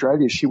within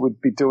Australia. She would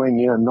be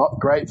doing, not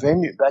great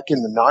venue back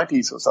in the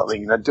 90s or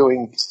something,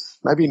 doing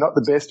maybe not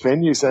the best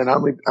venues and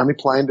only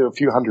playing to a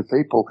few hundred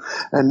people.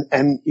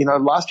 And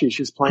last year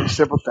she was playing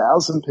several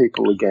thousand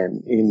people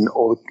again in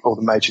all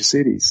the major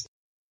cities.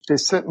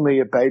 There's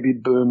certainly a baby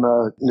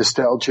boomer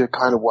nostalgia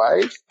kind of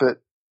wave, but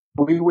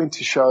we went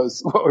to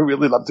shows. What we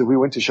really loved, we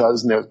went to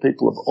shows, and there were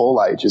people of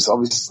all ages.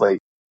 Obviously,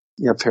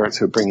 parents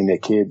who are bringing their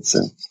kids,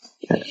 and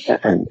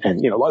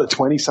a lot of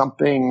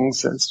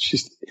 20-somethings. It's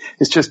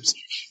just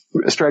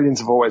Australians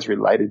have always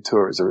related to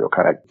her as a real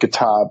kind of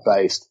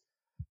guitar-based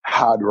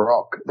hard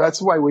rock. That's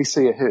the way we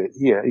see her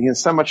here.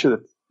 So much of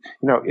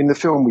in the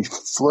film we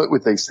flirt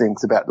with these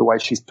things about the way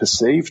she's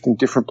perceived in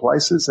different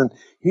places, and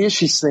here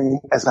she's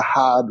seen as a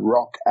hard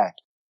rock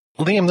act.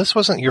 Liam, this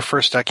wasn't your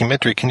first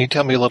documentary. Can you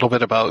tell me a little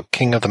bit about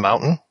King of the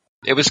Mountain?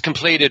 It was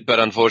completed,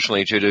 but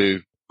unfortunately due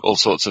to all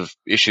sorts of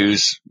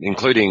issues,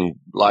 including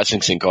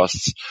licensing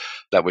costs,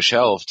 that were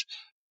shelved.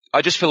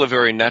 I just feel a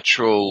very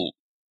natural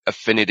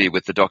affinity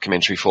with the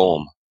documentary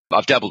form.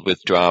 I've dabbled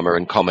with drama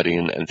and comedy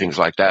and things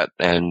like that,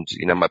 and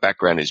my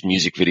background is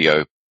music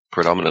video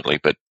predominantly,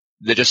 but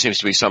there just seems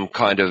to be some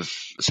kind of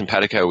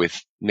simpatico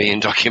with me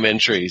in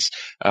documentaries.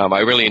 I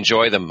really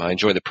enjoy them. I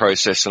enjoy the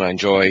process, and I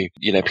enjoy,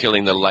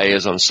 peeling the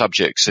layers on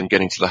subjects and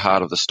getting to the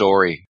heart of the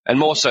story, and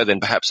more so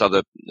than perhaps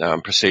other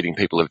preceding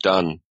people have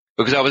done.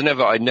 Because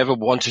I never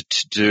wanted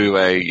to do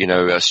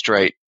a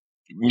straight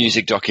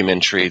music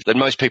documentary that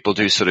most people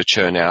do sort of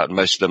churn out.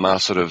 Most of them are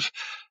sort of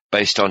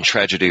based on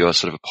tragedy or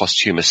sort of a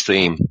posthumous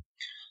theme.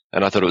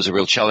 And I thought it was a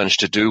real challenge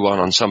to do one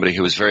on somebody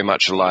who was very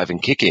much alive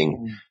and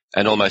kicking.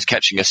 And almost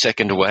catching a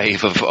second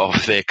wave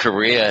of their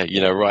career,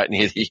 right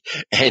near the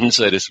end,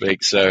 so to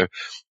speak. So,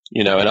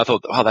 and I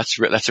thought, that's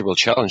a real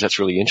challenge. That's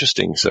really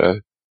interesting.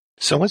 So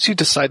once you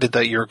decided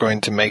that you were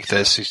going to make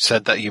this, you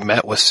said that you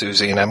met with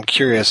Suzi, and I'm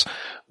curious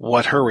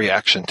what her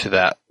reaction to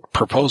that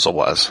proposal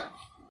was.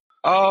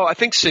 Oh, I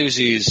think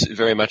Suzi is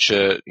very much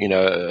a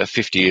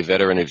 50-year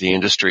veteran of the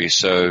industry.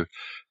 So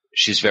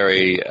she's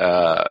very,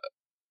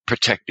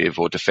 protective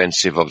or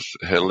defensive of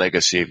her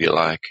legacy, if you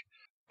like.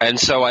 And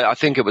so I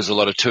think it was a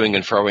lot of toing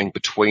and froing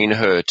between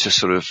her to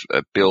sort of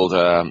build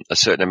a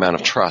certain amount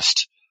of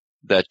trust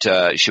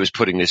that she was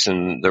putting this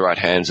in the right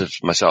hands of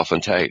myself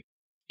and Tate.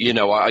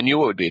 I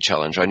knew it would be a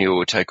challenge. I knew it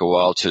would take a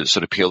while to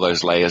sort of peel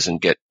those layers and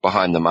get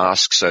behind the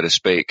mask, so to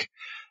speak.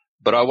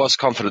 But I was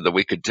confident that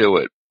we could do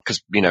it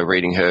because,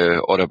 reading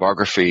her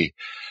autobiography,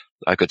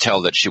 I could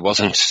tell that she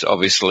wasn't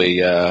obviously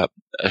a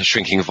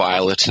shrinking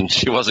violet, and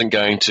she wasn't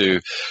going to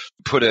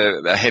put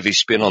a heavy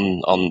spin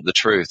on the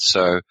truth.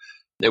 So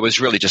it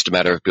was really just a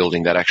matter of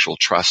building that actual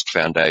trust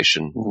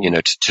foundation,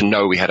 to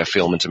know we had a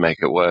film and to make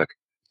it work.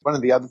 One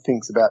of the other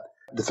things about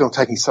the film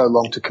taking so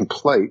long to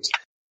complete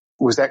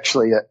was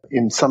actually,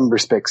 in some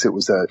respects, it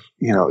was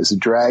a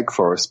drag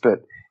for us, but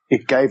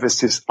it gave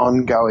us this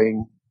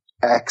ongoing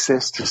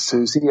access to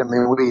Suzi. I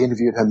mean, we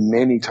interviewed her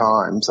many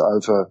times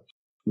over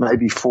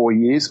maybe 4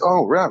 years.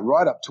 Oh,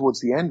 right up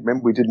towards the end.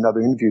 Remember, we did another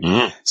interview.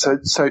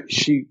 So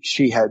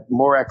she had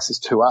more access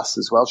to us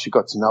as well. She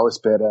got to know us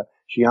better.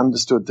 She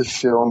understood the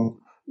film.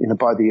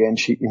 By the end,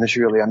 she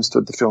really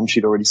understood the film.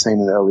 She'd already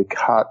seen an early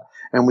cut,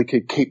 and we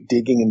could keep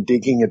digging and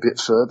digging a bit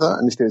further.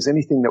 And if there was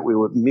anything that we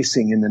were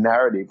missing in the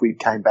narrative, we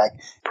came back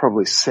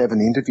probably 7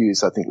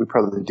 interviews. I think we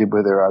probably did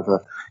with her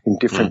over in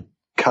different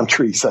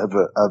countries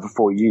over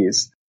 4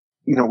 years.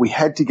 We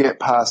had to get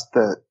past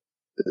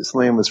as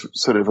Liam was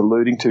sort of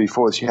alluding to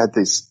before, she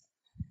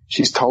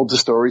she's told the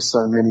story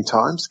so many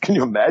times. Can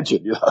you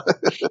imagine? You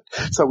know?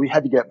 So we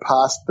had to get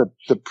past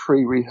the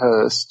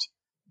pre-rehearsed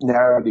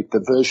narrative,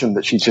 the version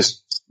that she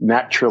just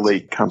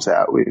naturally comes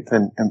out with,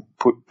 and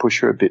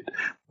push her a bit.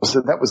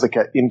 So that was like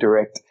an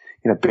indirect,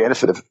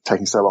 benefit of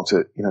taking so long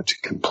to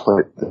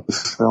complete the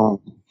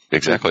film.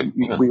 Exactly.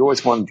 We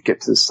always wanted to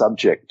get to the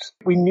subject.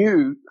 We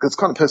knew that's the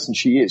kind of person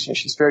she is.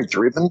 She's very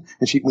driven,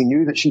 and we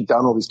knew that she'd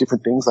done all these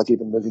different things, like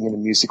even moving into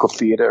musical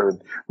theatre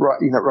and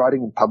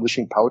writing and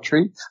publishing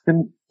poetry.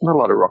 And not a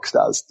lot of rock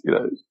stars,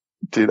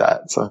 do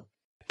that. So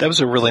that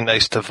was a really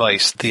nice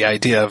device, the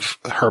idea of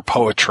her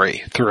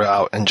poetry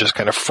throughout and just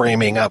kind of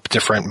framing up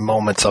different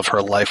moments of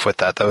her life with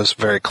that. That was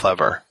very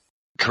clever.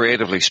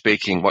 Creatively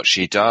speaking, what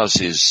she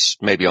does is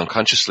maybe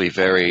unconsciously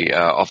very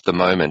off the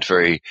moment,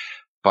 very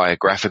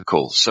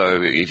biographical.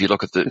 So if you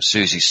look at the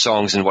Suzi's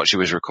songs and what she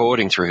was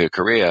recording through her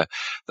career,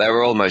 they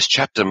were almost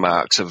chapter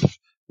marks of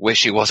where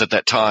she was at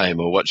that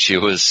time or what she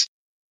was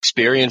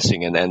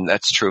experiencing. And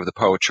that's true of the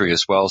poetry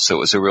as well. So it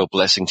was a real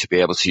blessing to be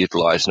able to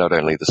utilize not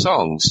only the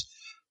songs,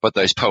 but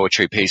those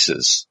poetry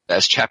pieces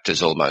as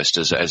chapters almost,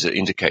 as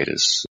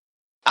indicators.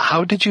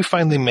 How did you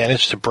finally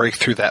manage to break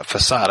through that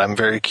facade? I'm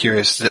very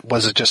curious.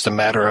 Was it just a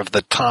matter of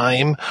the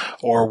time,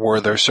 or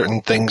were there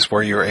certain things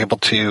where you were able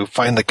to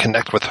finally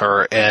connect with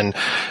her and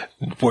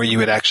where you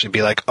would actually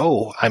be like,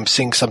 oh, I'm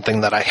seeing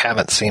something that I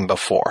haven't seen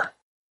before?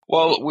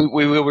 Well,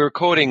 we were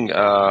recording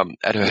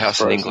at her house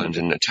in England,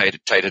 and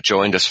Tate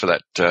joined us for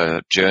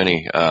that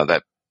journey,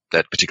 that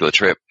particular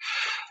trip.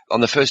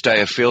 On the first day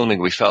of filming,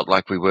 we felt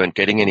like we weren't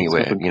getting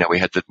anywhere. We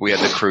had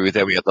the crew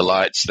there, we had the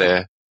lights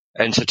there.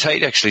 And so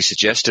Tate actually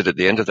suggested at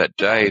the end of that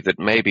day that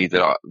maybe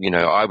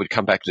I would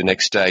come back the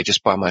next day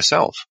just by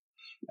myself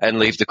and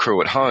leave the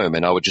crew at home,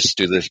 and I would just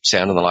do the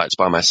sound and the lights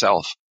by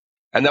myself.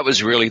 And that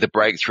was really the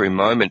breakthrough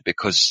moment,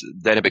 because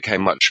then it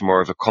became much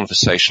more of a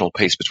conversational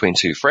piece between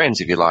two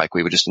friends, if you like.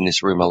 We were just in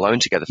this room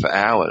alone together for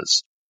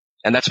hours.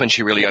 And that's when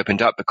she really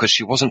opened up, because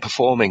she wasn't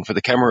performing for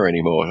the camera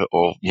anymore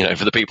or,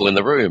 for the people in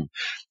the room.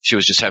 She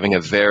was just having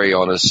a very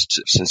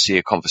honest,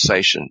 sincere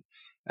conversation.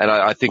 And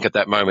I think at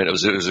that moment it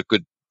was a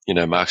good,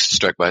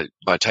 masterstroke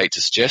by Tate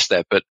to suggest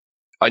that. But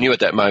I knew at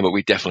that moment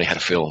we definitely had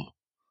a film,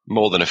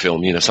 more than a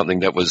film,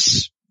 something that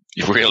was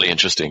really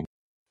interesting.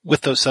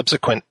 With those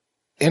subsequent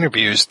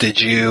interviews, did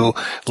you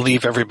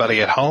leave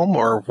everybody at home,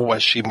 or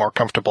was she more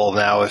comfortable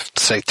now if,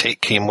 say,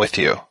 Tate came with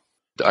you?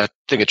 I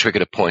think it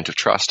triggered a point of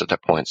trust at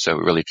that point. So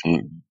it really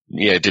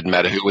it didn't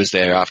matter who was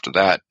there after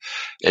that.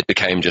 It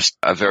became just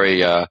a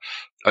very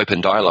open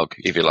dialogue,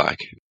 if you like.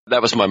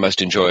 That was my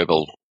most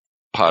enjoyable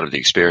part of the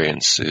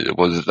experience,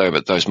 was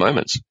those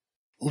moments.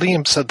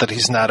 Liam said that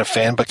he's not a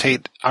fan, but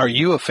Tate, are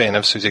you a fan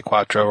of Suzi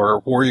Quatro,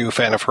 or were you a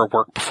fan of her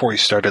work before you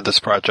started this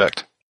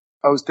project?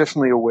 I was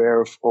definitely aware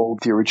of all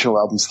the original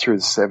albums through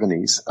the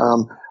 70s.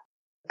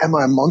 Am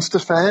I a monster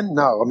fan?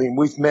 No. I mean,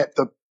 we've met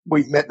the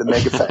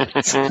mega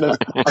fans.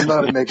 I'm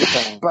not a mega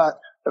fan. But,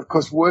 of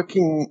course,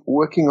 working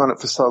on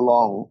it for so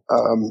long,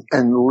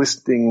 and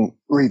revisiting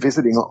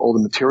all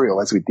the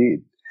material as we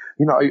did,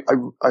 I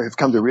have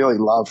come to really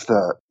love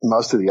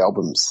most of the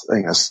albums.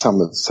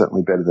 Some are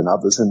certainly better than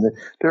others. And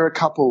there are a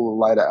couple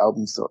later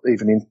albums,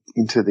 even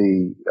into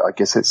I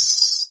guess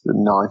it's the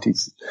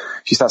 90s.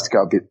 She starts to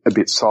go a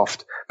bit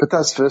soft. But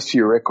those first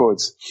few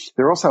records,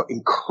 they're also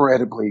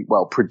incredibly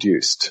well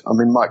produced. I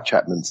mean, Mike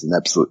Chapman's an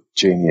absolute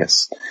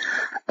genius.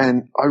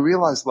 And I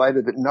realized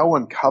later that no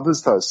one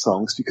covers those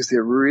songs because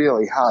they're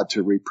really hard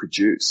to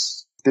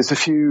reproduce. There's a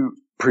few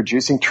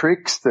producing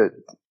tricks that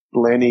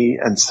Lenny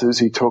and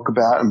Suzi talk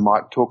about and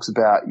Mike talks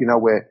about,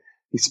 where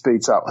he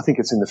speeds up. I think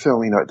it's in the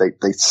film,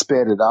 they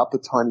sped it up a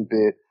tiny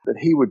bit, that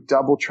he would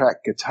double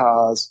track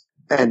guitars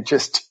and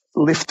just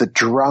lift the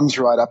drums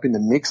right up in the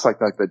mix, like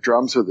the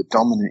drums are the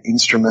dominant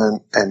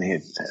instrument, and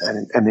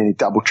then he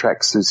double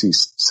tracks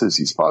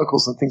Suzi's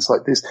vocals and things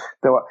like this.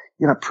 They were,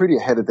 pretty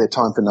ahead of their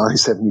time for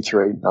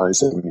 1973,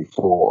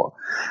 1974.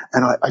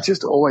 And I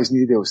just always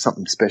knew there was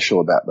something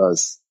special about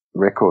those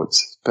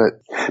records.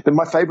 But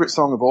my favorite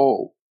song of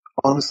all,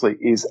 honestly,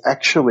 is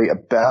actually a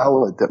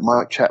ballad that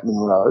Mike Chapman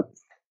wrote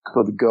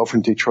called The Girl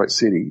from Detroit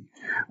City,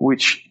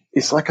 which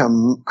is like a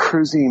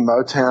cruisy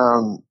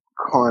Motown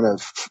kind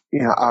of,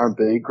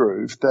 R&B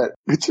groove that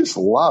we just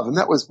love. And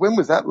when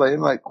was that, Liam?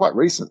 Like quite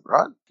recent,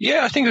 right?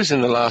 Yeah, I think it was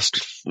in the last,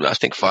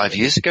 5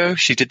 years ago.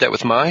 She did that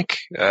with Mike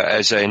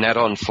as an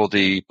add-on for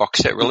the box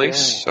set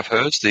release of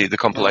hers, the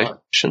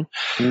compilation.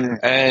 Yeah.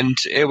 And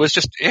it was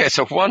just, it's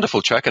a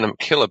wonderful track and a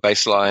killer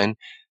bass line.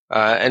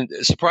 And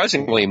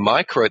surprisingly,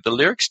 Mike wrote the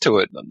lyrics to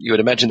it. You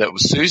would imagine that it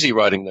was Suzi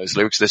writing those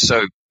lyrics. They're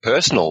so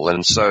personal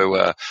and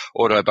so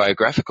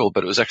autobiographical,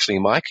 but it was actually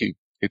Mike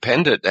who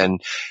penned it.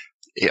 And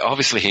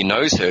obviously he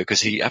knows her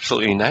because he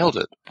absolutely nailed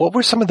it. What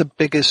were some of the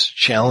biggest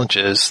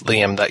challenges,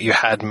 Liam, that you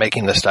had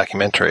making this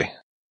documentary?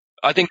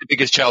 I think the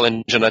biggest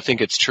challenge, and I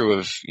think it's true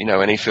of,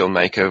 any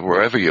filmmaker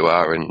wherever you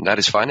are, and that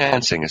is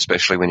financing,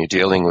 especially when you're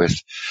dealing with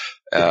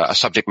a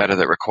subject matter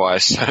that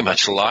requires so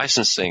much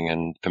licensing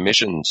and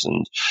permissions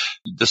and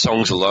the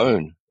songs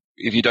alone.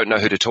 If you don't know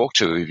who to talk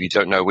to, if you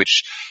don't know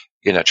which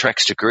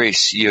treks to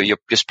Greece, you're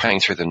just paying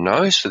through the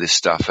nose for this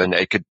stuff, and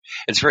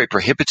it's very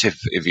prohibitive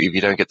if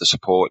you don't get the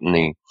support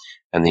and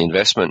the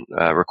investment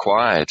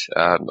required.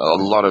 A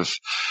lot of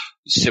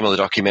similar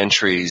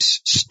documentaries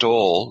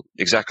stall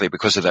exactly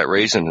because of that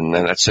reason, and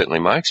that's certainly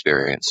my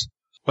experience.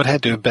 What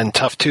had to have been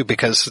tough too,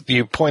 because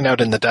you point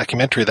out in the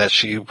documentary that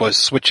she was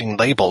switching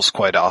labels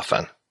quite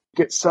often.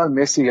 Gets so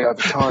messy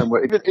over time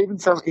where even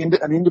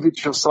an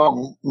individual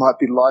song might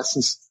be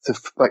licensed to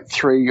like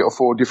 3 or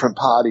 4 different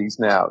parties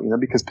now,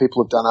 because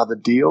people have done other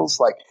deals.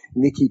 Like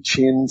Nicky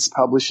Chin's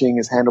publishing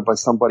is handled by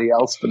somebody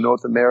else for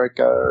North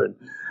America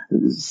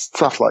and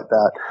stuff like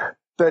that.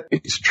 But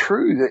it's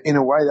true that in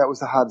a way that was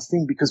the hardest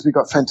thing because we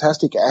got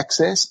fantastic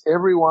access.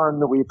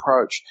 Everyone that we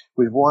approached,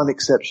 with one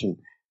exception,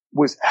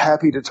 was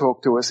happy to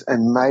talk to us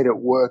and made it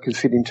work and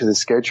fit into the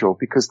schedule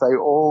because they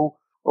all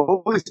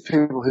these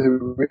people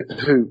who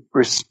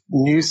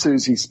knew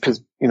Suzi's,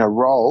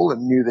 role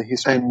and knew the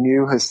history and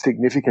knew her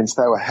significance,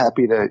 they were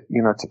happy to,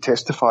 to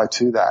testify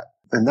to that.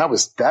 And that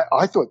was that.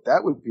 I thought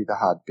that would be the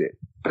hard bit.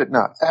 But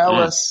no,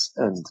 Alice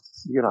and,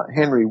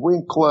 Henry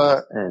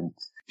Winkler and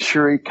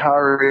Cherie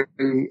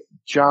Curry,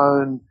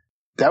 Joan,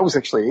 that was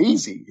actually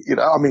easy.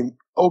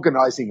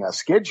 Organizing our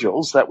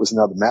schedules, that was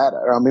another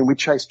matter. We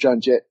chased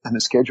Joan Jett and her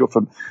schedule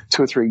for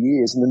 2 or 3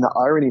 years. And then the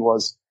irony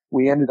was,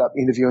 we ended up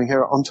interviewing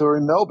her on tour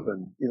in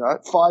Melbourne,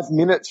 5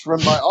 minutes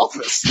from my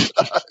office.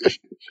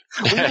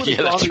 We would have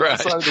gone to the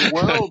side of the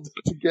world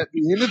to get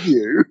the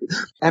interview.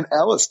 And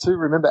Alice too.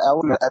 Remember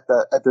Alice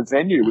at the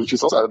venue, which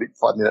is also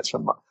 5 minutes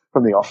from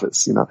the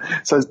office,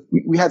 So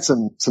we had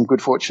some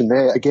good fortune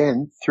there,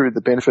 again, through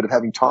the benefit of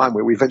having time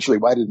where we eventually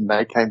waited and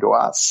they came to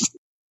us.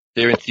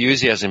 Their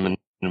enthusiasm and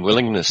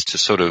willingness to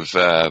sort of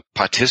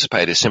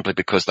participate is simply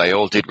because they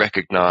all did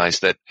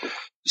recognize that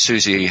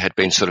Suzi had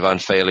been sort of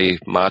unfairly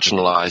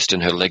marginalized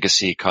and her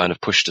legacy kind of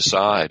pushed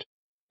aside.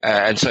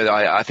 And so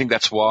I think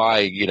that's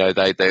why,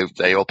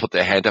 they all put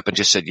their hand up and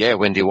just said, yeah,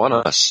 when do you want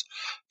us?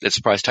 It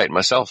surprised Tate and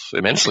myself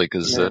immensely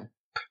because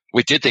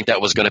we did think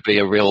that was going to be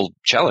a real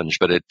challenge,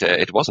 but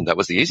it wasn't. That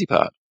was the easy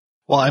part.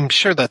 Well, I'm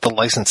sure that the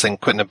licensing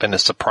couldn't have been a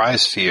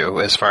surprise to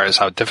you as far as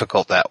how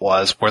difficult that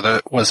was.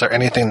 Was there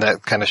anything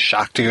that kind of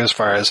shocked you as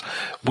far as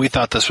we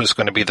thought this was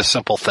going to be the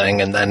simple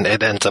thing and then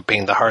it ends up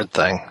being the hard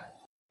thing?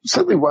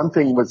 Certainly one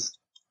thing was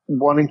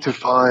wanting to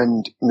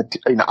find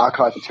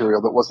archive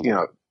material that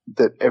wasn't,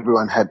 that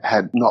everyone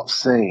had not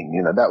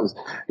seen. That was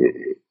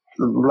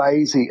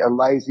a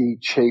lazy,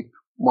 cheap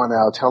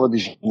 1-hour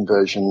television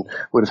version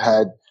would have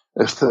had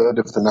a third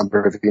of the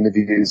number of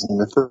interviews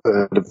and a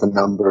third of the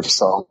number of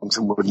songs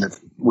and wouldn't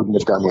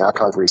have done the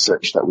archive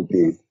research that we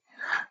did.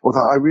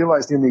 Although I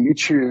realized in the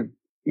YouTube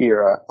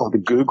era or the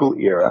Google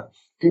era,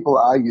 people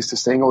are used to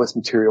seeing all this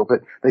material,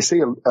 but they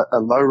see a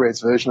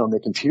low-res version on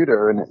their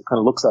computer and it kind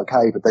of looks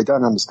okay, but they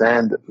don't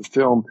understand that the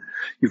film,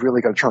 you've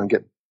really got to try and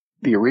get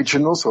the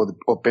originals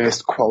or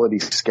best quality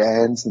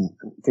scans and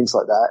things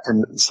like that.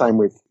 And same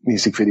with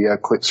music video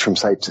clips from,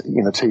 say,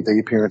 TV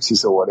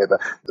appearances or whatever.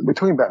 We're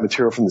talking about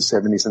material from the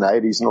 70s and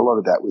 80s, and a lot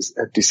of that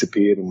had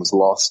disappeared and was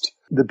lost.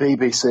 The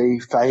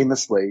BBC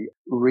famously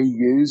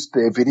reused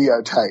their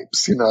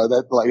videotapes,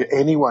 that like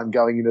anyone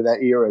going into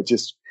that era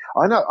just,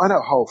 I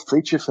know whole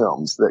feature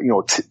films that,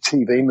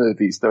 TV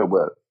movies that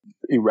were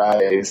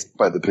erased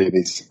by the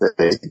BBC.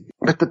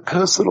 But the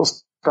personal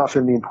stuff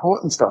and the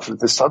important stuff of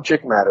the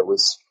subject matter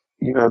was,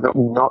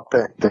 not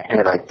the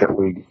headache that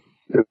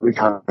we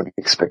kind of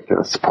expected,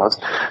 I suppose.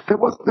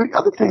 The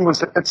other thing was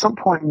that at some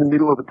point in the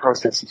middle of the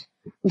process,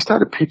 we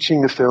started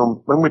pitching the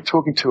film when we're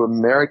talking to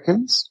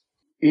Americans.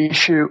 The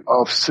issue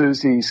of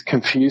Suzi's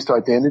confused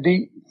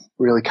identity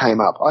really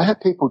came up. I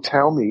had people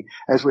tell me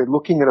as we're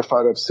looking at a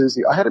photo of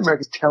Suzi, I had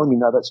Americans telling me,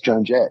 no, that's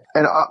Joan Jett.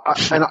 And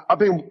I've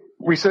been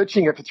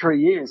researching it for 3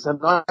 years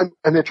and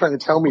they're trying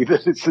to tell me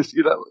that it's just,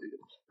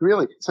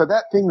 really. So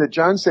that thing that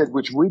Joan said,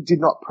 which we did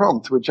not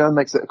prompt, where Joan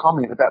makes a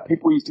comment about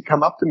people used to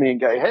come up to me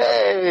and go,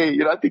 hey,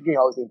 thinking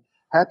I was in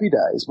Happy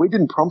Days. We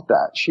didn't prompt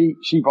that. She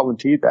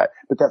volunteered that,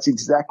 but that's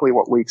exactly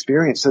what we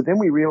experienced. So then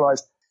we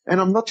realized,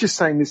 and I'm not just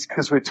saying this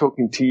because we're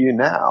talking to you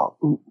now.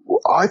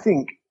 I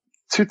think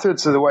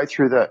 2/3 of the way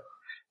through the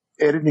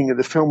editing of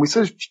the film, we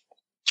sort of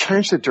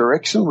changed the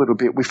direction a little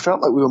bit. We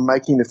felt like we were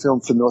making a film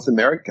for North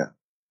America,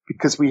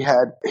 because we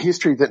had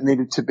history that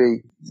needed to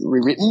be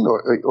rewritten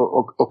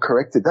or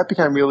corrected. That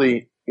became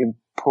really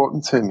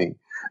important to me.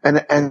 And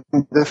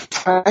the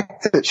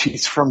fact that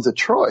she's from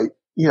Detroit,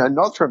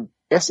 not from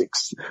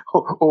Essex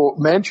or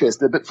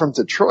Manchester, but from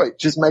Detroit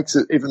just makes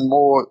it even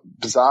more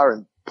bizarre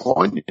and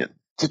poignant.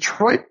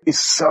 Detroit is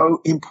so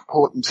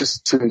important to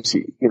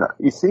Suzi.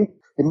 You think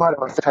it might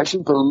have a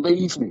fashion,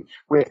 believe me,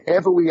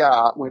 wherever we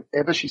are,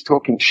 whenever she's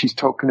talking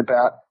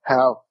about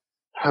how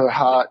her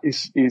heart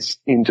is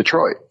in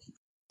Detroit.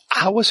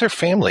 How was her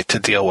family to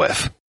deal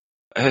with?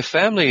 Her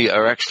family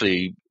are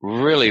actually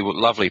really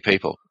lovely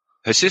people.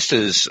 Her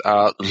sisters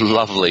are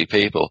lovely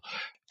people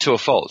to a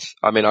fault.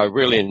 I mean, I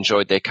really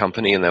enjoyed their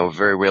company and they were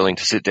very willing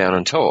to sit down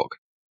and talk.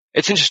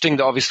 It's interesting,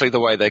 obviously,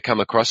 the way they come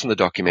across in the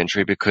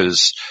documentary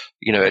because,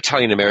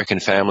 Italian-American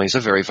families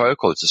are very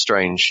vocal. It's a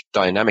strange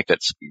dynamic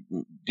that's,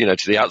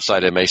 to the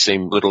outsider may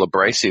seem a little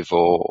abrasive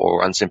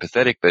or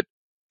unsympathetic, but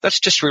that's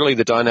just really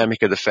the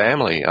dynamic of the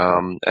family.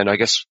 And I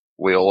guess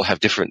we all have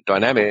different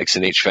dynamics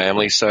in each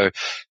family, so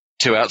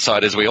to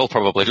outsiders, we all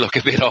probably look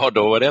a bit odd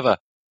or whatever.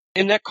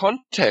 In that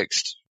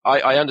context,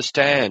 I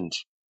understand,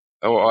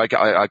 or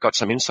I got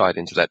some insight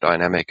into that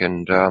dynamic,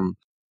 and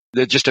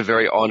they're just a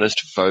very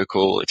honest,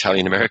 vocal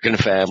Italian-American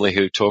family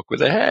who talk with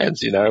their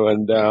hands, and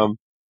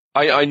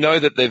I know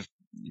that they've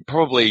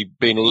probably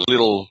been a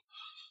little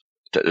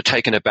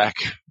taken aback,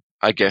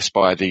 I guess,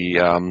 by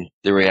the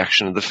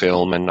reaction of the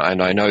film, and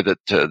I know that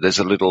there's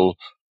a little,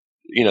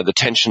 the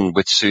tension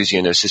with Suzi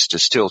and her sister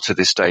still to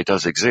this day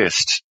does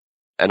exist,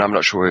 and I'm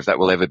not sure if that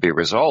will ever be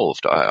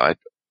resolved. I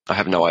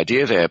have no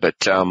idea there, but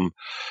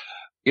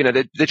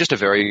they're just a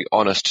very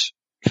honest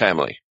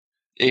family,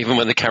 even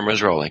when the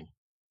camera's rolling.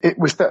 It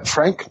was that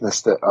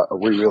frankness that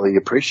we really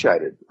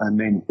appreciated. I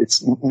mean,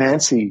 it's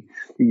Nancy,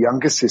 the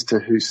younger sister,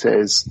 who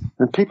says,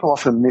 and people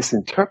often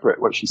misinterpret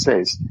what she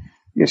says.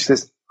 She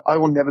says, I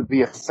will never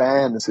be a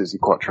fan of Suzi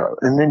Quatro.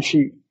 And then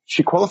she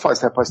qualifies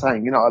that by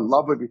saying, I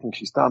love everything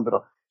she's done,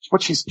 but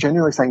what she's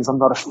genuinely saying is I'm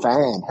not a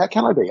fan. How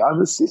can I be?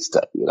 I'm a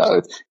sister.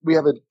 We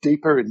have a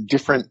deeper and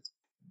different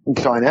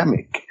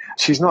dynamic.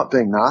 She's not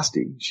being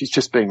nasty. She's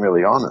just being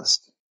really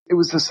honest. It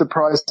was a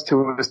surprise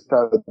to us,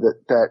 though,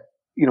 that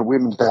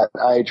women that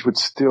age would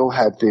still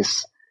have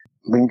this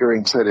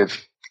lingering sort of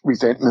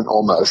resentment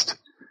almost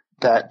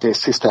that their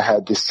sister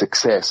had this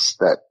success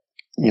that,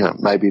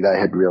 maybe they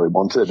had really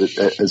wanted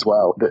it as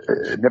well.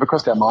 It never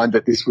crossed our mind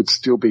that this would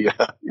still be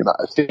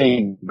a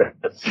thing, but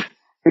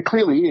it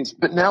clearly is.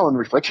 But now on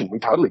reflection, we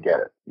totally get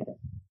it.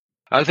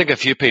 I think a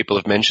few people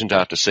have mentioned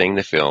after seeing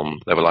the film,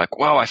 they were like,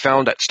 wow, I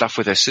found that stuff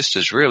with her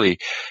sisters really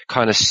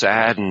kind of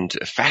sad and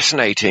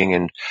fascinating,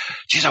 and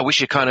geez, I wish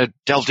you kind of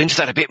delved into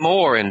that a bit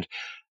more. And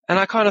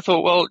I kind of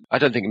thought, well, I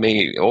don't think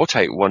me or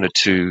Tate wanted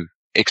to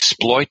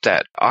exploit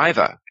that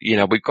either.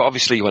 We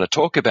obviously want to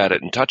talk about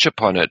it and touch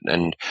upon it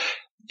and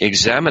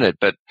examine it,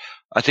 but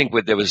I think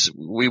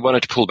we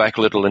wanted to pull back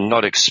a little and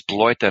not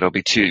exploit that or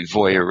be too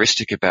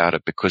voyeuristic about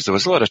it, because there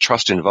was a lot of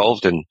trust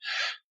involved in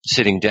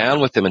sitting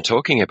down with them and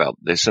talking about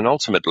this. And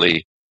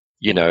ultimately,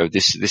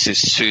 this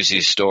is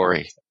Suzi's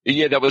story.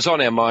 Yeah, that was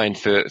on our mind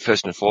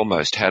first and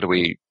foremost. How do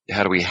we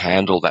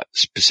handle that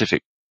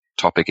specific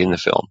topic in the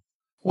film?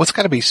 What's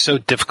got to be so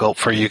difficult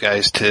for you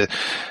guys to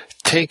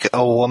take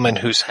a woman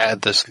who's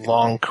had this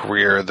long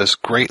career, this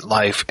great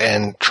life,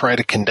 and try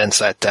to condense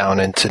that down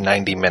into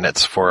 90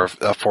 minutes for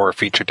a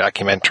feature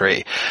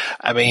documentary?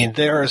 I mean,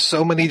 there are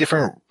so many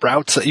different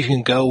routes that you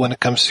can go when it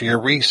comes to your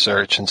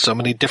research, and so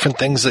many different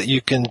things that you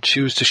can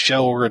choose to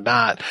show or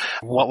not.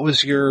 What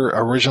was your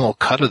original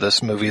cut of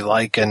this movie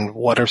like, and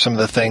what are some of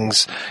the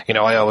things, I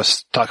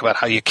always talk about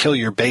how you kill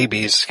your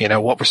babies.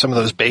 What were some of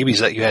those babies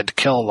that you had to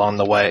kill along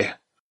the way?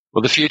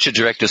 Well, the future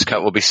director's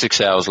cut will be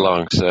 6 hours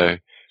long, so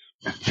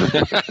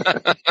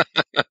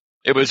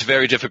it was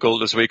very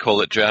difficult, as we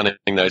call it, drowning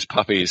those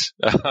puppies.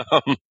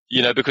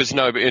 Because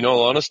in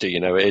all honesty,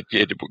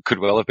 it could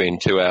well have been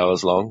 2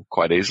 hours long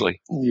quite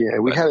easily. Yeah,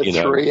 we had a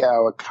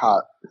 3-hour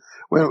cut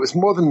when it was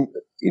more than,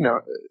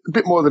 a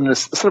bit more than a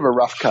sort of a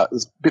rough cut. It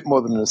was a bit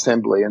more than an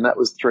assembly, and that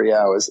was 3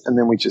 hours. And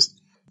then we just,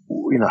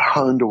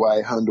 honed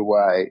away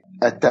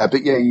at that.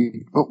 But yeah,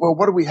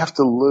 what do we have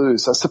to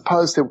lose? I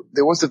suppose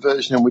there was a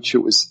version in which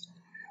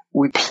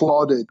we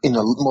plotted in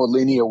a more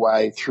linear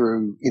way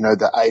through,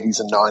 the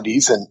 80s and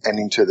 90s and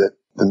into the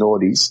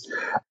noughties.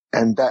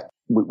 And that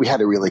we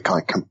had to really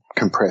kind of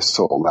compress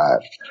all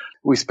that.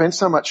 We spent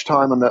so much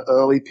time on the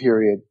early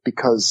period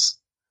because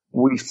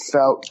we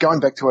felt, going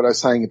back to what I was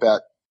saying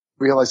about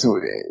realizing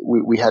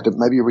we had to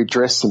maybe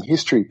redress some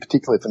history,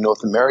 particularly for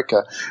North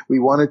America. We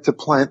wanted to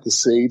plant the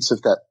seeds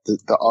of that,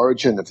 the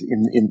origin of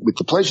with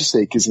the Pleasure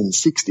Seekers in the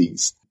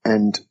 60s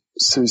and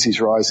Suzi's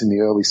rise in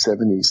the early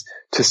 70s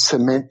to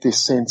cement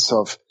this sense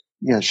of,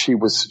 she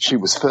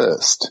was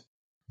first.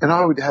 And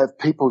I would have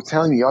people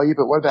telling me, oh yeah,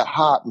 but what about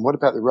Heart and what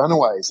about the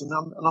Runaways? And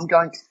I'm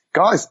going,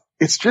 guys,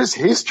 it's just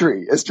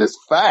history. It's just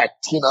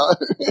fact, Do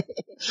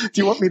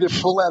you want me to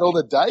pull out all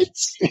the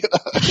dates?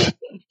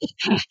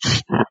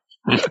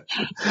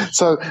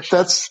 So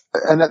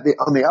on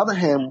the other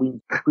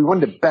hand, we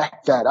wanted to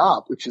back that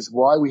up, which is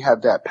why we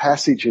have that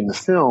passage in the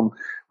film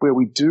where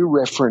we do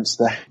reference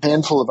the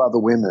handful of other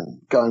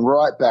women going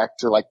right back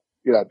to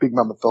Big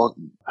Mama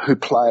Thornton, who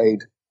played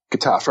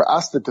guitar. For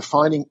us, the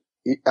defining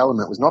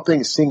element was not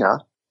being a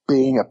singer,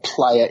 being a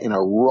player in a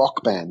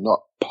rock band,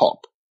 not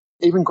pop.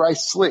 Even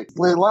Grace Slick,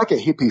 we're like a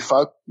hippie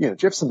folk,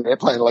 Jefferson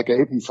Airplane, like a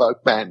hippie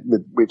folk band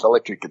with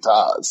electric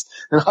guitars.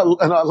 And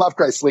I love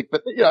Grace Slick,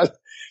 but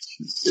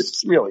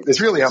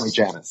there's really only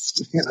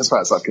Janice, as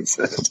far as I'm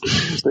concerned,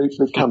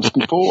 that comes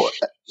before.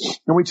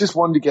 And we just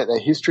wanted to get their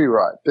history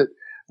right. But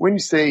when you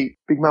see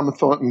Big Mama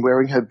Thornton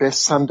wearing her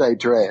best Sunday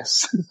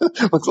dress,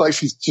 looks like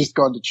she's just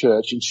gone to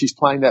church, and she's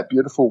playing that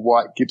beautiful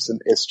white Gibson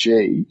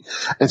SG,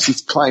 and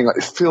she's playing like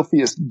the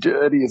filthiest,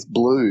 dirtiest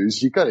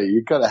blues. You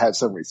gotta have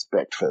some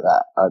respect for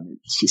that. I mean,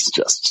 she's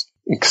just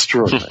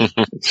extraordinary.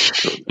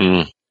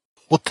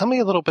 Well, tell me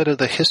a little bit of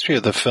the history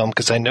of the film,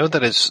 because I know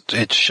that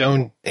it's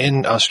shown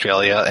in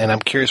Australia, and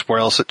I'm curious where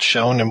else it's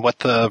shown and what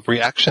the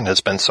reaction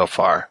has been so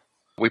far.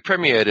 We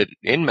premiered it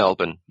in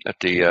Melbourne at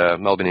the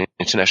Melbourne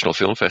International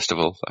Film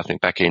Festival, I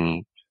think back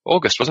in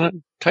August, wasn't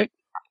it, Tate?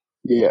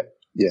 Yeah.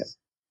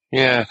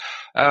 Yeah.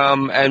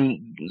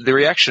 And the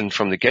reaction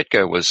from the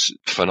get-go was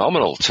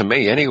phenomenal to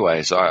me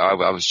anyways. I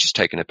was just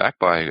taken aback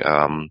by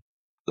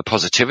the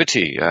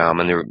positivity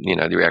and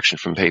the reaction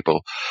from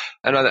people.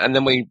 And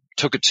then we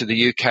took it to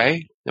the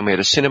UK, and we had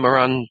a cinema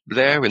run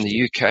there in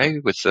the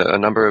UK with a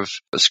number of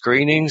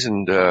screenings,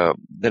 and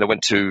then it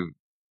went to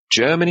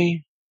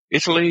Germany,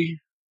 Italy.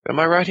 Am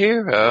I right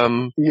here?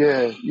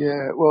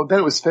 Yeah. Well, then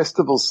it was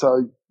festivals,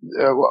 so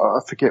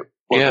I forget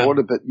what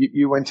order, but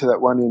you went to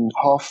that one in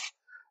Hof,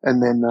 and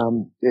then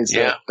there's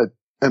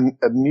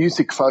a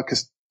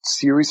music-focused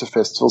series of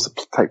festivals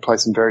that take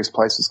place in various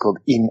places called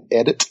In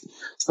Edit.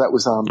 So that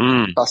was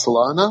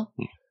Barcelona,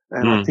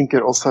 and I think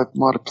it also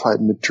might have played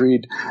in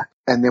Madrid.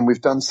 And then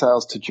we've done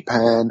sales to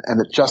Japan, and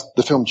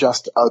the film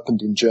just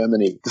opened in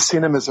Germany. The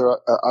cinemas are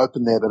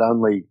open there, but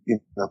only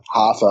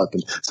half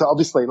open. So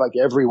obviously, like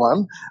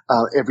everyone,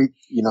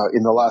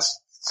 in the last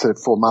sort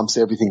of 4 months,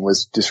 everything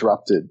was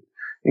disrupted,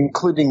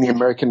 including the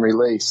American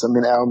release. I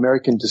mean, our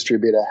American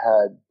distributor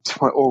had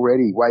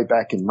already way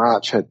back in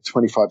March had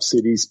 25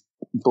 cities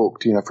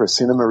booked, for a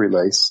cinema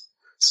release.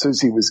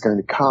 Suzi was going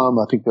to come.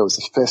 I think there was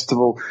a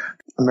festival.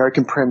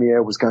 American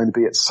premiere was going to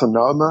be at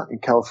Sonoma in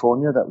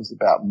California. That was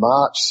about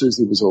March.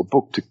 Suzi was all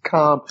booked to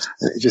come.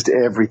 And just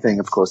everything,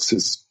 of course,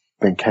 has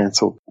been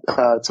cancelled.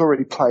 It's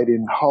already played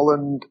in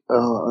Holland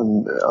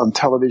on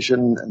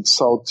television and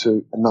sold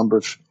to a number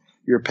of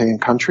European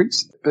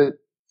countries. But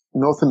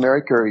North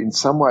America, in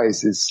some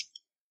ways, is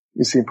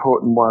the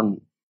important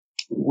one.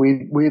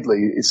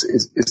 Weirdly, is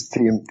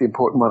the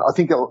important one. I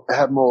think it'll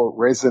have more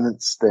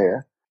resonance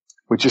there.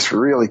 We're just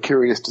really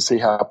curious to see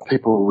how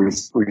people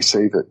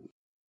receive it.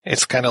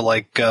 It's kind of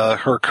like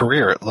her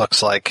career, it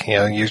looks like.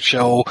 You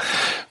show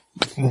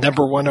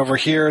number one over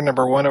here,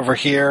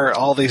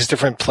 all these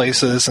different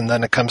places, and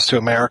then it comes to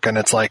America, and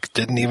it's like,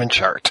 didn't even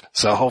chart.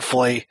 So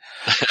hopefully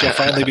you'll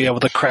finally be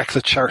able to crack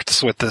the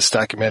charts with this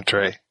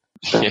documentary.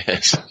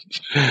 Yes.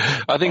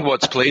 I think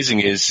what's pleasing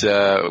is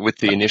with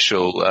the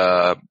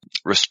initial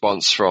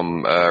response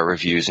from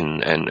reviews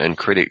and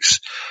critics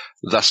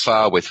thus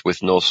far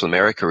with North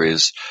America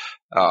is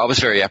I was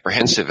very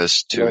apprehensive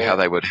as to how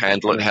they would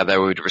handle it, how they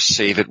would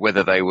receive it,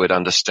 whether they would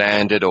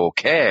understand it or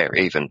care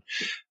even.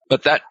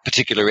 But that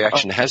particular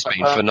reaction has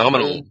been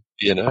phenomenal,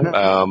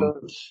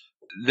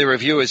 The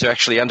reviewers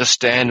actually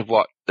understand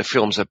what the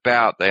film's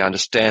about. They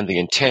understand the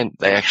intent.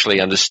 They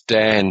actually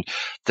understand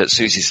that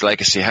Suzi's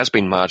legacy has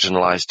been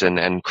marginalized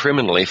and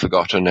criminally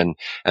forgotten, and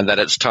that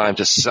it's time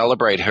to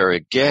celebrate her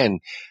again.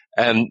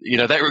 And,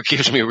 that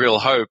gives me real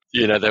hope,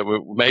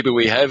 that maybe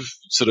we have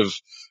sort of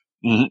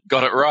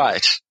got it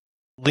right.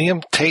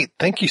 Liam, Tate,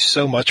 thank you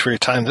so much for your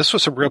time. This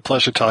was a real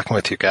pleasure talking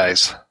with you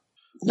guys.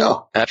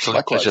 No,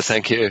 absolute pleasure.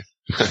 Thank you.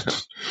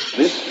 This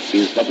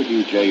is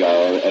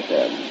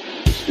WJR-FM,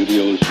 the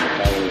studios in the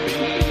Tower of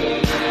the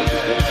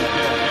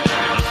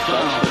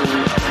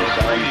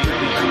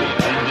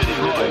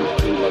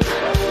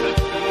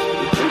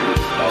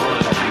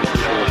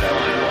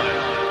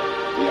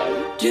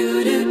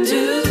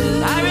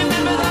I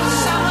remember those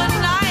summer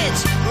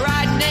nights,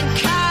 riding in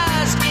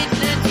cars,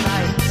 getting in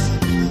fights,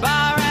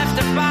 bar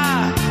after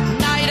bar,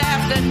 night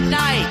after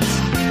night.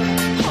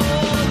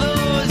 Oh,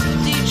 those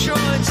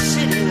Detroit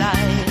city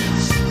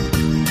lights.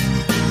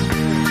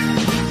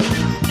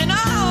 And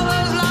all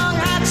those long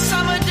hot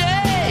summer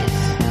days,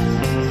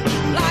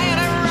 lying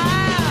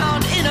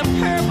around in a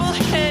purple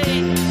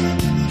haze,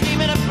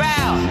 dreaming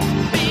about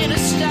being a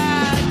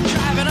star,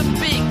 driving a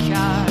big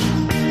car.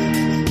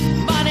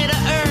 Money to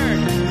earn,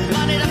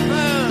 money to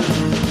burn,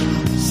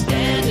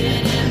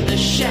 standing in the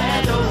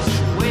shadows,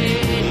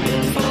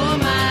 waiting for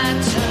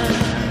my turn.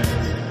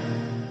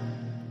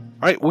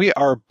 All right, we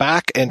are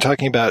back and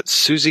talking about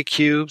Suzi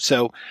Q.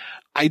 So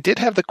I did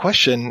have the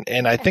question,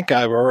 and I think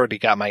I've already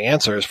got my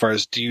answer as far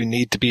as do you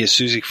need to be a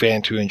Suzi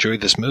fan to enjoy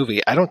this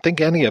movie? I don't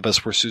think any of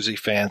us were Suzi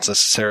fans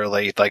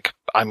necessarily.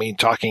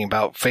 Talking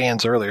about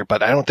fans earlier,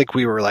 but I don't think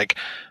we were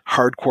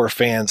hardcore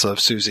fans of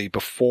Suzi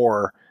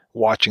before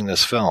watching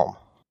this film.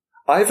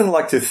 I even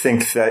like to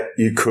think that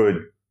you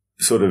could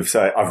sort of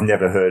say, I've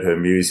never heard her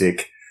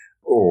music,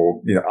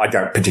 or, I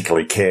don't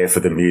particularly care for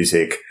the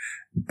music,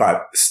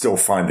 but still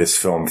find this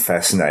film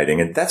fascinating.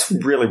 And that's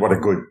really what a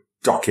good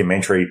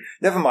documentary,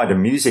 never mind a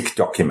music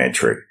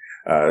documentary,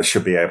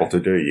 should be able to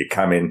do. You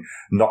come in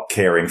not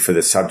caring for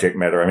the subject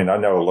matter. I mean, I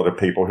know a lot of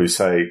people who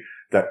say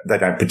that they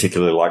don't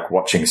particularly like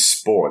watching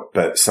sport,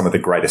 but some of the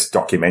greatest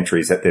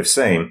documentaries that they've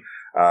seen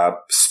are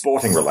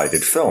sporting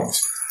related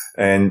films.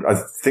 And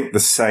I think the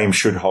same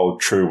should hold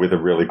true with a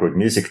really good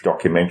music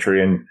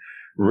documentary. And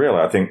really,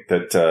 I think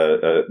that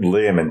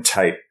Liam and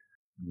Tate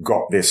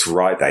got this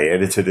right. They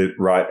edited it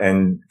right.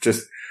 And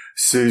just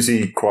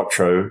Suzi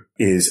Quatro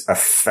is a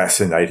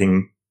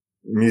fascinating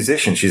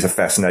musician. She's a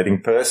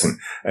fascinating person.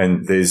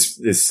 And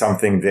there's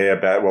something there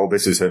about, well,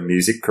 this is her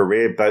music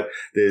career, but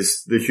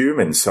there's the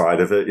human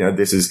side of it. You know,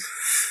 this is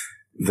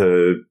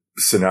the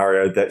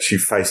scenario that she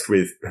faced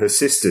with her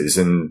sisters,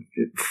 and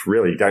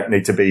really don't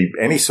need to be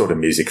any sort of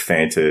music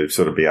fan to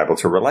sort of be able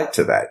to relate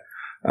to that.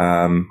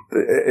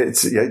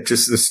 It's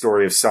just the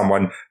story of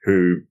someone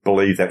who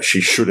believed that she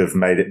should have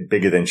made it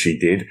bigger than she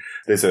did.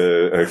 There's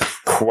a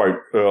quote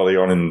early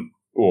on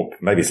or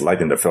maybe it's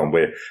late in the film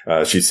where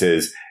she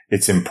says,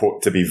 "It's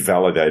important to be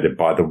validated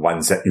by the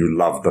ones that you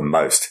love the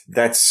most."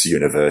 That's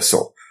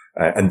universal.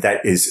 And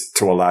that is,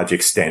 to a large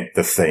extent,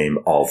 the theme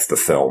of the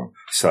film.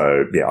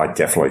 So, yeah, I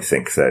definitely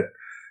think that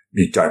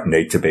you don't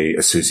need to be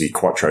a Suzi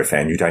Quatro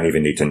fan. You don't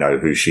even need to know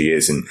who she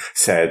is. And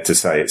sad to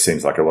say, it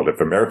seems like a lot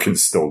of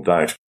Americans still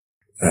don't.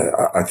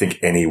 I think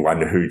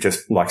anyone who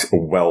just likes a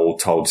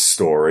well-told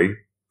story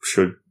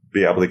should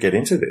be able to get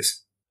into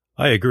this.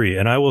 I agree.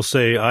 And I will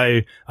say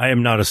I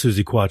am not a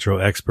Suzi Quatro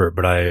expert,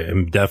 but I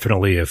am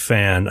definitely a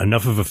fan,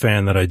 enough of a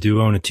fan that I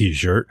do own a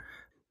T-shirt.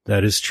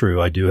 That is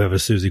true. I do have a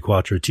Suzi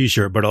Quatro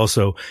T-shirt, but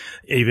also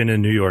even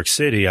in New York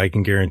City, I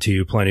can guarantee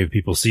you plenty of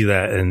people see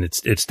that, and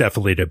it's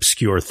definitely an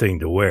obscure thing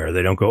to wear.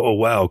 They don't go, "Oh,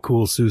 wow,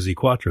 cool Suzi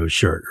Quatro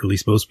shirt," or at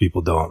least most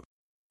people don't.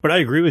 But I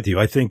agree with you.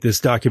 I think this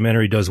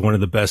documentary does one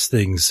of the best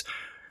things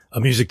a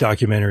music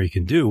documentary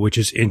can do, which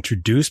is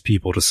introduce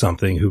people to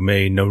something who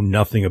may know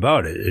nothing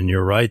about it. And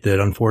you're right that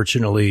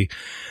unfortunately,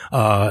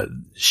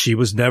 she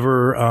was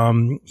never,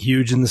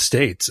 huge in the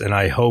States. And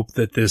I hope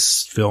that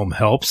this film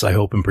helps. I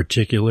hope in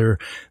particular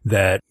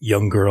that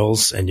young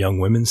girls and young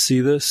women see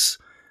this,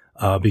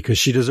 because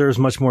she deserves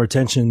much more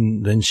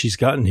attention than she's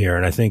gotten here.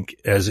 And I think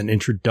as an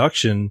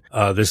introduction,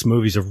 this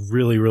movie's a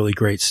really, really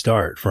great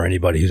start for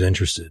anybody who's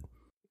interested.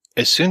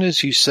 As soon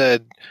as you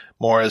said,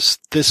 Morris,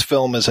 this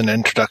film is an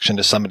introduction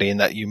to somebody and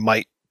that you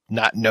might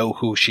not know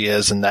who she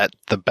is, and that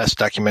the best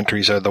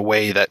documentaries are the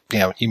way that,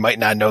 you might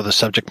not know the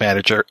subject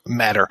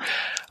matter.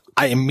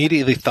 I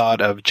immediately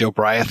thought of Joe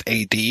Bryant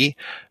AD,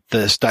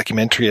 this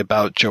documentary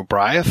about Joe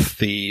Bryant,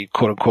 the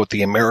quote unquote,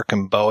 the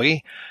American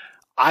Bowie.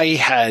 I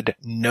had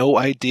no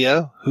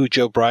idea who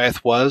Joe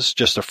Bryant was.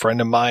 Just a friend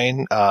of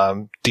mine,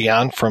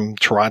 Dion from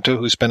Toronto,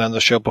 who's been on the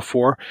show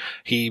before.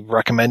 He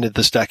recommended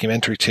this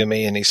documentary to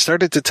me, and he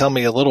started to tell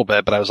me a little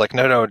bit, but I was like,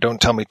 no,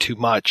 don't tell me too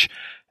much.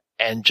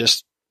 And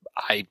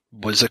I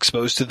was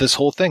exposed to this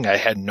whole thing. I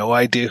had no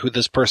idea who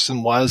this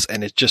person was,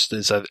 and it just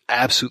is an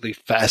absolutely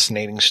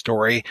fascinating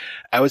story.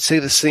 I would say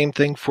the same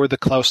thing for the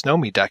Klaus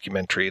Nomi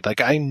documentary. Like,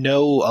 I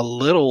know a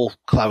little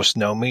Klaus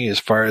Nomi as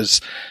far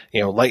as,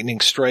 Lightning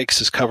Strikes,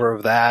 his cover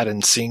of that,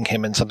 and seeing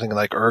him in something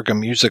like Erga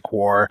Music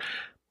War.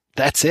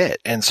 That's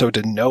it. And so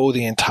to know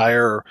the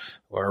entire,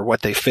 or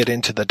what they fit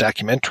into the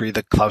documentary,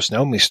 the Klaus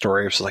Nomi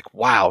story, was like,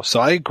 wow. So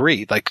I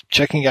agree. Like,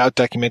 checking out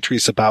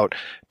documentaries about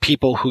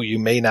people who you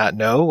may not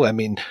know. I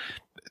mean,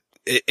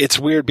 it's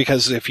weird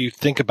because if you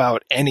think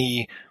about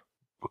any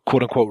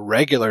quote unquote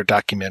regular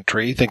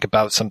documentary, think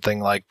about something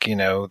like,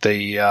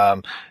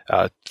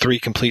 the Three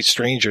Complete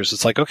Strangers.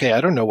 It's like, okay,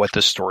 I don't know what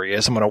this story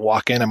is. I'm going to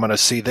walk in, I'm going to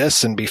see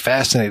this and be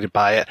fascinated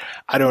by it.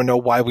 I don't know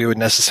why we would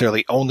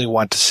necessarily only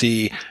want to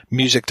see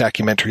music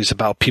documentaries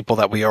about people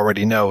that we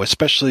already know,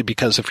 especially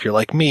because if you're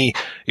like me,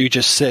 you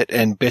just sit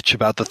and bitch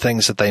about the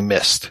things that they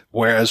missed.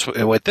 Whereas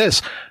with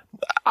this,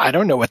 I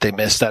don't know what they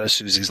missed out of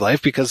Suzi's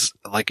life because,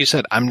 like you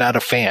said, I'm not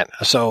a fan.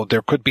 So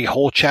there could be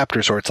whole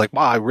chapters where it's like,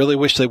 wow, I really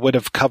wish they would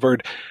have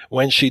covered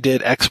when she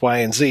did X, Y,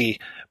 and Z,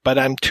 but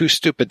I'm too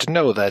stupid to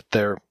know that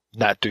they're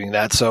not doing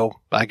that. So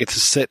I get to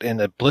sit in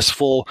a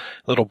blissful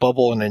little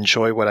bubble and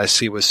enjoy what I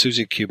see with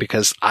Suzi Q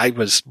because I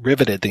was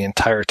riveted the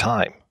entire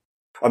time.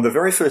 On the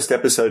very first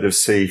episode of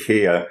See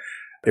Here,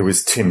 it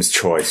was Tim's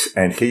choice,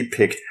 and he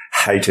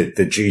hated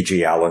the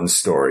Gigi Allen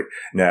story.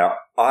 Now,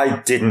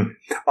 I didn't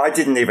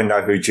even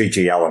know who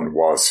Gigi Allen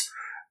was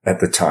at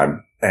the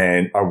time.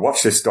 And I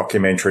watched this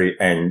documentary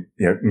and,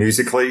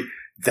 musically,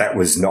 that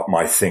was not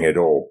my thing at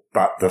all.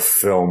 But the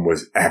film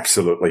was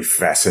absolutely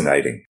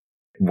fascinating.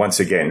 Once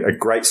again, a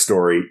great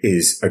story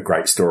is a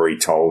great story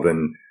told.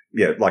 And,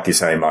 like you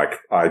say, Mike,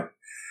 I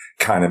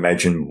can't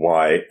imagine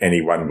why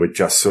anyone would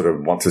just sort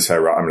of want to say,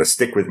 right, I'm going to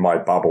stick with my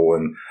bubble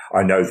and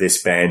I know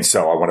this band,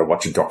 so I want to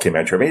watch a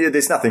documentary. I mean,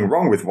 there's nothing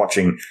wrong with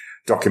watching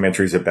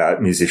documentaries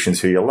about musicians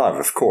who you love.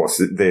 Of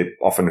course, they're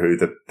often who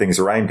the things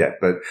are aimed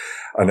at. But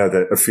I know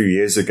that a few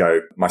years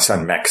ago, my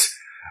son Max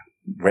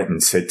went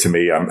and said to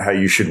me, hey,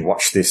 you should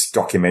watch this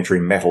documentary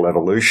Metal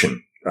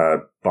Evolution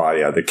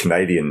by the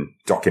Canadian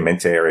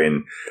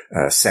documentarian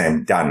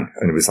Sam Dunn.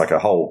 And it was like a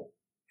whole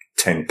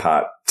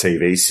 10-part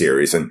TV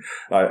series. And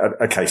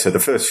okay, so the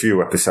first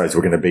few episodes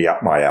were going to be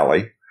up my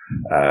alley.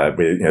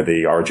 With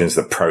the origins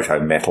of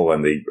proto-metal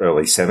and the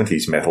early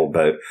 70s metal,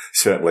 but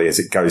certainly as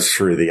it goes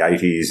through the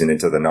 80s and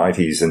into the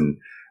 90s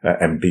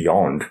and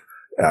beyond,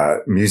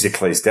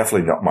 Musically is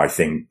definitely not my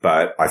thing,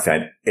 but I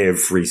found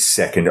every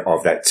second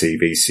of that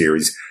TV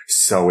series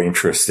so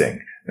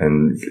interesting.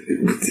 And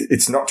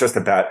it's not just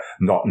about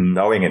not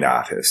knowing an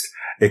artist.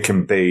 It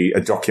can be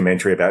a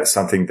documentary about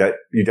something that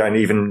you don't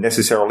even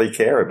necessarily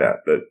care about.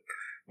 But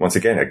once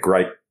again, a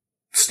great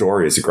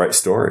story is a great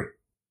story.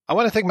 I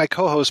want to thank my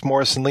co-host,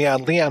 Morris and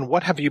Leon. Leon,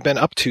 what have you been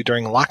up to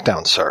during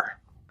lockdown, sir?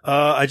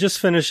 I just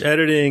finished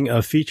editing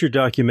a feature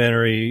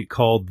documentary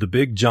called The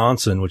Big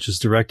Johnson, which is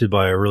directed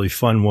by a really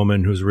fun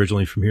woman who's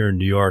originally from here in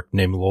New York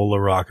named Lola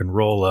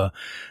Rock'n'Rolla.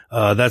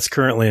 That's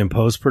currently in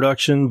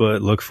post-production,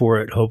 but look for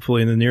it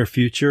hopefully in the near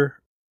future.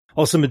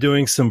 Also been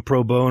doing some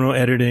pro bono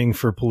editing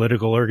for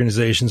political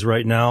organizations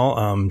right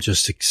now,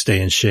 just to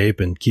stay in shape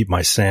and keep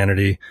my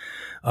sanity.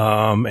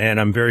 And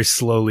I'm very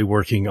slowly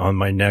working on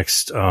my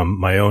next,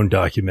 my own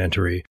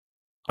documentary.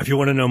 If you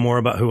want to know more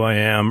about who I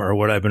am or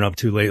what I've been up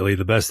to lately,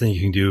 the best thing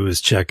you can do is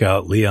check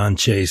out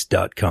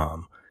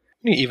leonchase.com.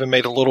 You even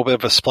made a little bit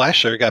of a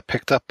splash there. You got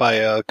picked up by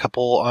a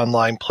couple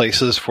online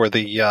places for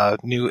the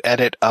new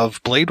edit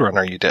of Blade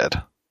Runner you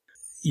did.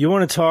 You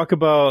want to talk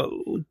about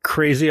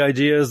crazy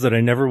ideas that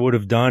I never would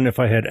have done if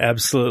I had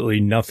absolutely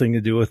nothing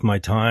to do with my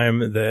time,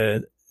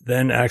 that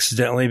then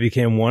accidentally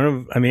became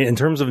in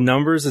terms of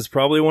numbers, it's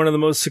probably one of the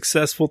most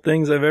successful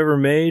things I've ever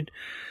made,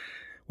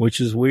 which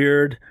is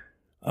weird.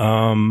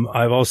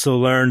 I've also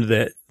learned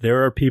that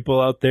there are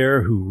people out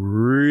there who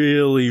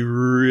really,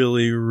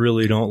 really,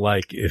 really don't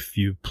like if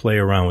you play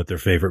around with their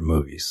favorite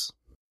movies.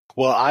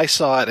 Well, I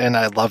saw it and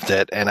I loved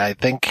it, and I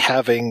think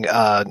having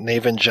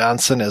Navin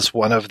Johnson as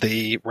one of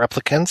the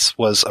replicants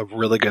was a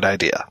really good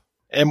idea.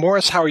 And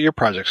Morris, how are your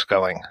projects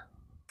going?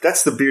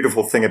 That's the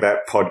beautiful thing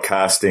about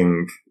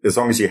podcasting. As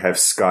long as you have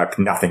Skype,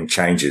 nothing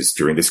changes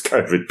during this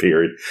COVID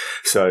period.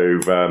 So,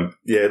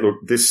 look,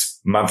 this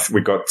month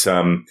we got,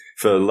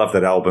 for Love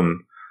That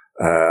Album,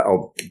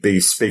 I'll be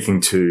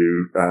speaking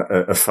to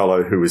a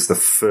fellow who was the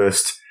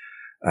first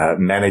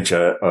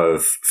manager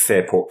of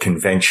Fairport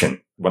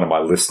Convention. One of my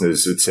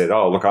listeners had said,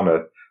 "Oh, look, I'm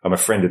a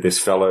friend of this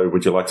fellow.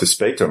 Would you like to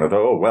speak to him?" I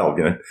thought, "Oh, well,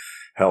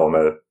 hell, I'm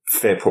a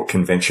Fairport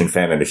Convention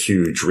fan and a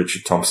huge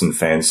Richard Thompson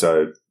fan,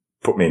 so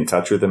put me in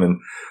touch with him, and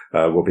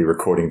we'll be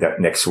recording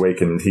that next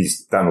week." And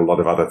he's done a lot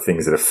of other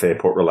things that are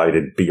Fairport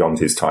related beyond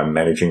his time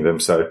managing them.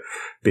 So it'd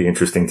be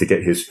interesting to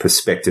get his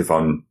perspective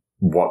on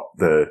what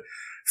the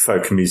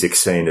folk music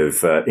scene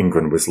of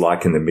England was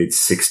like in the mid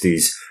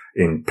 60s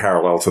in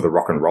parallel to the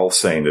rock and roll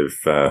scene of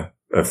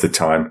the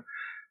time.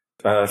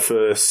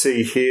 For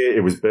See Here,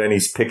 it was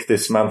Bernie's pick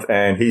this month,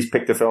 and he's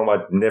picked a film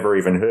I'd never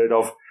even heard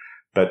of.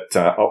 But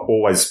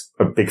always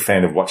a big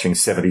fan of watching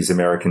 70s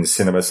American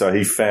cinema. So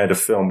he found a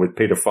film with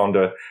Peter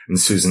Fonda and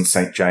Susan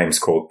St. James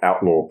called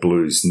Outlaw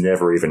Blues.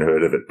 Never even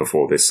heard of it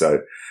before this.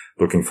 So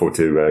looking forward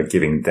to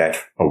giving that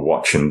a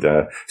watch and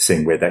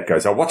seeing where that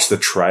goes. I watched the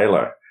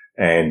trailer,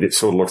 and it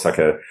sort of looks like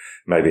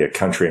maybe a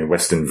country and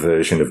western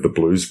version of the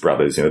Blues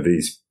Brothers.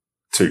 These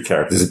two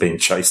characters are being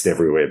chased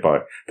everywhere by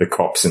the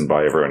cops and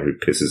by everyone who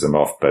pisses them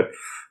off. But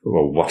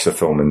we'll watch the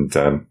film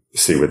and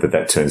see whether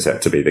that turns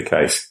out to be the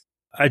case.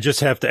 I just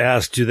have to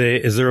ask,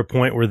 is there a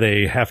point where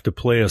they have to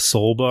play a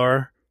soul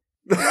bar?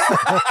 After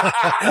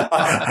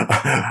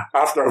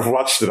I've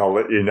watched it, I'll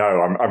let you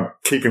know. I'm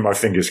keeping my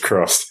fingers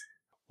crossed.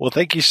 Well,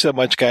 thank you so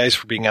much, guys,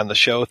 for being on the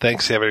show.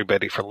 Thanks to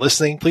everybody for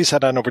listening. Please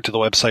head on over to the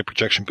website,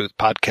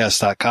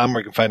 projectionboothpodcast.com,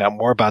 where you can find out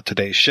more about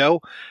today's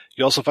show.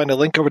 You also find a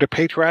link over to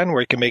Patreon,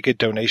 where you can make a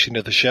donation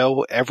to the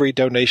show. Every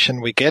donation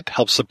we get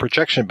helps the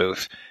Projection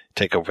Booth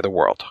take over the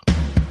world.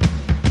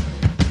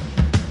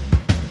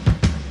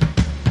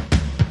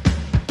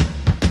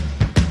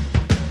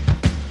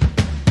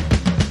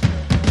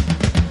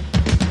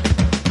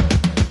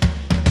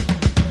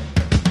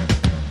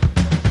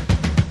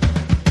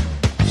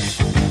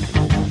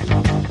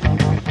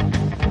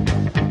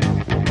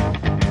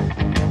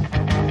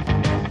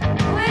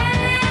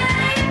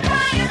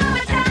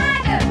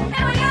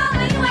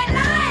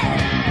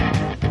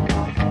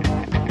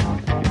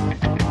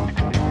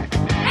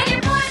 And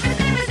your boyfriend's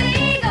name is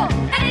Eagle,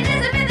 and he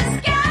disappeared.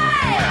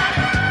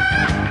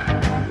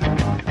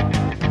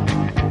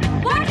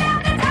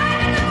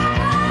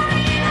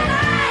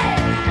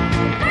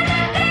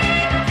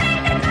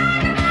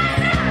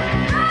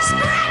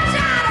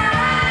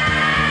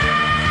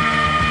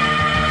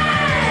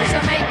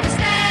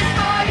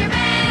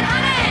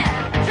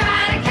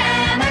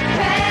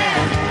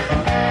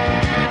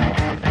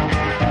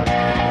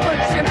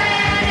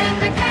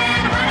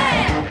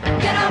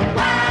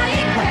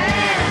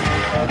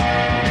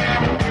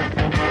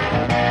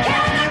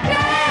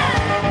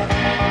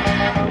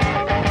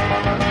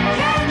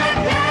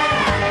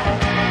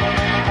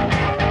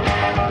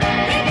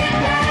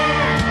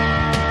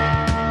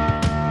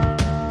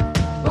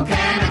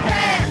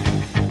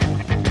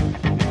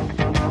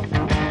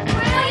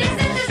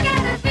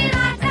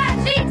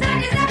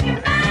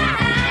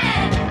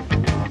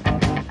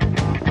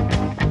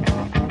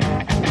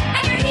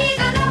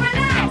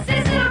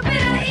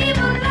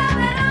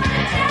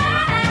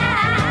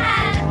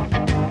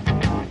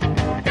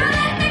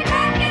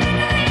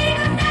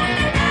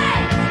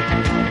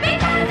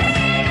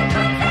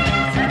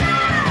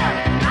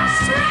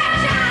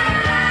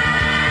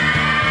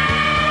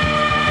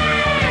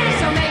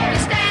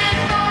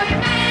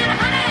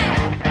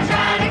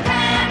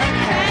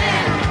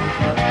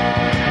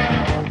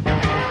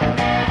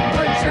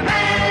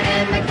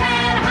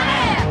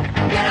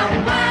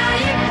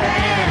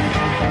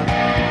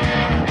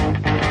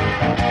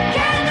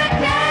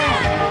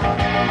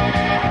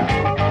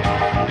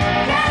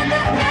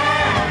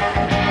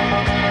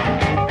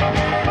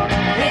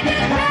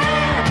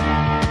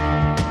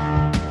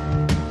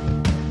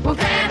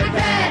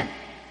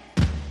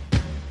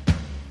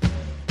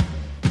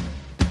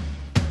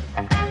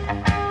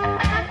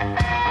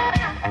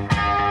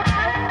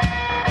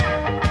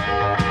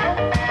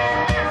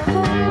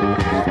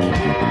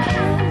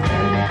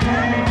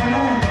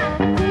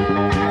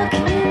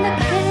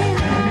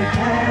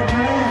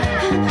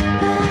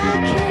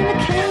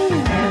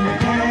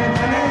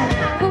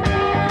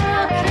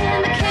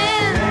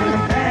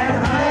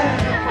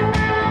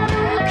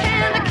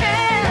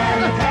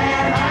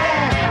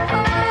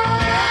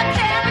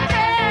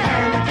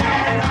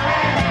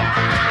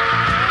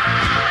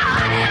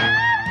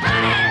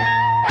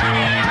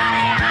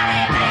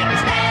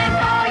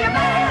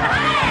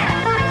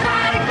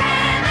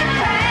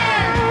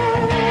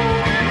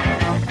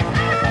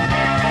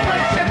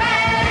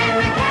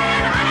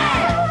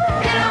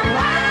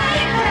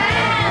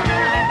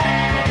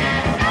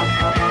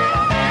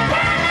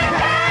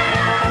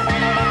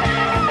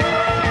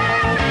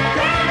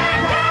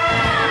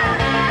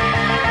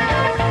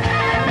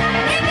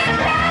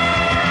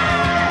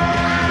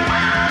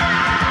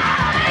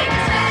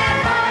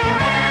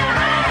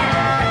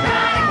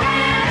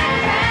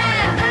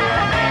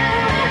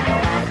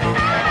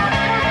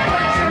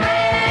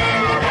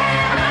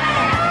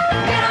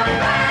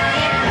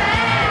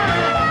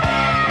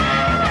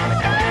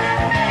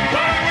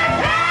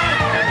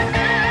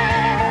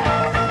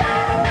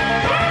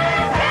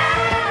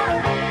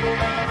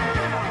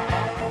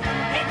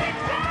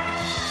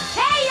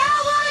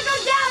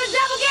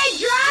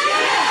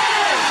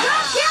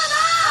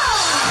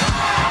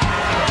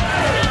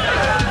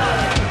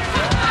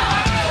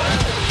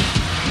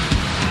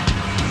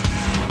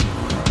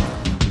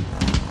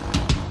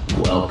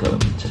 Welcome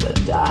to the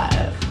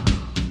dive.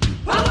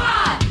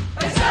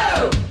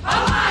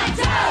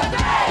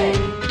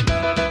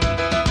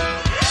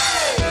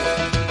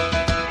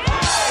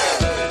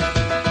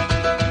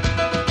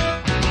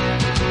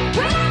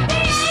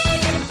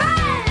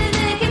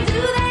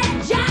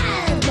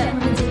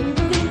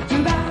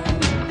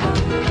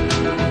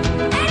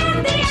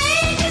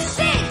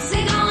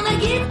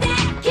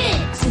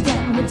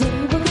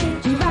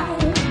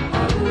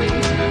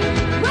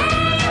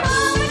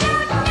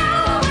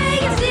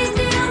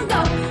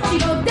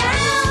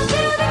 Down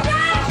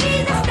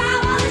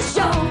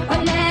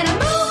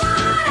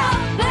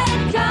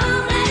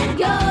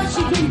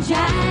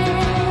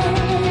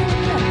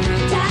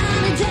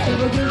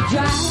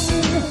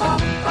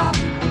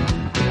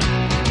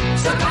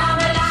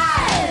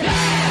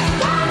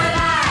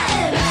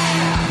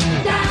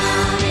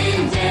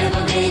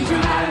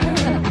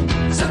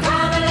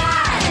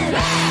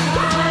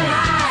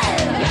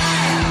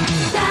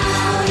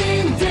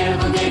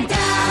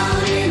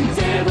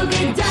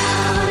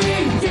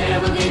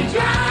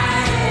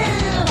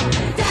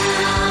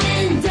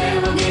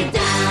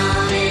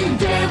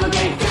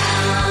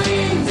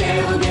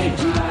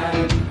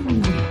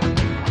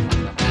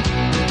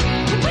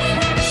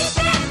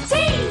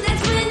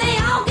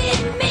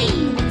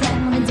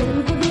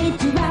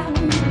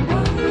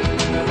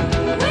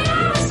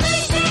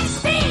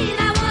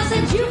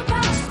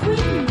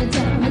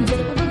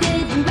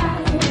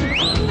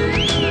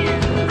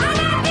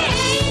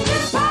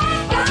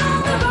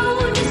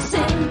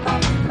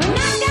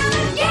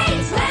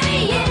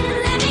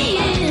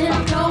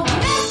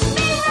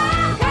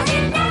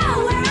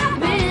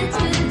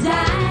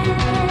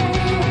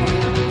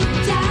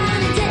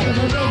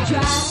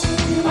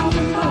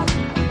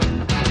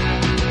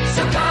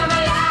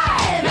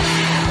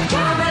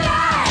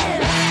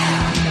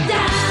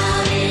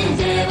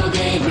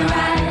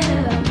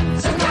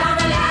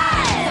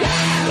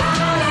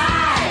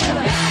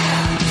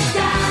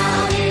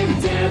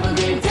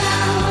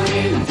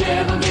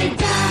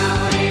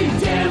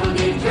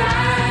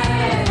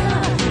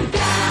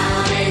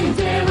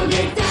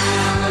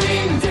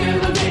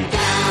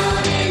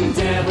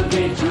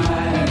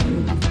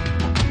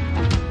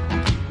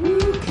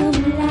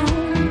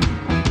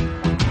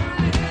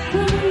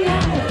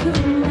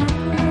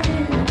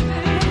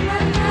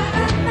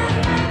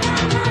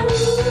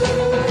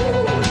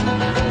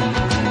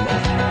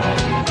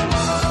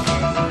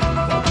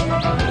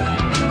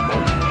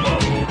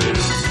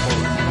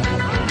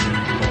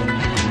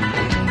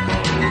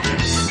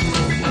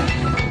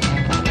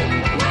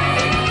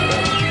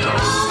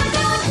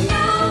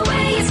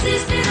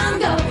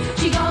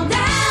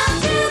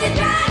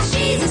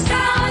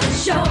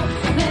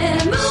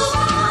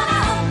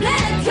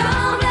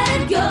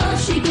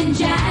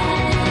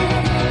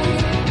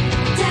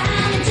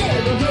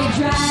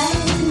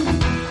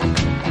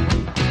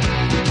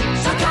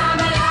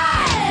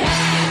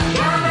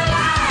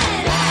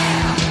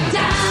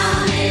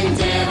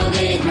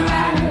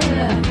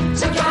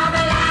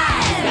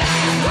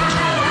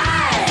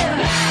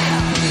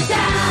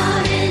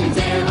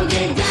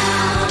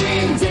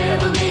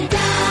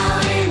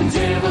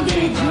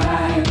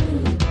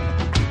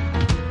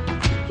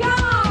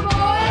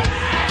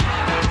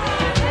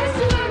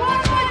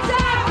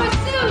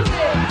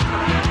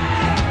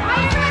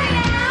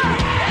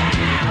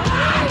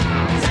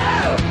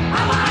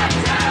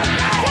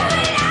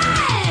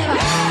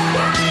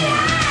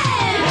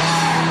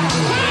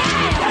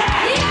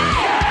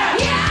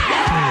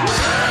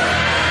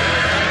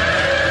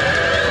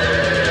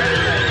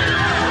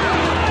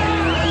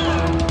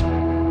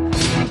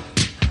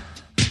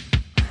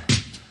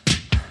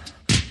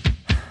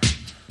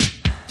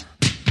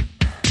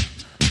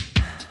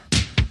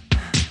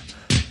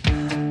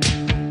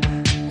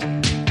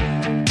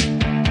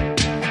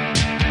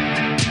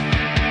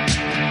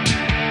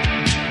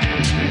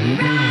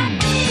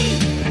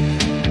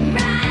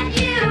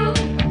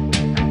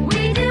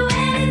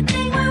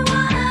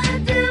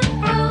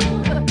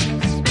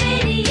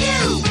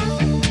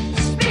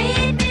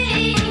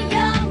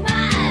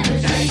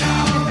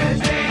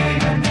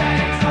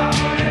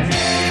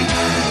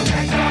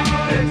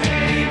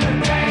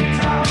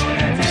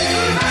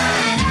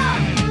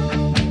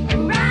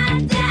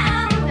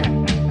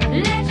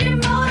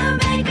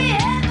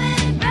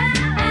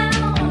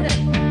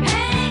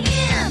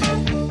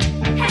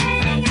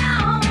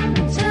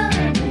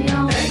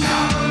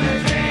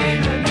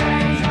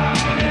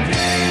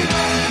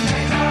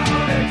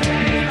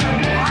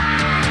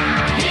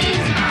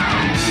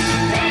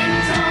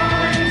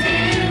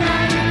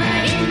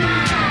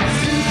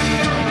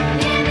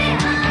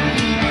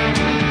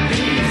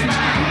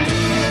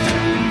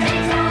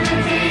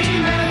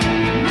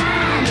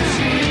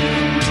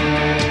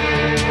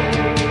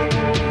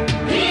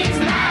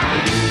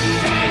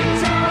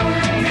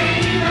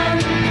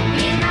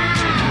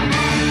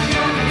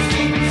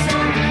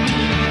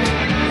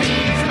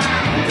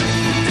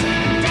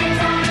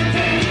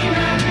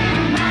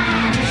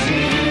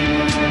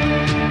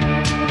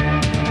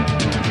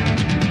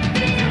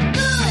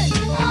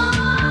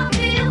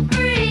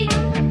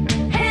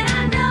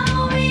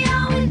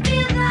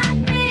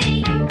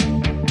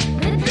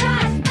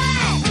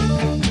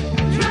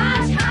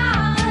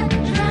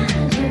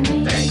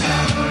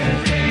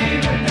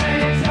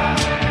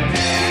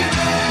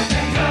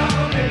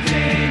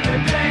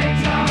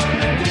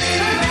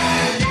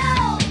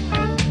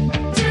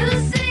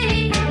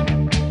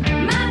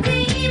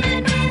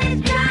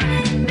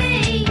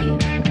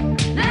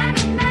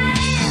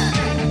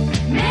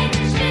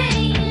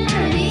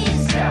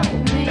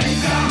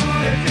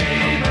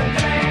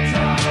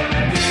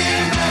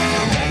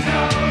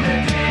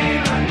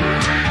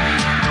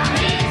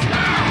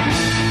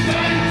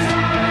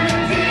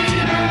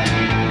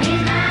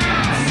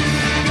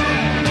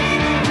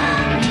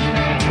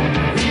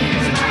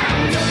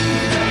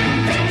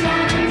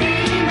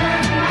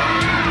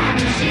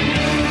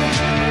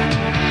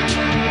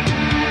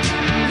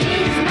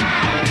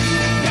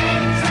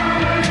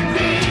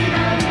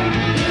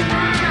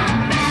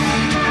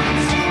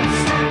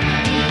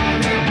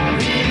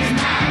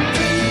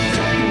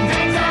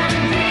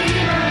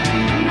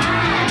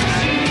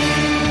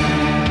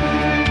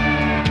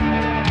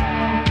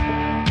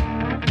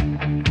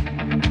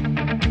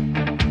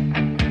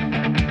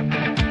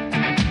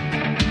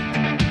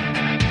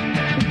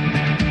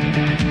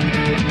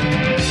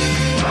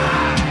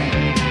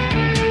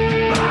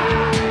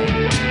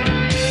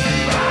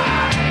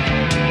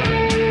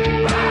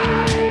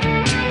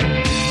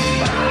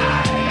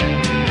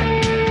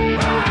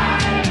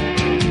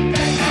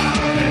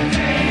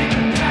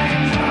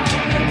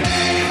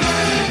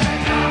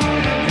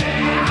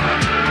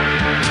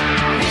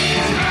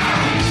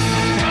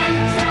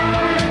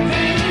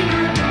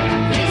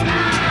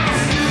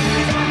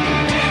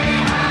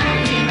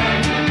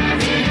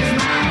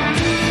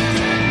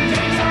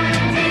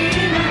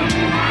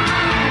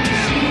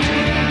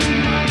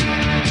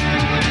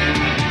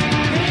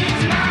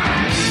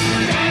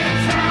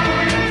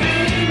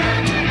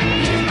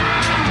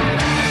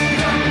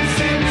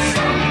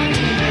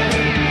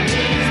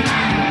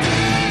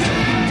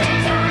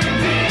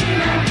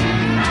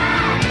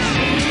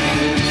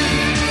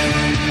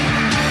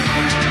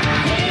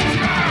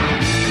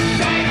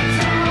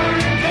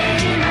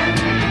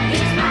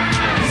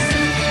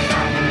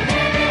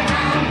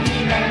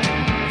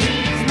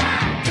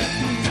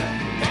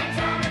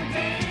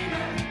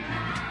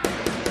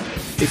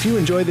If you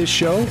enjoy this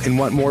show and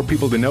want more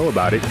people to know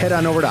about it, head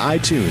on over to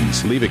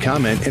iTunes, leave a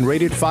comment, and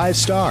rate it 5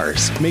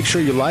 stars. Make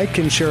sure you like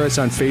and share us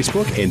on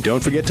Facebook, and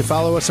don't forget to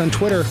follow us on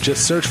Twitter.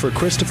 Just search for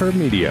Christopher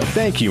Media.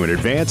 Thank you in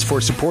advance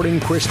for supporting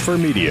Christopher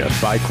Media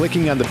by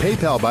clicking on the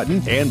PayPal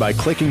button and by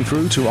clicking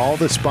through to all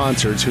the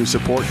sponsors who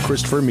support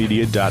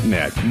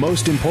ChristopherMedia.net.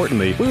 Most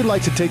importantly, we would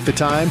like to take the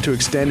time to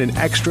extend an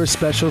extra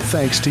special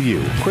thanks to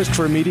you.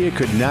 Christopher Media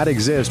could not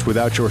exist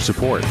without your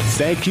support.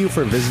 Thank you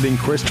for visiting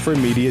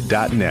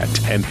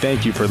ChristopherMedia.net, and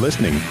thank you for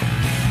listening.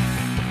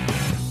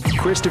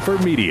 Christopher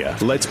Media.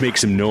 Let's make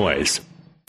some noise.